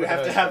name and you with have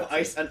an to ice have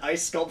sculpture. an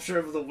ice sculpture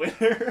of the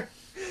winner.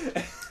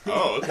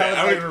 Oh, okay. That I was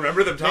don't like- even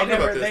remember them talking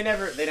about this. They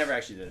never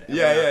actually did it.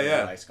 Yeah, They yeah.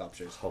 did Ice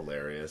sculptures.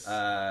 Hilarious.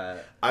 I'm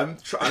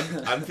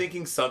I'm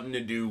thinking something to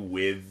do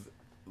with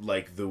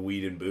like the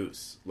weed and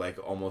booze, like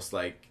almost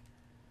like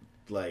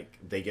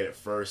they get it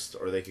first,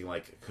 or they can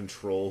like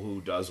control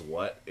who does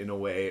what in a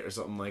way, or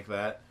something like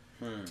that.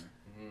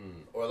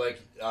 Or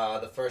like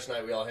the first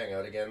night we all hang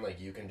out again, like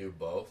you can do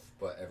both,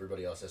 but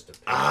everybody else has to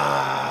pick.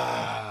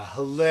 Ah,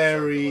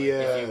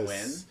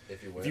 hilarious!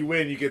 if you win. If you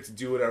win, you get to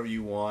do whatever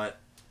you want,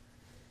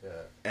 Yeah.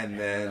 and Everyone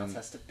then else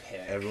has to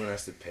pick. everyone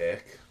has to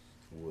pick.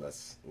 Ooh,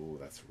 that's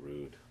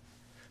rude.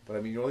 But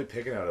I mean, you're only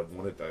picking out of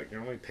one.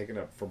 You're only picking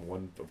up from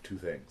one of two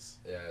things.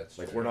 Yeah, it's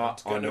Like true. we're not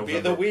It's on gonna be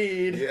November. the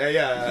weed. Yeah,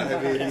 yeah.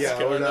 I mean, yeah,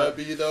 we're not.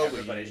 be the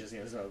Everybody's just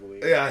gonna smoke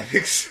weed. Yeah, I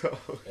think so.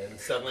 And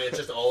suddenly it's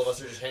just all of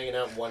us are just hanging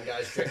out and one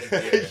guy's drinking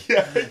beer.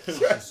 Yeah.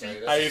 Just like, this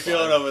How you is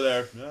feeling fun. over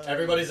there?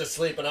 Everybody's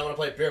asleep and I'm gonna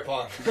play beer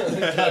pong.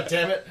 God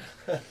damn it.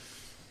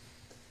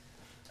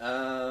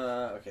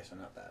 Okay, so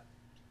not that.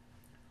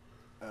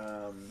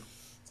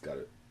 It's got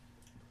it.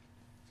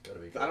 Gotta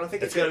be I don't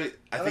think It's gotta be.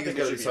 I don't think it's think it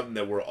gotta should be be- something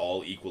that we're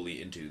all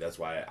equally into. That's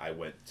why I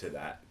went to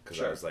that, because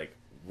I Sure. was like,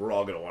 we're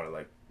all gonna want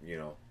to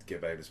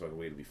get back to smoking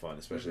weed. It'd be fun,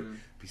 especially. Mhm.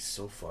 It'd be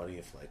so funny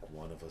if like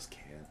one of us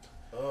can't.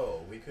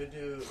 Oh, we could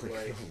do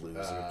like a loser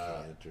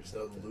can't or the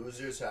something.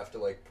 losers have to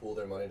like pool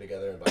their money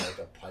together and buy like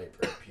a pipe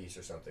or a piece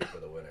or something for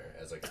the winner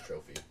as like a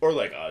trophy. Or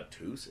like a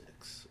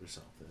 2-6 or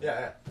something.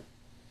 Yeah,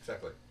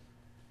 exactly.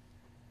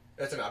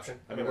 That's an option.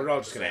 I mean, we're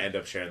all just gonna end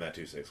up sharing that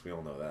 2-6. We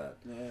all know that.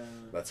 Yeah.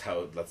 That's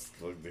how. That's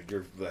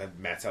your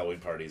Matt's Halloween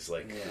party's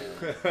like. Yeah.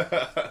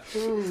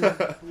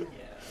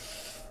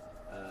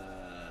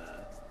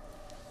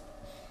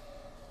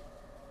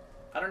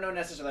 I don't know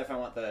necessarily if I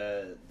want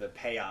the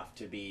payoff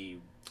to be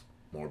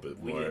more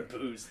weed and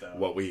booze though.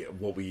 what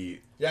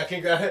we. Yeah,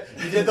 congrats.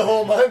 You did the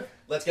whole month.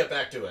 Let's get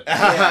back to it.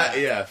 Yeah.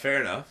 Yeah,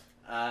 fair enough.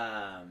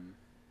 I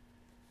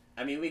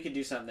mean, we could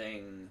do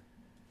something.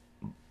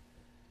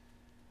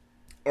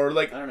 Or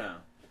like I don't know.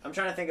 I'm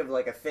trying to think of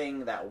like a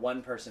thing that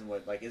one person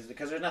would like, is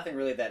because there's nothing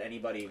really that any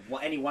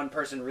one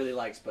person really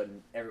likes, but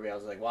everybody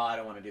else is like, well, I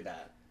don't want to do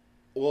that.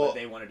 well, But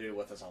they want to do it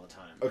with us all the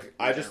time. Okay,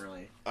 I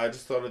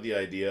just thought of the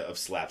idea of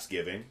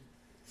Slapsgiving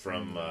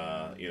from How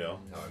I Met Your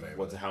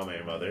what's Mother. How I Met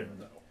Your Mother.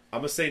 I'm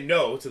gonna say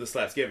no to the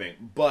slaps giving,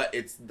 but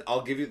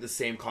I'll give you the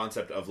same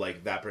concept of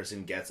like that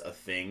person gets a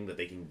thing that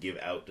they can give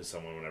out to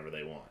someone whenever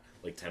they want,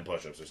 like 10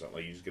 push-ups or something.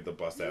 Like you just get the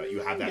bust out, you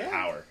have that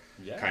power,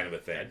 kind of a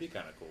thing. That'd be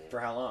kind of cool. For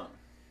how long?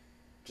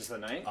 Just the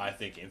night? I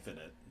think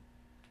infinite.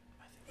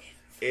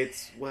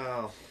 It's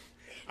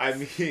I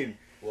mean.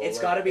 Well, It's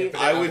like, got to be.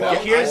 I would-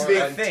 Here's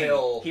the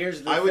until- thing.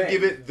 Here's the I would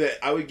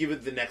thing. give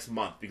it the next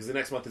month because the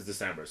next month is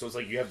December, so it's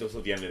like you have till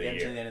the end of the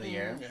Until the year. end of the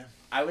year. Yeah.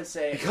 I would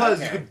say Because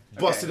okay, you could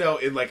bust okay. it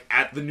out in like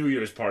at the New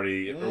Year's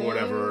party or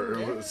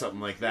whatever, or something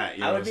like that.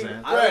 You know I what would I'm be.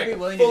 saying? I would be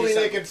willing to do fully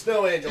something. naked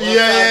snow angel.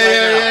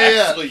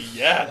 Actually,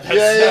 yeah.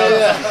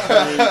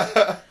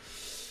 That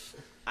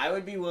I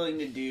would be willing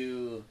to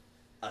do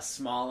a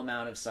small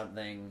amount of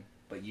something,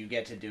 but you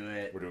get to do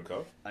it We're doing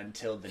coke.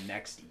 until the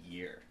next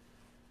year.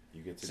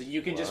 You get to. So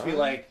you can just be What?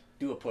 like,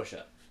 do a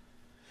push-up.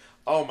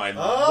 Oh my Do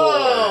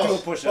Oh, a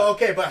lord! push-up. well,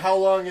 okay, but how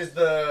long is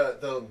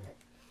the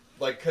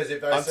like? Because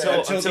if I say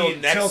Until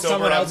next someone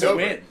sober else October.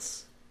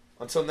 wins.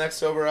 Until next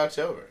sober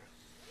October.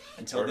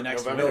 Until Or the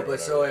next November. one. no, but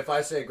so if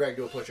I say Greg,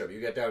 do a push-up, you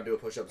get down, do a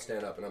push-up,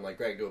 stand up, and I'm like,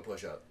 Greg, do a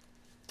push-up.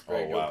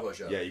 Greg, do a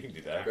push-up. Yeah, you can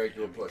do that. Greg,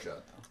 do a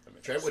push-up.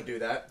 Trent would do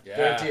that. Yeah.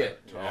 Guarantee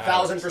it. Yeah.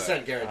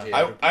 1,000% guarantee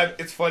it.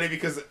 It's funny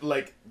because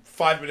like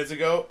 5 minutes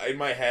ago in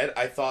my head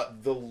I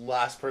thought the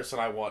last person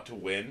I want to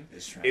win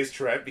is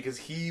Trent because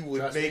he would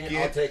Trust make me,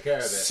 I'll it take care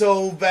of it.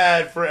 so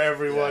bad for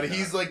everyone. Yeah, no.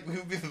 He's like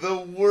he'd be the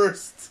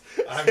worst.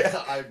 I hate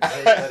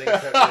letting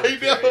Trent I win,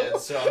 know. period,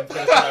 so I'm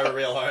going to try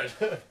real hard.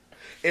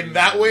 In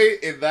that way,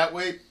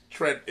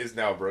 Trent is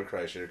now Bert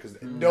Kreischer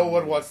because no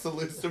one wants to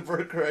lose to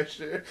Bert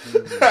Kreischer.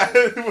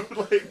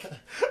 Like,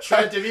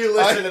 Trent, if you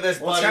listen to this,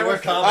 Well, buddy, Trent we're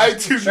would- coming. I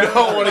do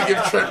not want to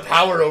give Trent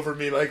power over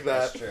me like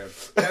that.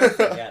 That's true. Never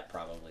forget,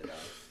 probably,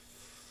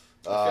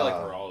 though. I feel like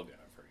we're all gonna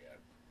forget.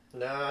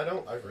 No, I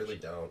don't. I really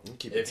don't.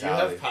 Keep If it you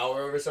tally. have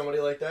power over somebody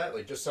like that,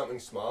 like just something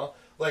small,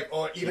 like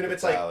or even Keep if it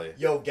it's tally. like,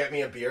 yo, get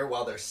me a beer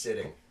while they're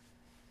sitting.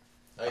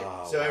 Like,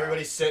 Oh, so wow.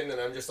 everybody's sitting, and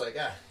I'm just like,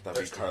 That'd be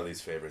thirsty.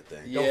 Carly's favorite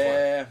thing. Go for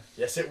Yeah.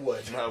 Yes, it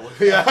would.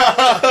 Yeah.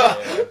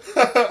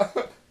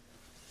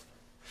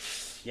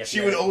 Yes,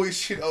 She'd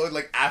always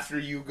like after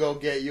you go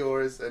get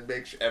yours and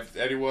make sure if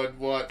anyone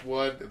want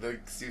one, and then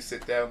you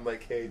sit down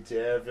like, hey,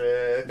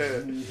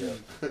 Devin.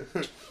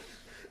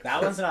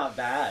 That one's not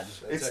bad.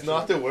 It's actually-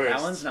 not the worst.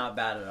 That one's not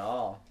bad at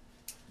all.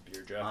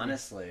 Beer jockey.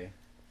 Honestly.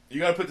 You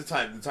gotta put the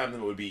time. The time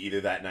limit would be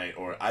either that night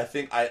or I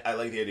think I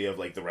like the idea of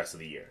like the rest of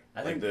the year.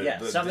 I Like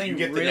think, something you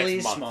get the really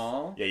next month.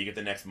 small. Yeah, you get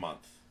the next month.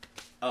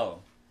 Oh.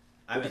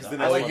 I Well, meant, because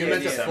then I that's like when you the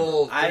meant the idea.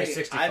 full I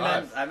 365.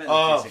 meant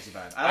Oh.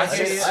 365. I like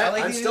the idea. I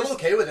like I'm the still idea-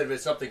 okay with it if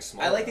it's something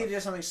small. I like the idea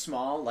of something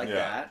small like Yeah,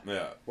 that,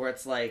 yeah, where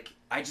it's like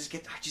I just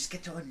get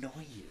to annoy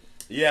you.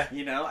 yeah.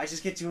 You know, I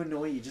just get to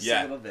annoy you just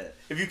Yeah. a little bit.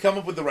 If you come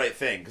up with the right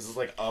thing, because it's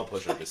like a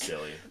push up is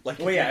silly. Like,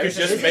 Well, if yeah, you it could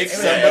was just make it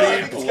was- somebody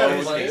it was blow kind of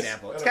his an face.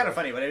 example. It's kind of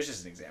funny, but it was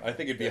just an example. I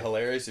think it'd be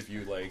hilarious if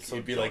you like So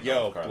you'd be don't like, know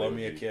 "Yo, if Carly blow would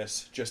me a be-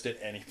 kiss just at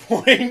any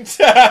point."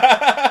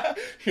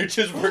 You're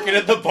just working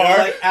at the bar,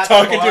 like, at the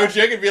talking to bar. a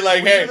chick, and be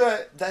like, We "Hey, do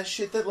that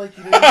shit that like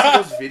you know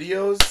you see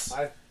those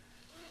videos.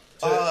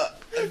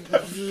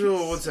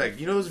 One sec.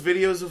 You know those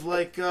videos of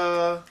like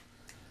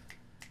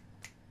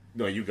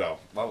No, you go.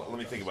 Well, let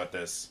me think about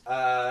this.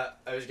 I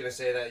was gonna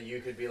say that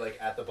you could be like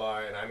at the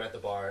bar and I'm at the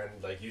bar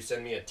and like you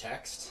send me a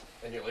text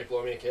and you're like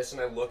blow me a kiss and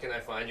I look and I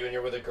find you and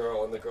you're with a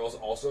girl and the girl's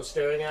also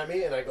staring at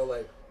me and I go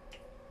like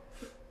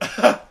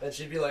and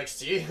she'd be like,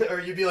 see? Or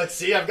you'd be like,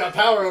 see, I've got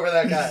power over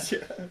that guy.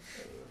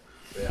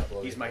 Yeah, blow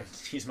me He's a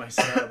my kiss.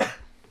 sub.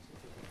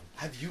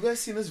 Have you guys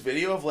seen this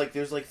video of like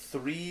there's like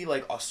 3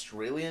 like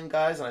Australian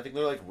guys and I think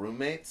they're like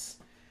roommates?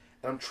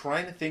 And I'm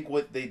trying to think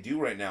what they do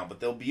right now, but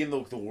they'll be in the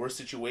worst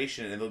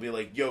situation and they'll be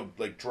like, yo,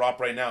 like drop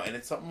right now. And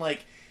it's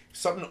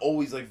something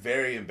always like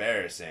very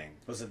embarrassing.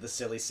 Was it the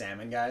silly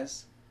salmon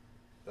guys?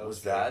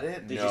 Was that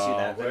it? Did no. you see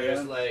that Where video?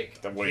 it's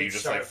like Where you he'd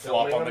just start like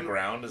flop filming on the him.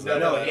 ground? Is No, that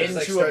no, what it is? He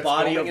just, into like, a starts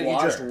body filming of and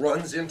he just water.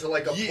 runs into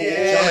like a Yeah,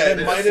 pool. it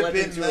and might have flip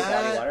been into a body of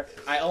that. water.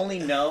 I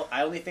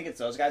only think it's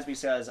those guys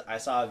because I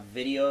saw a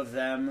video of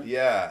them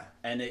Yeah.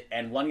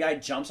 and one guy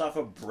jumps off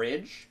a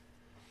bridge.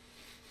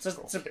 It's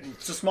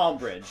a small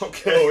bridge.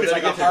 Okay. Oh, It's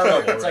then like you a get to harbor.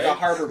 cover, It's like a right?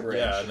 harbor bridge.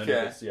 yeah," and then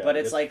Okay. it's, yeah, But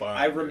it's like fine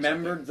I or something.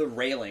 remembered the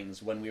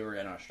railings when we were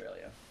in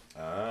Australia.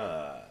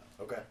 Ah.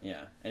 Okay.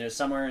 Yeah, and it was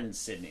somewhere in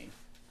Sydney.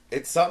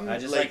 It's something I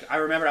just I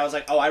remember. I was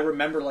like, oh, I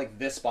remember like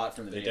this spot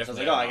from the They video. So I was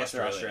like, definitely oh, I have guess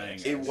they're Australian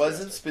Australian. It guys.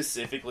 wasn't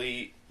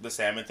specifically the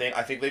salmon thing.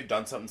 I think they've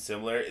done something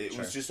similar. It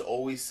Sure. was just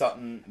always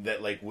something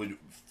that like would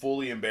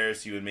fully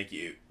embarrass you and make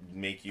you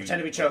Pretend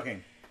to be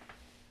choking.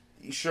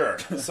 Sure,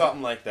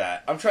 something like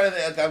that. I'm trying to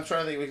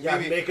think. Like, Yeah,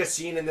 maybe, make a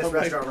scene in this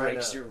Somebody restaurant right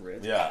breaks now. your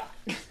ribs. yeah.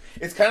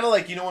 It's kind of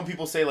like when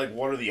people say like,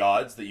 "What are the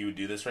odds that you would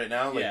do this right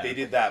now?" Like Yeah. they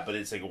did that, but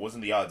it's like it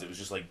wasn't the odds. It was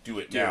just like, do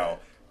it Do now. it.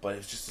 But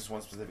it's just this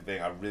one specific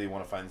thing. I really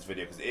want to find this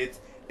video because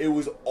it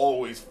was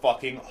always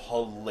fucking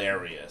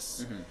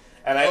hilarious. Mm-hmm.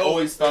 And I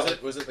always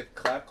thought was it the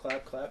clap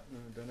clap clap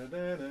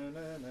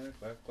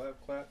clap clap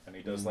clap and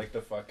he does like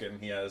the fucking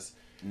he has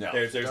no.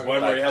 there's Talking one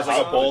about where he has the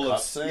like a cup bowl song? of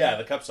The cup thing? yeah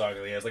the cup song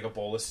and he has like a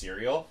bowl of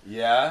cereal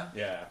Yeah.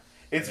 yeah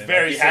It's And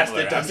very he has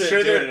similar. to I'm doesn't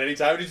sure do it they're. at any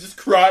time, and he's just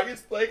crying.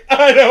 It's like,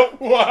 I don't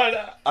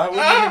wanna. I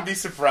wouldn't even be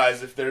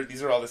surprised if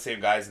these are all the same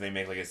guys and they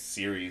make like a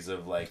series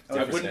of like. I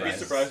different wouldn't be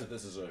things. surprised if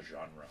this is a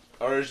genre.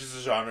 Or it's just a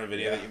genre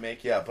video that you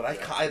make, yeah. But I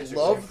basically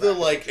love the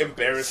like practical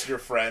embarrass your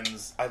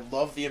friends. I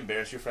love the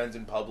embarrass your friends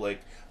in public,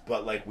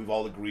 but like we've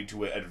all agreed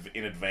to it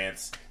in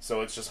advance,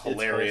 so it's just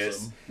hilarious.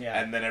 wholesome. Yeah.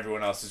 And then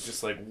everyone else is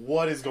just like,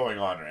 "What is going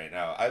on right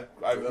now?"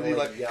 I really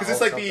like Yeah, because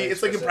it's like something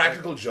it's like specific.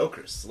 Impractical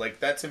Jokers. Like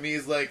that to me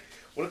is like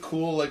what a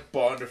cool like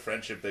bond of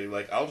friendship. That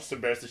like I'll just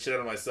embarrass the shit out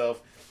of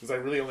myself because I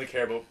really only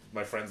care about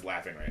my friends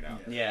laughing right now.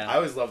 Yeah. I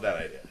always love that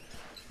idea.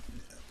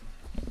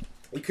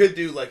 You could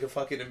do like a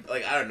fucking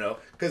like I don't know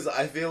because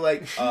I feel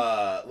like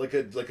like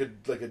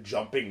a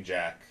jumping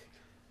jack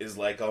is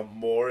like a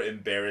more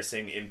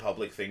embarrassing in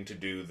public thing to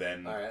do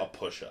than All right. a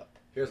push up.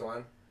 Here's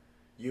one.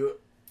 You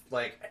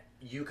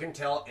can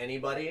tell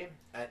anybody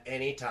at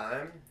any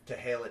time to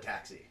hail a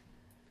taxi.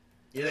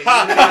 So we're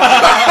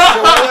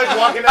like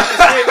walking down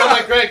the street, and I'm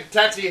like, Greg,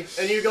 taxi,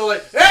 and you go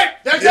like, hey,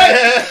 taxi,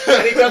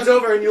 and he comes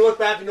over, and you look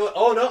back and you go,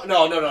 oh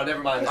no,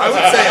 never mind.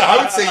 I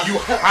would say you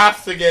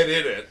have to get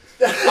in it.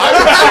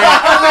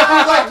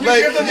 I you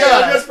give them the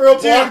address for a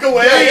block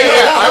away.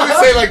 I would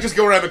say like just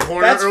go around the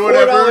corner That's or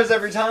whatever. $4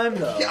 every time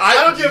though. I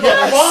don't give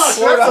a fuck.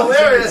 That's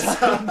hilarious.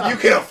 You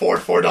can afford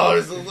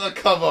 $4.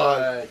 Come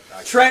on.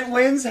 Trent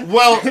wins.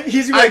 Well,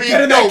 He's I like, mean,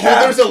 get in no. that Well,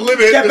 cab. there's a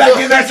limit. Get back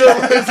in that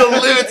cab. There's a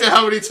limit to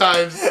how many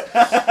times.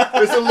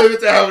 There's a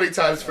limit to how many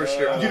times for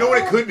sure. You know what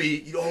it could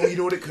be? You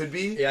know what it could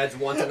be? Yeah, it's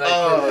once a night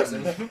per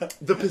person.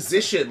 The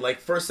position, like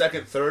first,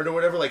 second, third, or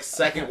whatever. Like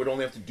second would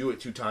only have to do it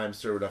 2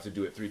 times. Third would have to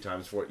do it 3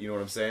 times. Fourth, you know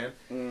what I'm saying?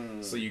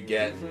 So you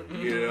get,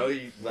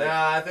 like,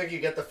 Nah, I think you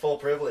get the full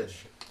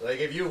privilege. Like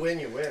if you win,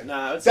 you win.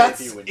 Nah, I would say that's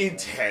if you would.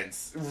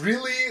 intense.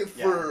 Really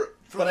for.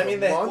 But I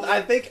mean, a month?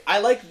 I think I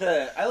like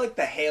the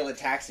hail a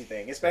taxi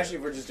thing, especially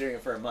if we're just doing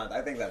it for a month.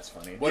 I think that's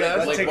funny. What,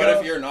 Yeah, if, like, to what go-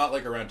 if you're not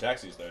like around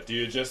taxis though? Do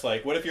you just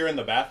like what if you're in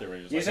the bathroom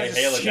and you're You just like, just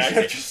hey, hail a have to-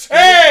 you taxi? just-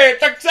 Hey,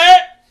 taxi!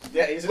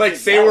 Yeah, he's Like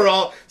say we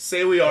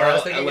are I was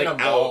all, thinking like in a out.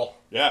 mall.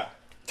 Yeah.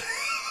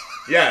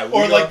 Yeah,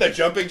 Or we like are- the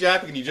jumping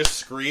jack and you just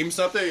scream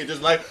something, you're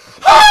just like,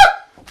 ah!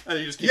 And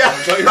you just keep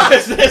going about your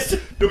business.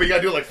 No, but you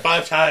gotta do it like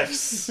 5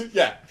 times.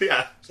 Yeah.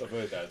 Yeah, Something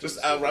like that.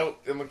 just out right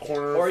in the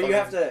corner. Or you fucking-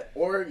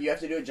 have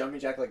to do a jumping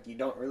jack like you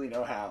don't really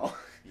know how.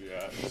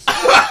 Yeah.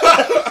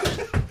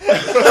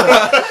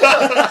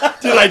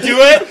 Did I do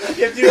it?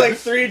 You have to do like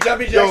 3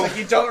 jumping jacks Yo. like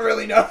you don't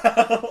really know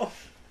how.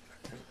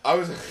 I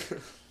was.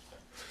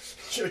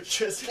 You're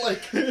just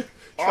like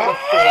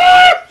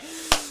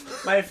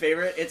My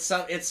favorite, it's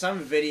some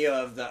video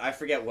of I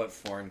forget what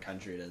foreign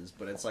country it is,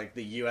 but it's like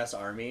the U.S.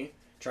 Army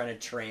trying to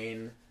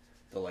train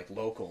the like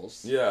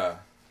locals, Yeah.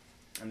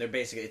 and they're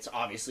basically it's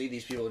obviously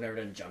these people have never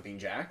done jumping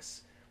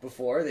jacks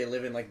before. They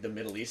live in like the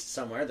Middle East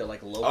somewhere. They're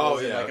like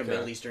locals in like a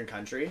Middle Eastern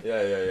country,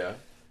 Yeah.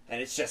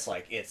 and it's just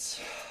like it's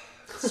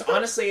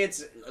honestly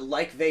it's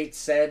like they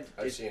said.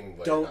 I've seen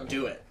like, Don't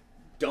do it.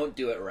 Don't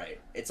do it right.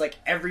 It's like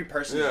every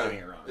person's Yeah. doing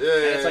it wrong. Yeah,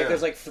 and it's like yeah.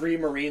 there's like 3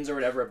 Marines or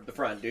whatever up the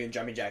front doing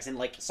jumping jacks, and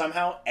like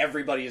somehow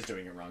everybody is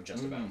doing it wrong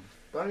just about.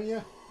 But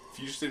yeah. If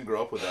you just didn't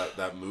grow up with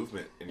that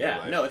movement in your Yeah,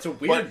 life. no, it's a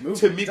weird But movement.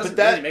 to me, It doesn't but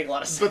that really make a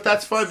lot of sense. But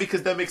that's fine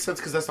because that makes sense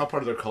because that's not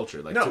part of their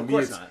culture. Like No, to of me,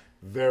 course it's not.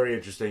 very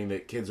interesting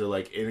that kids are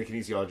like in a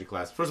kinesiology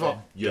class. First of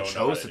all, you don't know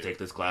how chose to to do take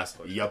this class.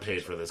 You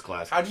paid for this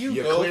class. How do you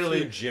You go clearly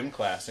through gym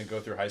class and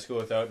go through high school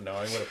without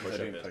knowing what a push-up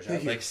doing is?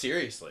 push-ups. Like,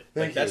 seriously.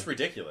 Thank Like, that's you.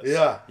 ridiculous.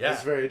 Yeah, Yeah.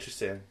 that's very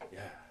interesting.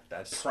 Yeah.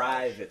 That's...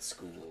 Private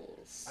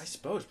schools. I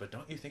suppose, but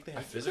don't you think they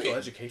have physical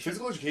education?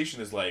 Physical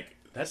education is like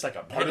That's like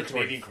a part of the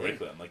mandatory Canadian thing.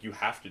 curriculum. Like you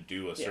have to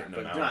do a Yeah, certain but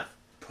amount. not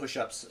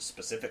push-ups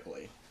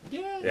specifically.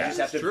 Yeah, You Yeah. just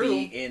have to true.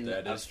 be in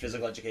That a is true.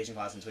 physical education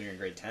class until you're in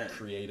grade 10.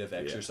 Creative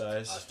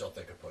exercise. I still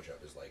think a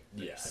push-up is like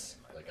Yeah. this.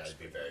 Like I'd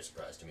be very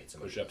surprised to meet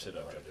somebody. Push-ups, who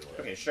doesn't know sit-ups. how to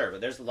do it. Okay, sure, but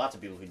there's lots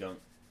of people who don't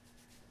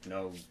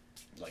know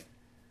like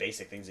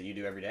basic things that you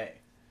do every day.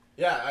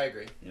 Yeah, I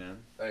agree. You know?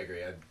 I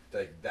agree.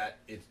 Like that.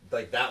 It's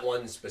like that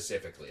one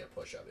specifically a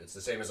push-up. It's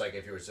the same as like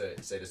if you were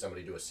to say to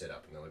somebody do a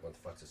sit-up and they're like, "What the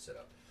fuck's a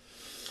sit-up?"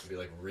 You'd be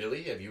like,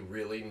 "Really? Have you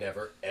really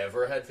never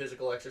ever had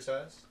physical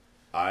exercise?"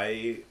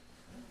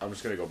 I'm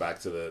just gonna go back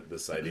to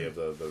this idea of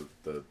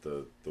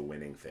the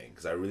winning thing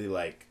because I really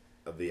like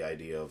the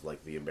idea of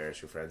like the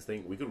embarrass your friends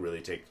thing. We could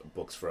really take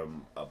books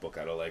from a book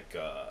out of like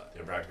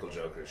Impractical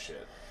Jokers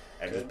shit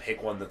and just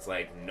pick one that's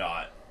like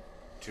not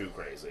too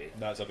crazy.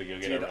 Not something you'll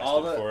get Dude,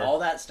 arrested for. all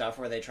that stuff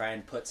where they try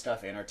and put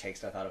stuff in or take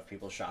stuff out of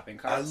people's shopping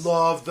I carts.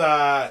 love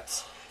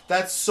that.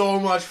 That's so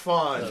much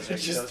fun. Those are,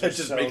 just- those are it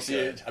just so makes you-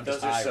 good. I'm Those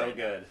just are high so right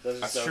now. good. Those are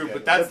That's so true, good.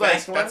 but that's The like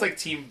best one-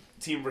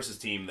 team versus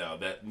team though.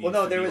 That needs Well,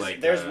 no, to be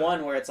there's like,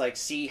 one where it's like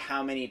see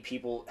how many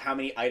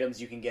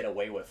items you can get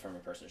away with from a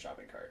person's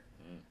shopping cart.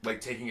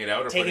 like taking it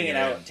out or Taking putting it in?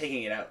 out,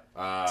 taking it out.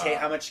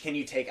 How much can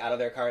you take out of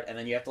their cart, and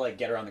then you have to like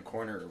get around the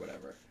corner or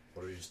whatever.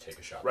 What do you just take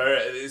a shot? Right.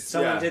 It's,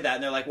 Someone yeah. did that,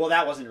 and they're like, "Well,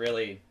 that wasn't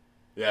really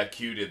Yeah,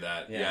 Q did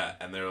that. Yeah. Yeah,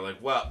 and they were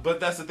like, "Well," but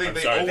that's the thing. I'm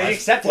they sorry, always They that's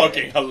accepted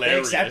fucking it.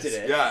 hilarious. They accepted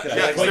it. Yeah, Because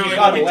yeah. like, Because you they're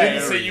got like, we away.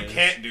 didn't say you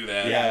can't do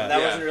that. Yeah, that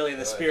yeah. wasn't really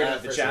the spirit that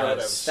of the for sure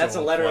challenge. was That's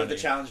so a letter of the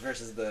funny. challenge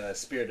versus the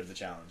spirit of the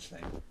challenge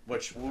thing,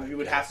 which we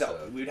would guess have to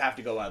so. we would have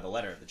to go by the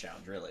letter of the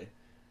challenge, really.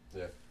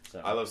 Yeah.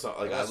 So, I love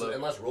something like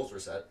Unless rules were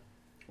set.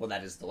 well,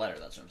 that is the letter.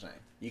 That's what I'm saying.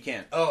 You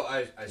can't. Oh,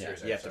 I see Yeah, what you're you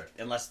saying. have Sorry.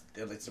 to, unless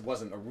it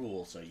wasn't a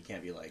rule, so you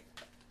can't be like,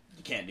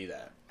 you can't do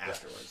that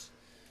afterwards.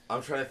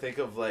 I'm trying to think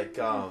of like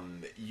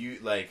you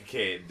like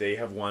okay, they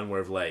have one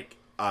where like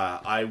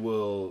I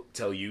will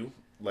tell you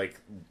like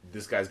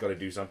this guy's got to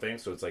do something,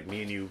 so it's like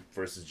me and you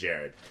versus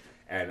Jarrod,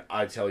 and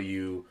I tell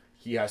you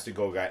he has to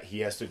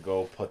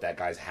go put that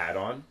guy's hat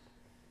on,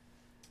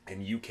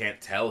 and you can't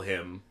tell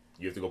him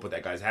you have to go put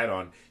that guy's hat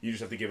on. You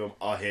just have to give him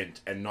a hint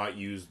and not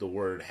use the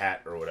word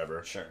hat or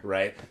whatever. Sure.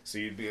 Right? So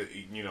you'd be,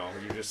 you're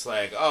just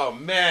like, oh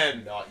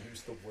man, Not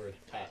use the word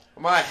hat.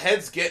 my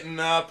head's getting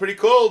pretty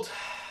cold.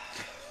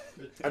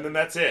 And then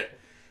that's it.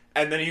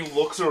 And then he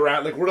looks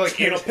around, like, we're, like,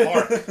 in a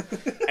park.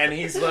 And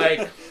he's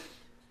like,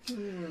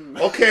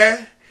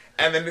 okay.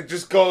 And then it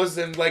just goes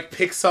and, like,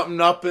 picks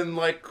something up and,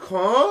 like,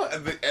 huh?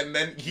 And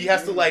then he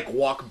has to, like,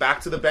 walk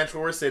back to the bench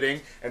where we're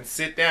sitting and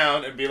sit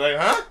down and be like,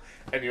 huh?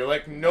 And you're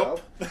like,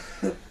 nope.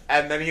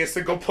 And then he has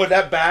to go put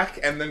that back,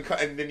 and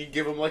then you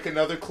give him, like,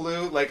 another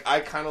clue. Like, I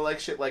kind of like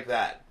shit like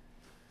that.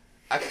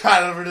 I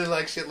kind of really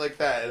like shit like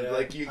that. Yeah.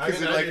 Like, you, I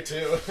because mean, it, I like, do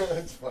too.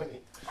 It's funny.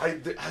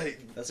 I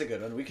That's a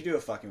good one. We could do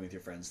a fucking with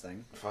your friends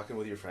thing. fucking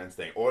with your friends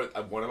thing. Or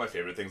one of my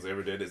favorite things they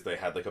ever did is they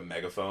had like a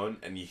megaphone,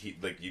 and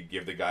you'd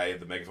give the guy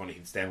the megaphone,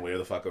 he'd stand way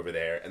the fuck over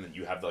there, and then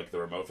you have like the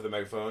remote for the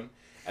megaphone,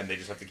 and they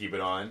just have to keep it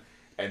on,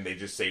 and they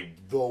just say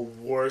the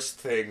worst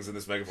things in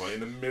this megaphone in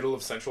the middle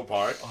of Central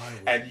Park,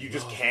 and you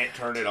just can't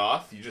turn it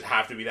off. You just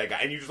have to be that guy,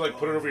 and you just like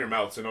put it over your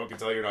mouth so no one can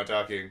tell you're not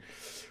talking.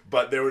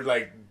 But there were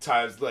like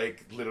times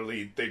like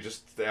literally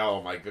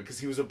oh my god, because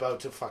he was about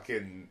to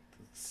fucking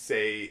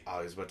say,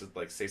 he was about to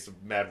like say some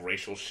mad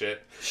racial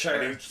shit. Sure.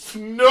 And he was just,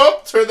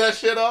 nope, turn that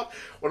shit off.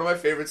 One of my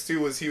favorites too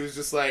was he was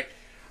just like,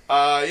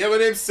 yeah, my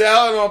name's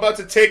Sal and I'm about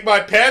to take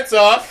my pants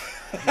off.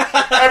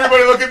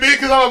 Everybody look at me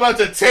because I'm about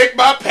to take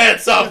my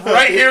pants off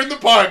right here in the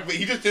park. But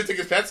he just did take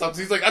his pants off because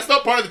he's like, that's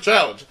not part of the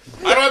challenge.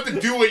 I don't have to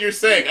do what you're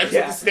saying. I just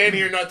have to stand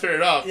here and not turn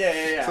it off.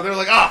 Yeah. So they're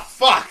like,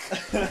 fuck.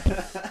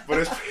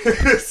 But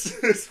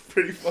it's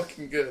pretty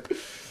fucking good.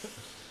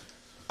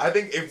 I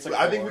think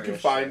we could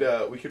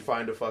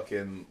find a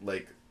fucking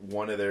like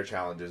one of their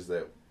challenges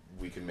that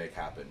we can make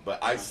happen. But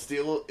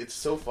it's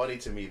so funny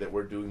to me that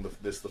we're doing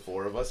the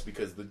four of us,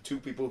 because the two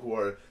people who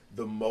are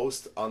the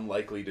most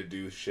unlikely to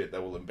do shit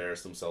that will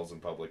embarrass themselves in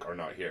public are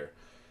not here.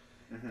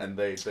 Mm-hmm. And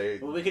they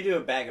Well, we could do a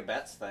bag of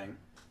bets thing.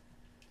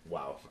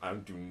 wow, I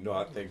do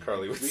not think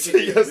Carly would We say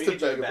could yes do to a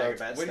bag of bag bets. of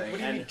bets What thing, do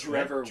you and mean,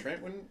 whoever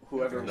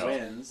whoever No.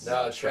 wins.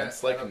 No,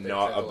 Trent's I like don't think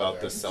not Trent will about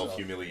learn, the so-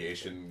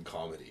 self-humiliation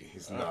comedy.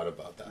 He's not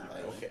about that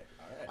life. Okay.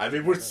 I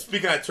mean, we're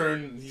speaking at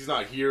turn. He's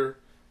not here,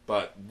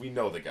 but we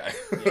know the guy.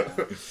 Yeah.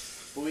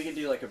 But we could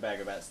do like a bag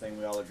of bets thing.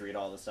 We all agreed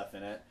all the stuff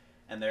in it,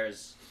 and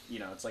there's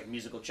it's like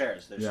musical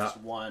chairs. There's just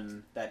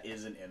one that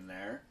isn't in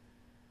there,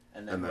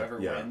 and then whoever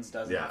wins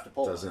doesn't have to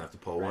pull. Doesn't have to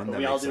pull one. But That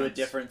we all makes do a sense.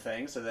 different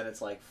thing, so that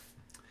it's like.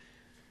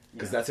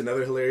 Because that's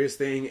another hilarious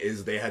thing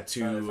is they had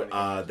Another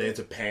funny thing.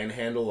 to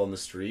panhandle on the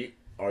the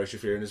Ari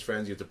Shafir and his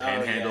friends. You have to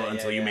panhandle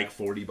until you make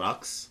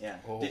 $40. Yeah.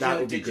 Oh. Did That you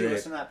would be did you great.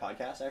 listen to that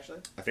podcast actually?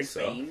 I think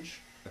so. Spange?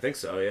 I think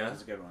so. Yeah.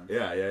 That's a good one.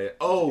 Yeah.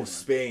 Oh, one.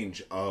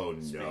 Spange. Oh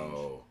Spange.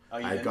 no. Oh,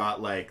 you I didn't?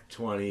 got like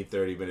 20,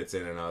 30 minutes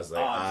in, and I was like,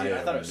 Oh, dude, I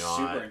am thought it was not,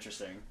 super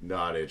interesting.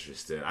 not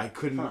interested. I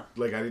couldn't Huh.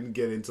 I didn't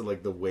get into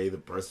like the way the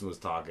person was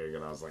talking,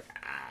 and I was like,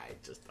 I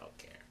just don't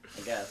care.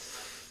 I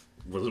guess.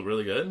 Was it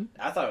really good?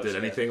 I thought it was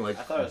Did good. anything like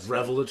I thought it was good.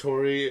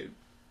 revelatory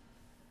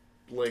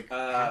like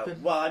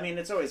happen? Well, I mean,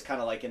 it's always kind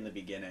of like in the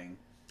beginning,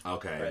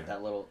 Okay. right?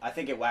 That little. I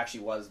think it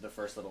actually was the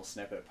first little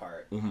snippet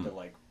part, Mhm. the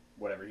like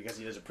whatever, because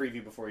he does a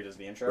preview before he does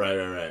the intro,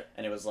 Right.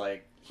 and it was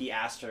like he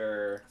asked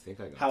her, I think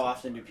I got "How to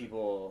often that do part.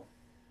 people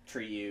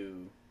treat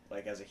you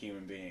like as a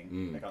human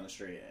being, like on the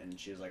street?" And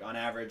she was like, "On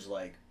average,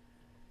 like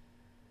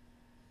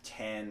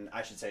 10."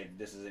 I should say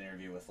this is an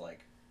interview with like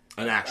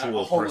An a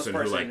actual homeless person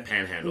who like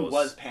panhandles. who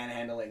was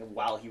panhandling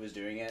while he was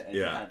doing it, and he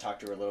Yeah. kind of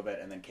talked to her a little bit,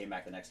 and then came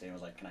back the next day and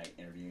was like, "Can I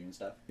interview you and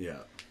stuff?" Yeah.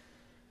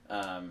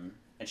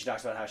 And she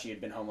talks about how she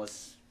had been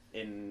homeless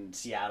in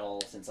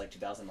Seattle since like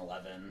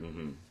 2011,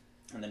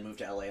 Mm-hmm. and then moved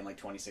to LA in like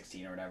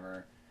 2016 or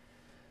whatever.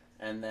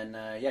 And then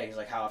he's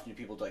like, "How often do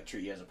people like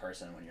treat you as a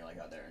person when you're like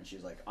out there?" And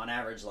she's like, "On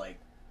average, like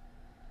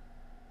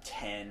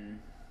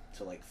 10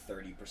 to like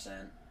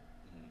 30%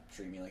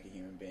 treat me like a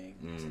human being."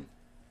 I was like,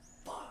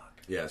 fuck.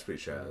 Yeah, it's pretty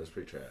trash.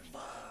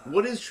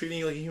 What is treating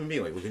you like a human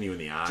being? Like looking you in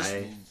the eye?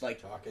 Just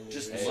like Talking to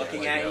just you.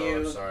 looking Like, at no, you.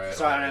 I'm sorry, I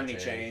so I don't don't have any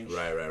change.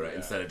 Right. Yeah.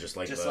 Instead of just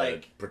like Just the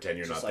like- pretend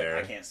you're Just not like, there.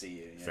 I can't see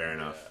you. Yeah. Fair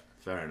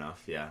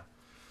enough. Yeah.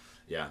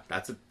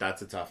 That's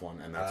a tough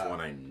one, and that's one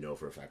I know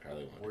for a fact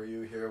Carly won. Were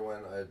you here when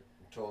I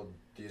told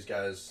these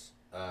guys,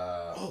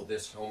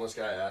 this homeless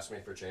guy asked me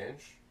for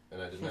change,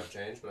 and I didn't have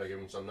change, but I gave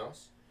him something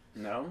else?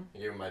 No? I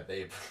gave him my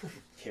vape.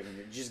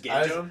 Just give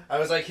it to him? I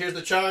was like, here's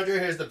the charger,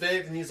 here's the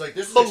vape, and he's like,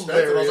 this is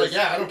expensive. I was like,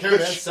 yeah, I don't care,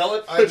 man. Sell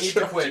it. I need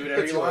to quit. Do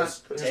whatever you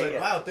want. He's Take like,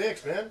 it. wow,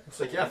 thanks, man. It's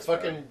like, yeah,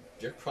 fucking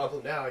your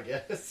problem now, I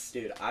guess.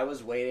 Dude, I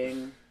was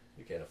waiting.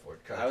 You can't afford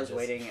I cartridges. was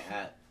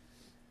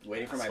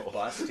waiting for my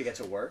bus to get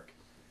to work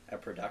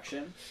at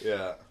production.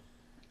 Yeah.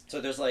 So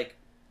there's like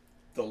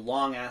the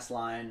long ass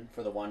line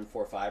for the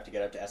 145 to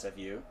get up to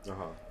SFU,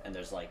 and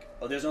there's like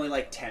there's only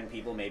like 10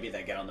 people maybe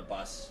that get on the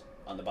bus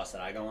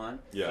that I go on.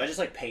 Yeah. So I just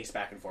like pace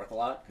back and forth a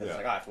lot because it's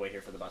like I have to wait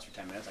here for the bus for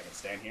 10 minutes. I can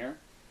stand here,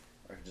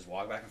 or I can just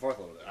walk back and forth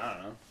a little bit. I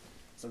don't know,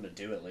 something to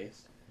do at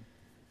least.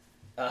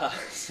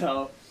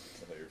 So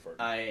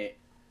I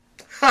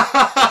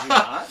did you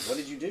not? What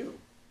did you do?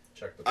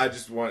 Check the I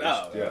just wanted.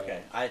 Oh, yeah.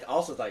 okay. I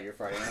also thought you were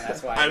farting. And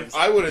that's why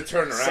I would have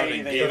turned around say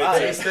and anything gave it about to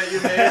it. you. taste that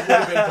you made would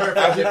have been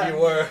perfect if you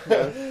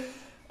were.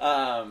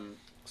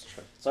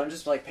 So I'm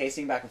just like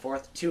pacing back and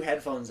forth, 2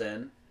 headphones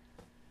in,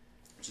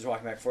 just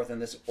walking back and forth,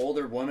 and this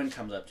older woman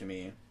comes up to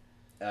me,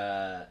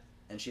 and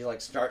she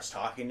like starts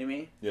talking to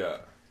me. Yeah.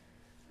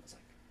 I was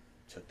like,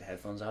 took the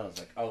headphones out. I was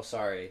like, oh,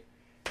 sorry.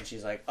 And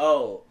she's like,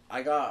 oh,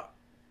 I got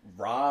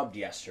robbed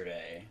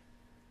yesterday.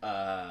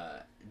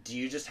 Do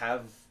you just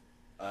have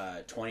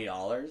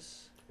 $20?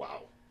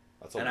 Wow.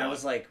 That's a And lot. I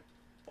was like,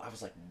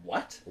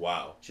 what?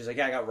 Wow. She's like,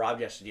 yeah, I got robbed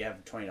yesterday. Do you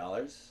have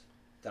 $20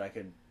 that I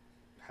could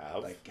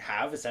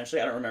have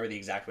essentially? I don't remember the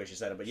exact way she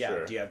said it, but yeah,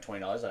 Sure. do you have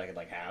 $20 that I could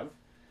like have?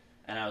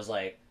 And I was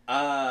like,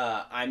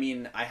 I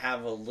mean, I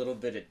have a little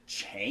bit of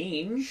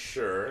change.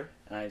 Sure.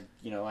 And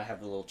I have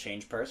the little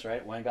change purse,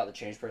 right? When I got the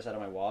change purse out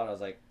of my wallet, I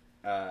was like,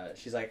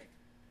 she's like,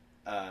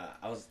 I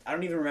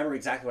don't even remember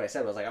exactly what I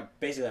said, but I was like,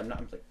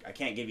 I'm like, I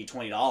can't give you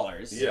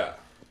 $20. Yeah.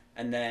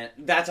 And then,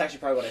 that's actually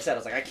probably what I said. I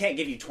was like, I can't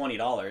give you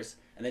 $20.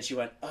 And then she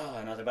went, oh,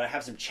 and I was like, but I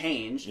have some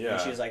change. Yeah.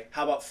 And she was like,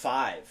 how about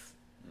 5?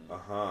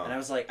 Uh-huh. And I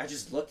was like, I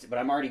just looked, but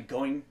I'm already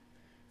going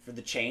for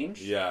the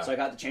change. Yeah. So I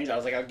got the change. I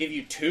was like, I'll give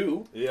you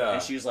 2. Yeah.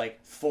 And she was like,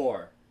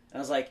 4. And I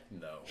was like,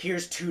 No.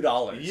 Here's $2.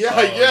 Yeah,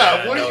 Oh,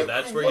 yeah. What no, are you?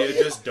 that's where you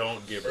just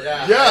don't give her.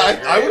 Yeah.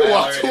 Yeah, I would have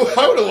walked already away. went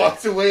I would have away.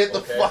 walked away at the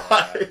Okay.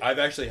 5. I've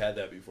actually had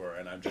that before,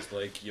 and I'm just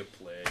like, you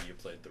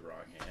played the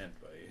wrong hand,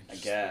 buddy. I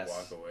Just guess.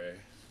 walk away.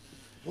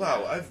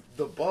 Wow, I've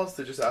the balls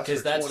to just ask for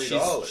Because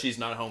 $20. she's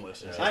not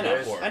homeless. And she's I know.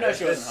 not poor. I know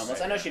she wasn't This-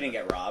 homeless. I know she didn't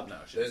get robbed. No,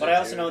 she There's But a I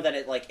also dude- know that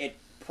it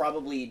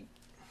probably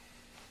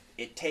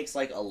it takes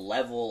like a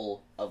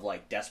level of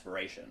like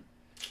desperation.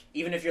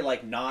 Even if you're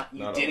like you Not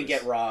didn't always.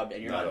 get robbed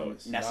and you're Not not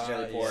always.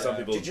 necessarily Not- poor. yeah. Some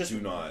people to just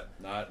do not.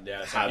 Not,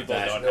 yeah, some Have people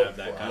that- don't no have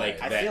that kind like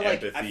of... I that feel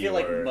like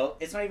empathy or-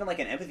 it's not even like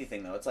an empathy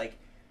thing though. It's like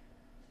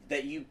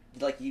that you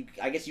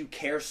I guess you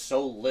care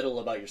so little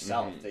about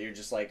yourself that you're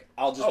just like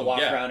I'll just Oh, walk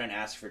yeah. around and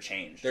ask for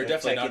change. They're So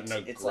it's definitely like, not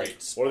in a it's great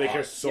like, spot. Or they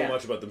care so Yeah.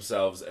 much about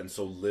themselves and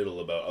so little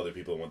about other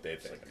people and what they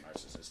It's think. like a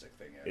narcissistic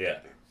thing. Yeah.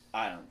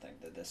 I don't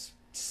think that this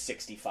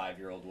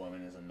 65-year-old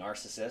woman is a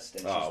narcissist.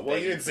 And Oh, she's well, you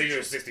begging didn't say for you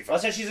were change. 65. I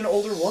said she's an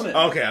older woman.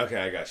 Okay, I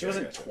got you. She I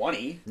wasn't got you.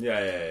 20.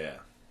 Yeah.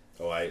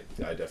 Oh, I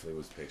definitely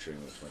was picturing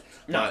this one.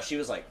 No, But- she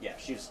was like,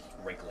 she was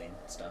wrinkly and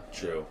stuff.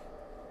 True.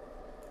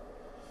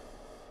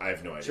 I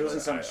have no idea. She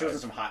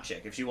wasn't some hot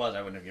chick. If she was, I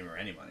wouldn't have given her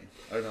any money.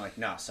 I would have been like,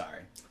 no,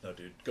 sorry. No,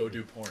 dude, go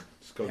do porn.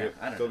 Just go Yeah, get.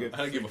 I don't Go know. get. I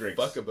don't give a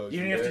drinks. fuck about You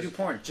you. don't have to guys. do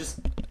porn. Just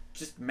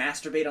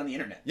masturbate on the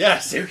internet.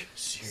 Yes,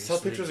 Sell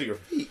pictures of your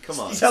feet. Come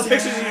on. Sell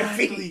pictures of your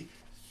feet.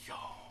 Yo,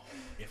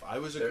 if I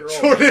was a girl,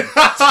 Jordan. if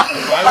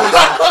I was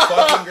a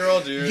fucking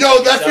girl, dude.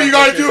 Yo, that's sell what you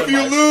gotta pictures do of if you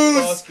my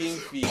lose. fucking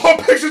feet. Put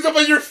pictures up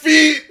on your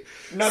feet.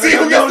 No, See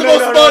who gets the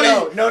most money.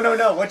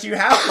 No. What you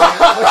have to do.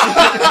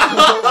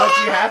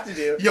 What you have to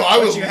do. Yo, I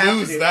what would you have to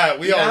lose do- that.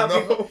 We you all how know.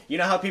 People, you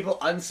know how people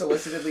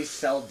unsolicitedly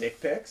sell dick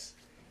pics?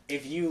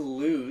 If you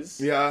lose,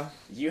 Yeah.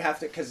 you have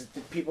to, because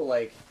people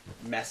like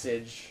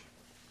message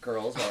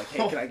girls like,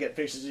 "Hey, can I get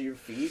pictures of your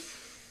feet?"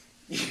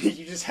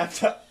 You just have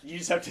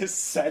to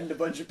send a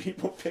bunch of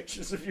people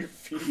pictures of your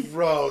feet.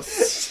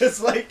 Gross.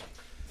 Just like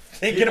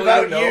thinking People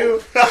about you know. you.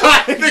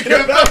 Thinking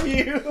about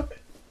you.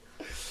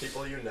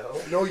 People you know.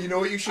 No, you know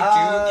what you should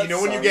do? You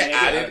know when you some get maybe, I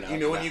added, don't know. you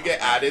know when you get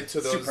added to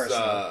It's too those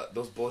personal.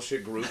 those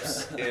bullshit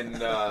groups in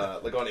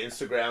like on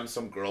Instagram,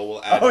 some girl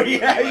will add Oh, you,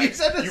 yeah, and, like, you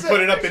said the you same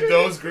put it up in picture.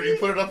 those group, you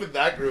put it up in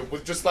that group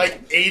with just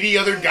like 80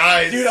 other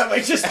guys. Dude, I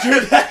might just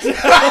do that.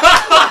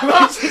 I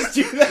might just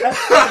do that.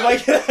 I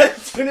might get that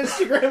to an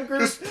Instagram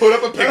group. just put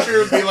up a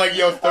picture and be like,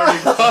 yo, $30.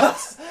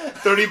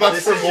 $30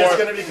 This for is more. just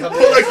gonna become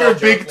Put like your a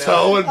big joke now.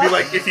 toe and be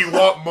like, if you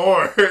want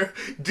more,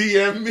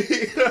 DM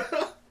me.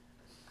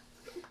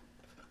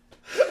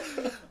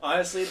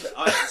 Honestly,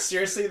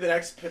 seriously, the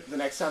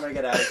next time I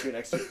get added to an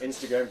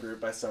Instagram group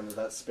by some of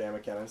that spam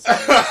account, I'm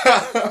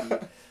sorry.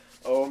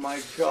 Oh my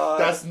god.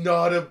 That's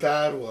not a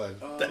bad one.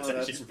 oh, That's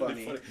that's actually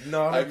funny. really funny.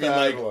 Not a I mean,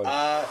 bad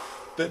like,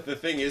 one. the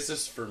thing is,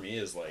 this for me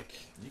is like,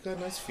 You got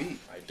nice feet.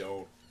 I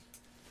don't.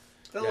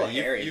 It's a little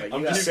hairy, but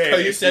I'm you just got...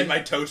 saying, you if said you- my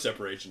toe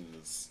separation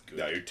is good.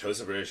 No, your toe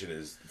separation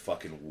is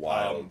fucking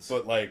wild.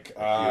 But like,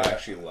 you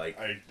actually like.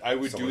 I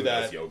would someone do who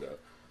does that. yoga.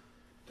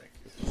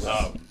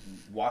 Um,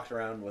 walked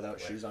around without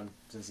shoes on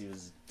since he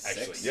was 6.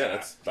 Actually,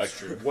 Yeah, that's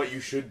true. what you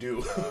should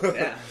do.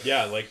 Yeah.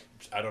 yeah, like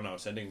I don't know,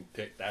 sending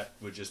pic, that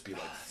would just be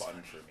like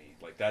fun for me.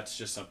 Like that's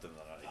just something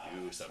that I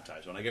do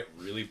sometimes when I get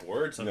really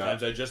bored.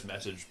 Sometimes I just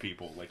message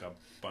people, like a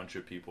bunch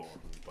of people.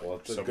 Like, Well,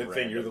 it's a good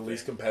thing you're the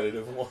least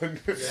competitive one.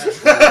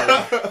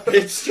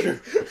 It's true.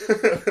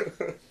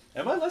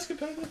 Am I less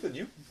competitive than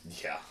you?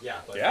 Yeah. Yeah.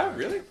 Yeah,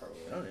 really? Probably.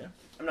 Oh yeah.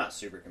 I'm not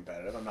super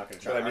competitive. I'm not going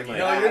to try. But I mean, to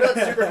like- argue No, that.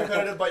 you're not super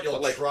competitive, but you'll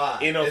Like, try.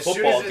 in a As soon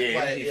football as it, game,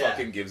 like, he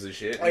fucking gives a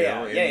shit. Oh you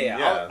yeah, know?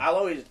 yeah. I'll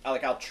always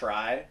I'll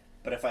try,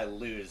 but if I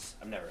lose,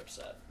 I'm never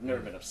upset. I've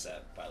never been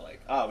upset by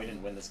like, oh, we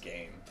didn't win this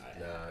game.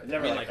 Nah, I've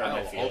never I mean, like like hurt my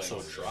I'll feelings.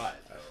 also try,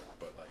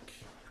 but like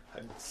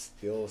I'm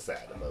still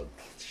sad about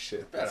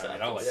shit. I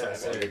don't like Yeah, that.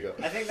 so there you go.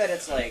 I think that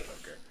it's like,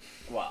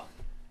 well,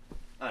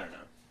 I don't know.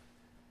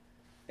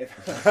 If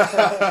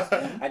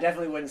I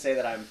definitely wouldn't say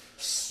that I'm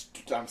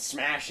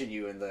smashing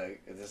you in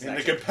this In the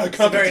actually-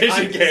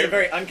 competition It's a game.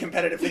 very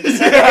uncompetitive thing to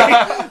say,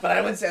 but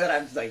I wouldn't say that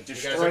I'm like You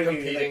guys are destroying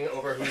you. competing Like,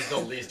 over who's the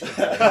least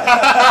competitive.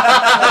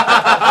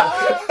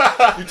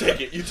 You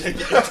take it. You take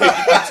it. You take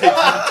it. You take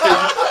it.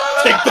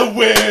 Take the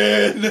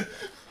win.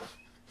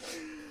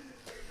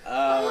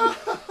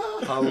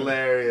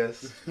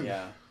 Hilarious.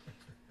 yeah.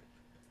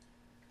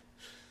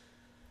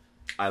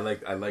 I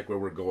like where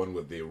we're going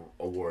with the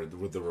award,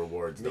 with the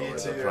rewards, though, Me or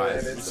too, the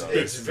prizes. and it's, so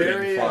it's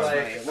very fun.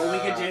 like Well, we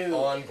could do-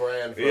 on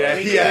brand. For Yeah, us.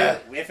 We could yeah.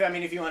 do-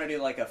 if you want to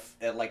do like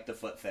like the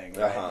foot thing,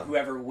 right? Uh-huh.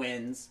 Whoever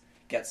wins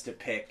gets to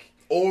pick,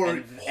 Or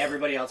and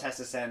everybody else has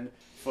to send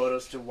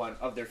photos to one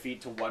of their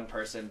feet to one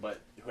person, but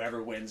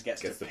whoever wins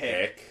gets to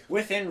pick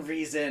within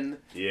reason.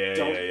 Yeah,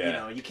 Don't yeah. you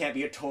know? You can't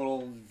be a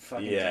total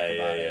fucking Yeah, dick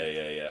yeah, about yeah,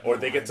 it. yeah. Or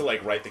they get to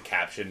like write the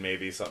caption,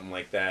 maybe something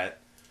like that.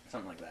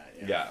 Something like that.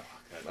 Yeah. Yeah,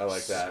 I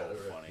like that. So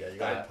funny. Yeah, you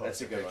gotta That's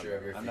post a a good picture one.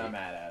 of your feet. I'm not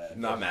mad at it.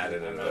 Not mad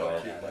at it I'm at not all.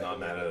 mad at it. Not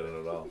mad at it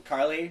at all.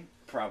 Carly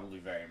probably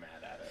very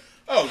mad at it.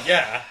 Oh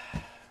yeah,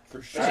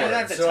 for sure. She doesn't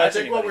have to So I touch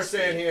think what we're anybody's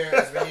saying feet.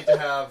 here is we need to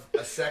have a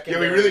Yeah,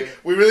 secondary.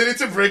 we really need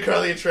to bring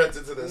Carly and Trent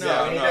into this. No,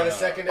 Yeah, we need to have a no.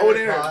 secondary. Oh,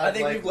 there. pod, I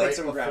think like, we've laid right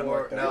some before-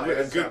 groundwork, No, though. I Good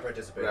was not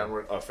participating.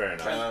 groundwork. Oh, fair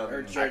enough. Or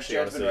Actually, Jared's been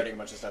honestly, writing a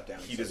bunch of stuff down.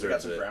 He so we got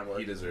deserves some it. groundwork.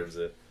 He deserves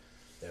it.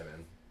 Yeah,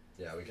 man.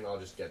 Yeah, we can all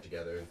just get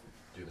together and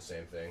do the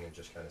same thing and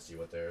just kind of see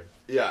what they're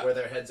Yeah, where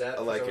their heads at.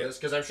 I like it.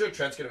 Because I'm sure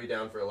Trent's gonna be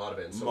down for a lot of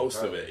it. And so will most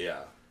of Carly. it.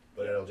 Yeah,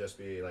 But it'll just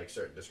be like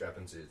certain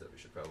discrepancies that we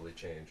should probably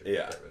change. Or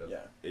Yeah. Get rid of. Yeah.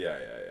 yeah.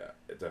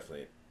 It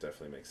definitely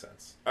makes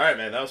sense. All right,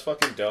 man, that was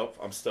fucking dope.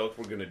 I'm stoked.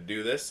 We're gonna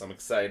do this. I'm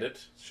excited.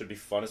 Should be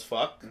fun as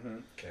fuck.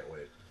 Can't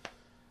wait.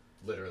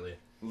 Literally.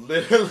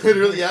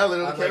 Literally, yeah,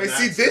 literally. I'm Can't like wait.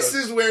 See, that this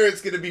stoked. is where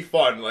it's gonna be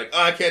fun. Like,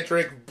 I can't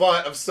drink,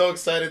 but I'm so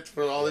excited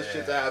for all this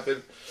shit to Yeah.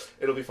 happen.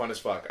 It'll be fun as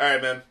fuck. All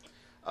right, man.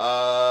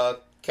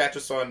 Catch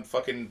us on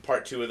fucking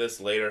part 2 of this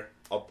later.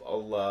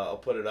 I'll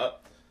put it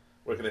up.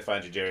 Where can they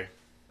find you, Jerry?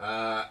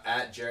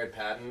 At Jarrod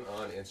Paddon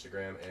on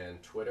Instagram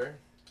and Twitter.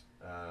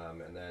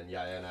 And then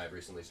Yaya and I have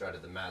recently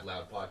started the Mad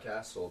Loud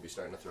podcast, so we'll be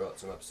starting to throw out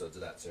some episodes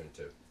of that soon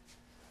too.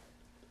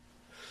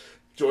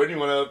 Jordan, you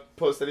want to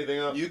post anything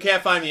up? You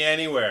can't find me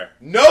anywhere.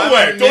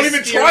 Nowhere. I'm a Don't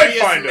even try and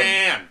mysterious find him.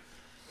 man.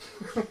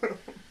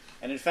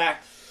 And in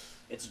fact,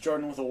 it's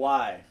Jordan with a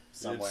Y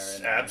somewhere It's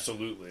in there.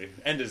 absolutely,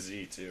 and a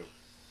Z too.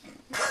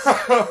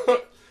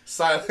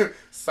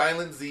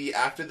 Silent Z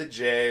after the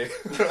J.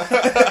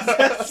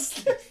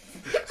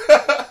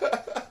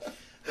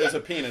 There's a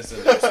penis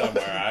in there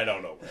somewhere. I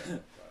don't know where.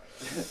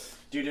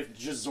 Dude, if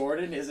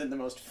Jazordan isn't the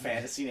most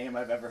fantasy name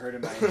I've ever heard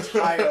in my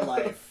entire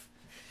life.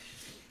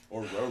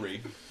 Or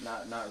Rory.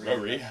 Not Rory.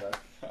 really.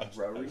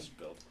 Rory?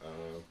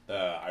 The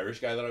Irish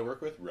guy that I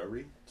work with,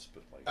 Rory. It's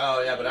like,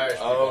 Oh yeah, but Irish.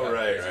 Oh, people have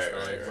right, crazy right,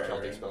 spelling right, for right,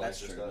 Celtic right. spellings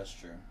That's and true. stuff. That's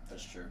true.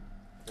 That's true.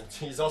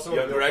 He's also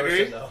Young a real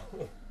Gregory? person, though.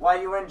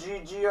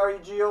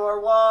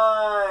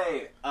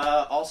 YUNGGREGORY.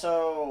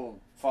 Also,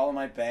 follow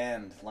my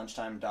band,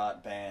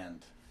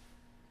 lunchtime.band.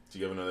 Do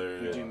you have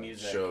another We do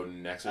music. show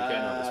next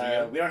weekend or this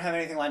weekend? We don't have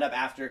anything lined up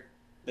after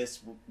this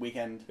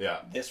weekend. Yeah.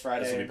 This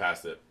Friday. This will be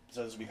past it.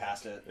 So this will be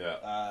past it.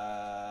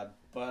 Yeah.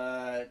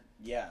 But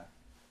yeah,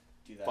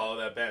 do that. Follow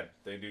that band.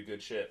 They do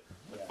good shit.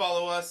 Yeah.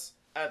 Follow us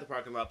at the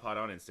Parking Lot Pod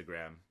on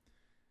Instagram.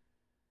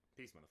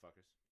 Peace, motherfuckers.